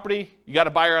sell a property. You got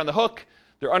a buyer on the hook.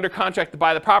 They're under contract to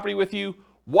buy the property with you.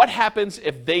 What happens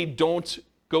if they don't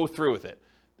go through with it?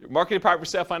 Marketed property for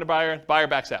sale, find a buyer, buyer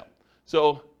backs out.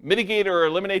 So mitigate or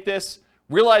eliminate this.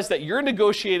 Realize that your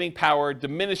negotiating power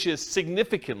diminishes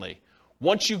significantly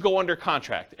once you go under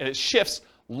contract, and it shifts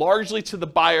largely to the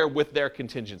buyer with their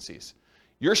contingencies.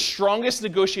 Your strongest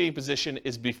negotiating position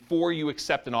is before you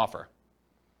accept an offer.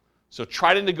 So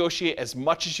try to negotiate as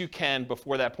much as you can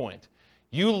before that point.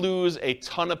 You lose a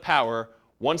ton of power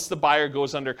once the buyer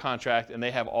goes under contract and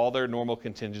they have all their normal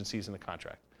contingencies in the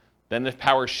contract. Then the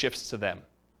power shifts to them.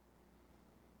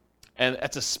 And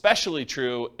that's especially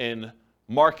true in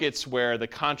markets where the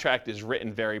contract is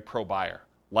written very pro-buyer,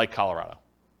 like Colorado,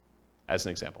 as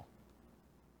an example.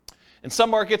 In some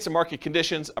markets and market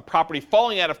conditions, a property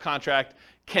falling out of contract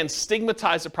can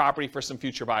stigmatize the property for some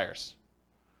future buyers.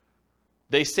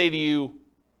 They say to you,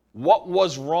 what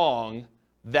was wrong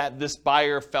that this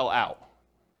buyer fell out?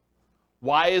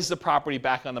 Why is the property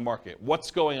back on the market?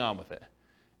 What's going on with it?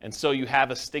 And so you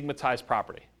have a stigmatized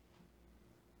property.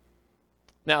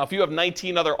 Now, if you have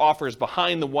 19 other offers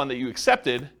behind the one that you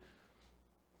accepted,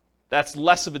 that's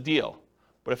less of a deal.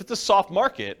 But if it's a soft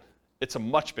market, it's a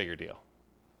much bigger deal.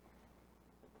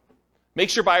 Make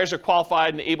sure buyers are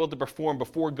qualified and able to perform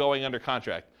before going under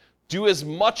contract. Do as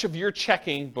much of your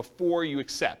checking before you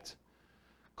accept.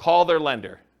 Call their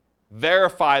lender.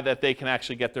 Verify that they can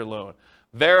actually get their loan.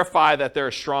 Verify that they're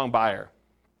a strong buyer.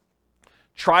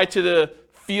 Try to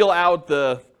feel out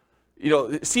the,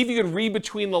 see if you can read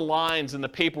between the lines in the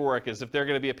paperwork as if they're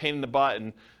going to be a pain in the butt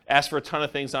and ask for a ton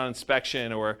of things on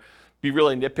inspection or be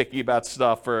really nitpicky about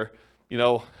stuff, or,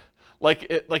 like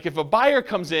if a buyer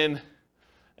comes in,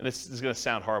 and this is going to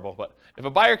sound horrible, but if a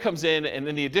buyer comes in and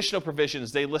in the additional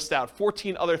provisions, they list out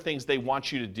 14 other things they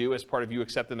want you to do as part of you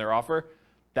accepting their offer,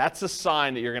 that's a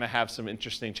sign that you're going to have some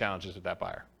interesting challenges with that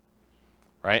buyer,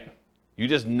 right? You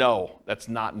just know that's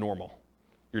not normal.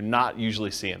 You're not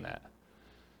usually seeing that.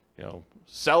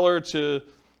 Seller to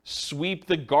sweep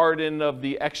the garden of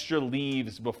the extra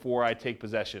leaves before I take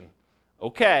possession.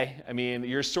 Okay,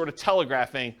 you're sort of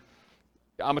telegraphing,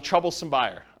 I'm a troublesome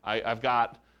buyer. I've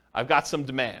got some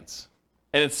demands.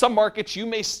 And in some markets, you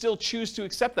may still choose to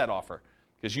accept that offer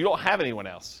because you don't have anyone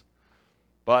else.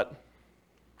 But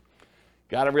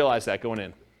got to realize that going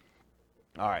in.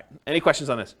 All right, any questions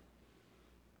on this?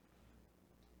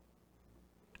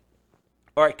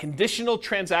 All right, conditional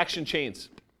transaction chains.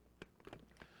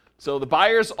 So the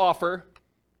buyer's offer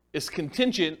is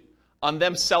contingent on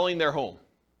them selling their home.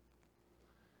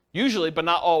 Usually, but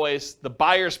not always, the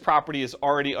buyer's property is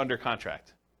already under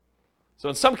contract. So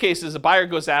in some cases, a buyer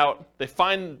goes out, they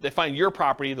find your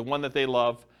property, the one that they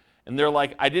love, and they're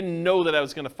like, I didn't know that I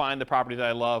was going to find the property that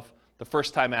I love the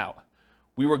first time out.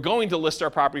 We were going to list our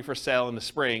property for sale in the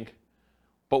spring,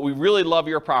 but we really love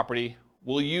your property.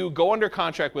 Will you go under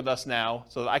contract with us now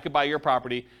so that I could buy your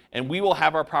property, and we will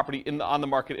have our property on the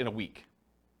market in a week?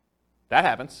 That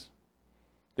happens.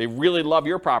 They really love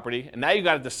your property, and now you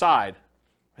got to decide,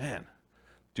 man,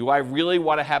 do I really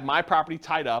want to have my property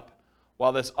tied up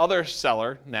while this other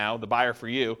seller, now the buyer for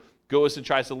you, goes and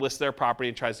tries to list their property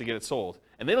and tries to get it sold?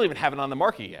 And they don't even have it on the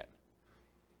market yet.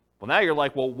 Well, now you're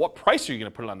like, well, what price are you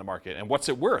going to put it on the market, and what's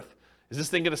it worth? Is this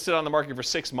thing going to sit on the market for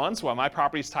 6 months while my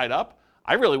property's tied up?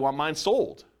 I really want mine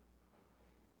sold.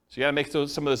 So you got to make some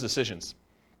of those decisions.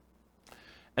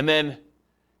 And then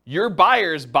your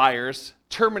buyers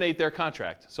terminate their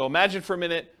contract. So imagine for a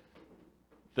minute,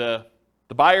 the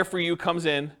buyer for you comes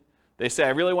in. They say, I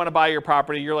really want to buy your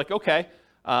property. You're like, okay,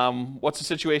 what's the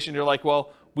situation? You're like,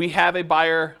 well, we have a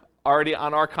buyer already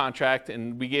on our contract,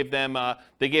 and we gave them,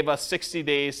 they gave us 60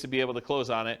 days to be able to close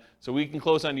on it. So we can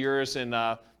close on yours in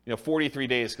 43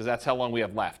 days because that's how long we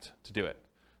have left to do it.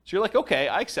 So you're like, okay,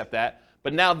 I accept that.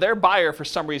 But now their buyer, for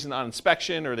some reason on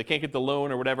inspection or they can't get the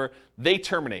loan or whatever, they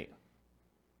terminate.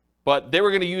 But they were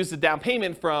going to use the down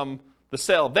payment from the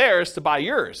sale of theirs to buy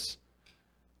yours.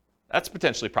 That's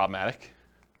potentially problematic,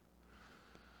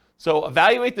 So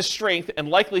evaluate the strength and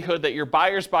likelihood that your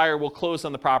buyer's buyer will close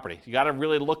on the property. You got to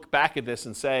really look back at this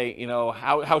and say,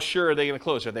 how sure are they going to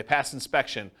close? Are they past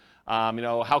inspection?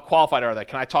 How qualified are they?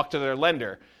 Can I talk to their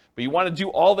lender? But you want to do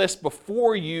all this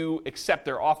before you accept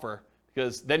their offer,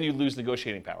 because then you lose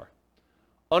negotiating power.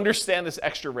 Understand this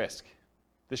extra risk.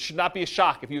 This should not be a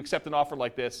shock. If you accept an offer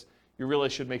like this, you really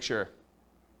should make sure.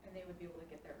 And they would be able to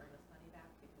get their earnest money back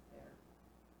because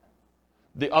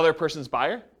they're... The other person's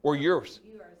buyer or yours?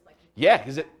 Yours, like... Yeah,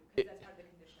 because that's part of the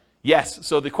condition. Yes.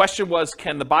 So the question was,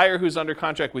 can the buyer who's under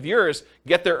contract with yours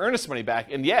get their earnest money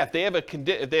back? And yeah, if they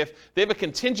have a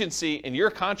contingency in your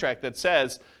contract that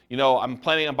says, I'm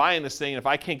planning on buying this thing, and if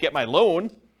I can't get my loan,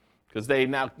 because they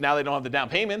now they don't have the down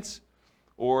payments,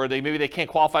 or maybe they can't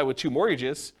qualify with 2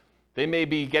 mortgages, they may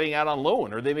be getting out on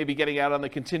loan, or they may be getting out on the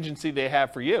contingency they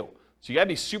have for you. So you got to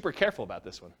be super careful about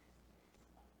this one.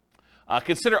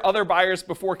 Consider other buyers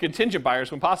before contingent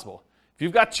buyers when possible. If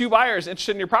you've got 2 buyers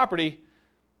interested in your property,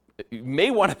 you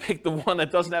may want to pick the one that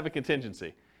doesn't have a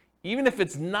contingency, even if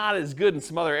it's not as good in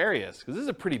some other areas, because this is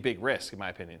a pretty big risk, in my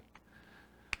opinion.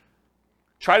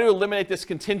 Try to eliminate this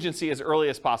contingency as early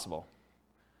as possible.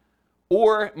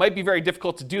 Or it might be very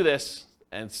difficult to do this,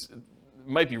 and it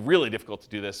might be really difficult to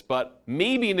do this, but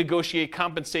maybe negotiate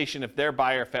compensation if their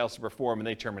buyer fails to perform and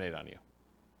they terminate on you.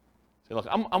 Say, look,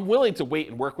 I'm willing to wait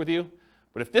and work with you,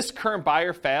 but if this current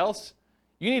buyer fails,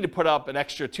 you need to put up an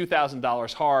extra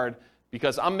 $2,000 hard,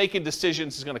 because I'm making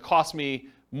decisions it's going to cost me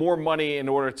more money in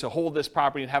order to hold this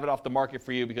property and have it off the market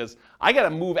for you, because I got to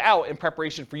move out in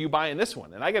preparation for you buying this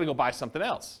one, and I got to go buy something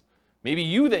else. Maybe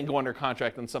you then go under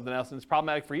contract on something else, and it's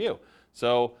problematic for you.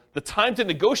 So the time to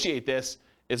negotiate this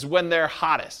is when they're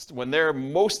hottest, when they're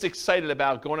most excited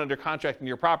about going under contract in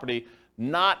your property,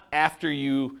 not after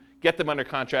you get them under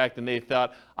contract and they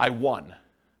thought, I won,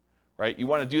 right? You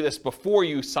want to do this before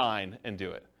you sign and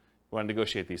do it. You want to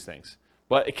negotiate these things.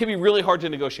 But it can be really hard to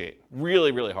negotiate,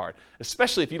 really, really hard,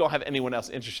 especially if you don't have anyone else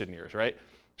interested in yours, right?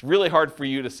 It's really hard for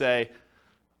you to say,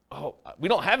 oh, we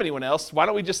don't have anyone else. Why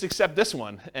don't we just accept this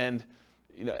one? And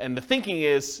the thinking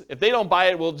is, if they don't buy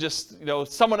it, we'll just,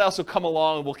 someone else will come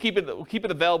along. We'll keep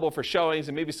it available for showings,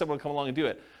 and maybe someone will come along and do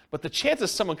it. But the chance of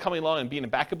someone coming along and being in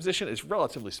a backup position is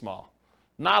relatively small.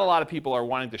 Not a lot of people are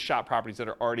wanting to shop properties that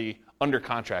are already under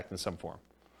contract in some form,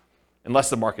 unless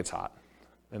the market's hot,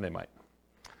 then they might.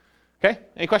 Okay,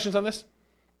 any questions on this?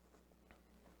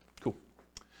 Cool.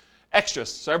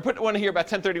 Extras. So I put one here about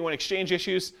 1031 exchange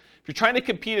issues. If you're trying to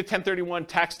compete a 1031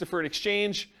 tax-deferred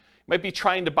exchange, you might be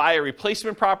trying to buy a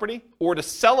replacement property or to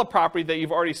sell a property that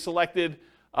you've already selected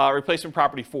a replacement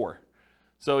property for.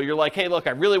 So you're like, hey, look,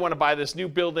 I really want to buy this new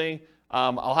building.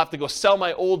 I'll have to go sell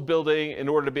my old building in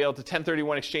order to be able to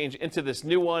 1031 exchange into this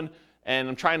new one, and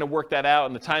I'm trying to work that out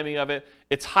and the timing of it.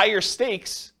 It's higher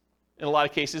stakes in a lot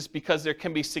of cases because there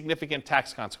can be significant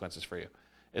tax consequences for you.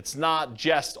 It's not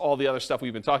just all the other stuff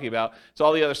we've been talking about. It's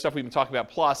all the other stuff we've been talking about,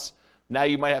 plus now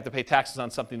you might have to pay taxes on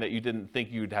something that you didn't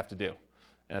think you'd have to do.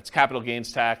 And it's capital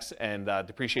gains tax and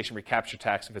depreciation recapture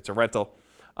tax if it's a rental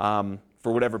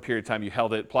for whatever period of time you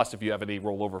held it, plus if you have any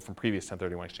rollover from previous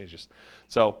 1031 exchanges.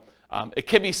 So it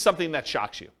can be something that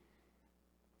shocks you.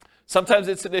 Sometimes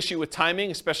it's an issue with timing,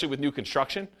 especially with new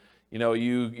construction.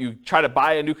 You try to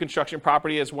buy a new construction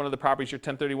property as one of the properties you're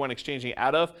 1031 exchanging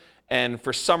out of, and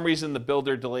for some reason the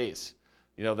builder delays.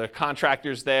 There are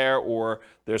contractors there, or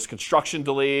there's construction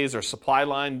delays or supply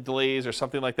line delays or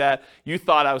something like that. You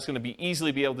thought I was going to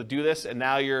easily be able to do this, and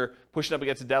now you're pushing up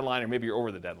against a deadline, or maybe you're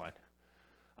over the deadline.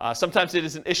 Sometimes it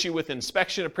is an issue with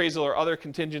inspection, appraisal, or other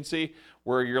contingency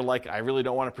where you're like, I really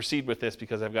don't want to proceed with this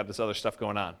because I've got this other stuff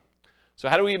going on. So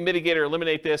how do we mitigate or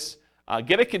eliminate this?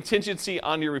 Get a contingency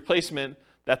on your replacement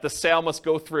that the sale must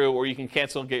go through, or you can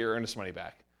cancel and get your earnest money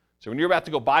back. So when you're about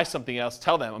to go buy something else,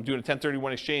 tell them, I'm doing a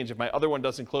 1031 exchange. If my other one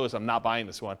doesn't close, I'm not buying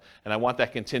this one. And I want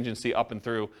that contingency up and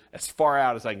through as far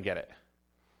out as I can get it,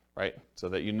 right? So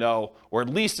that you know, or at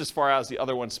least as far out as the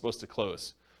other one's supposed to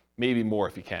close. Maybe more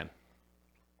if you can.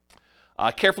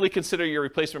 Carefully consider your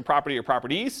replacement property or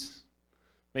properties.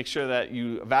 Make sure that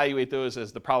you evaluate those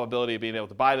as the probability of being able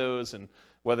to buy those and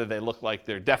whether they look like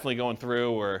they're definitely going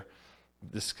through or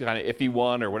this kind of iffy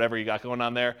one or whatever you got going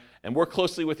on there. And work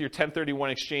closely with your 1031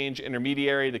 exchange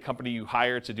intermediary, the company you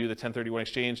hire to do the 1031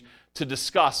 exchange, to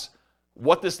discuss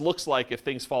what this looks like if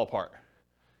things fall apart.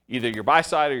 Either your buy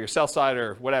side or your sell side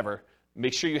or whatever.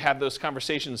 Make sure you have those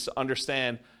conversations to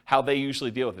understand how they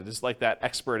usually deal with it. This is like that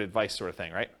expert advice sort of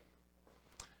thing, right?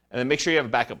 And then make sure you have a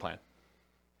backup plan.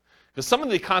 Because some of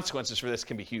the consequences for this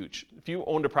can be huge. If you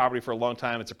owned a property for a long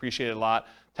time, it's appreciated a lot.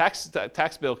 Tax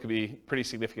bill could be pretty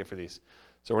significant for these.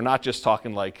 So we're not just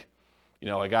talking like,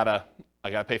 I got a I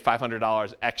got to pay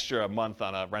 $500 extra a month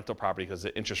on a rental property because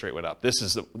the interest rate went up.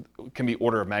 This can be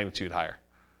orders of magnitude higher,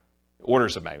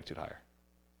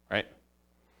 right?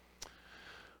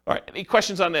 All right, any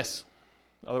questions on this?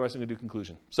 Otherwise, I'm going to do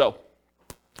conclusion. So,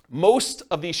 most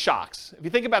of these shocks, if you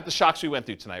think about the shocks we went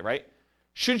through tonight, right?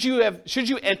 Should you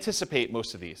anticipate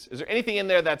most of these? Is there anything in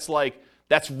there that's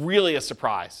really a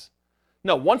surprise?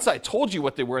 No, once I told you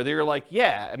what they were like,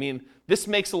 yeah, I mean, this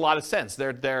makes a lot of sense.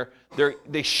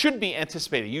 They should be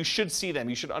anticipated. You should see them.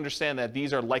 You should understand that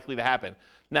these are likely to happen.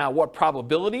 Now, what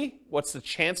probability? What's the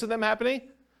chance of them happening?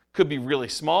 Could be really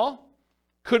small,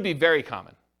 could be very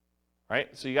common, right?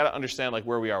 So you got to understand like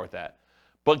where we are with that.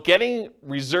 But getting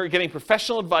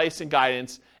professional advice and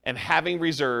guidance and having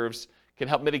reserves can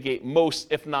help mitigate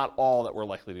most, if not all, that we're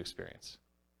likely to experience.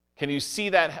 Can you see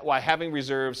that why having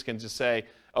reserves can just say,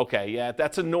 okay, yeah,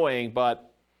 that's annoying,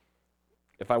 but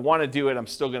if I want to do it, I'm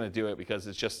still going to do it because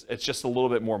it's just a little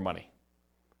bit more money.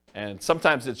 And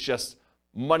sometimes it's just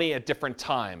money at different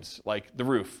times, like the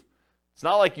roof. It's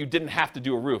not like you didn't have to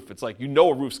do a roof. It's like you know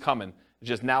a roof's coming. It's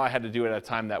just now I had to do it at a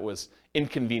time that was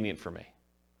inconvenient for me.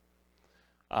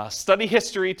 Study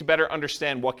history to better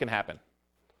understand what can happen.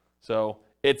 So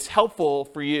it's helpful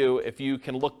for you if you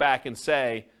can look back and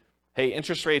say, hey,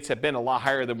 interest rates have been a lot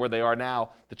higher than where they are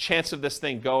now. The chance of this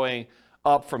thing going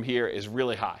up from here is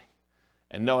really high.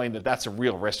 And knowing that that's a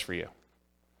real risk for you.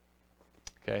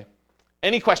 Okay.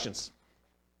 Any questions?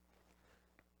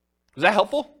 Was that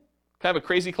helpful? Kind of a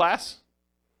crazy class?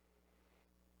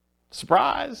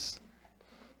 Surprise.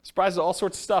 Surprise to all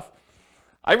sorts of stuff.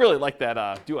 I really like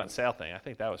that due on sale thing. I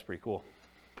think that was pretty cool.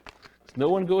 No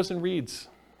one goes and reads.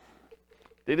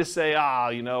 They just say,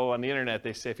 on the internet,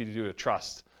 they say if you do a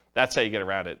trust, that's how you get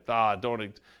around it.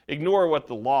 Don't ignore what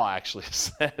the law actually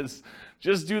says.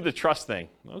 Just do the trust thing.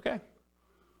 Okay.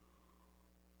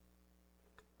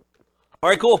 All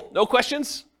right, cool. No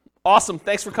questions? Awesome.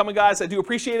 Thanks for coming, guys. I do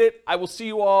appreciate it. I will see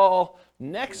you all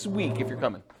next week if you're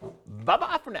coming.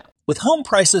 Bye-bye for now. With home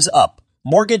prices up,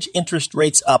 mortgage interest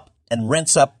rates up, and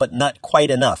rents up but not quite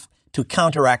enough to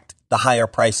counteract the higher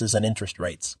prices and interest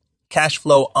rates, cash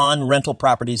flow on rental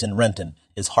properties in Renton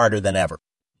is harder than ever.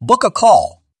 Book a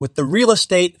call with the Real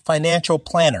Estate Financial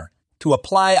Planner to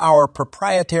apply our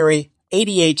proprietary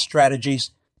 88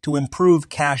 strategies to improve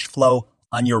cash flow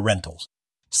on your rentals.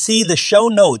 See the show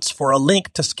notes for a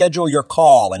link to schedule your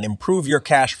call and improve your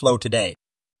cash flow today.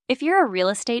 If you're a real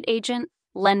estate agent,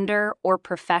 lender, or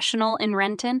professional in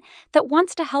Renton that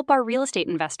wants to help our real estate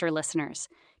investor listeners,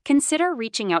 consider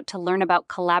reaching out to learn about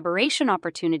collaboration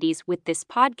opportunities with this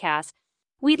podcast.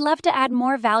 We'd love to add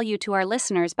more value to our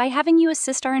listeners by having you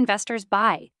assist our investors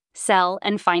buy, sell,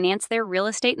 and finance their real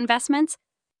estate investments.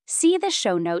 See the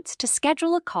show notes to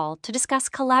schedule a call to discuss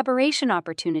collaboration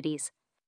opportunities.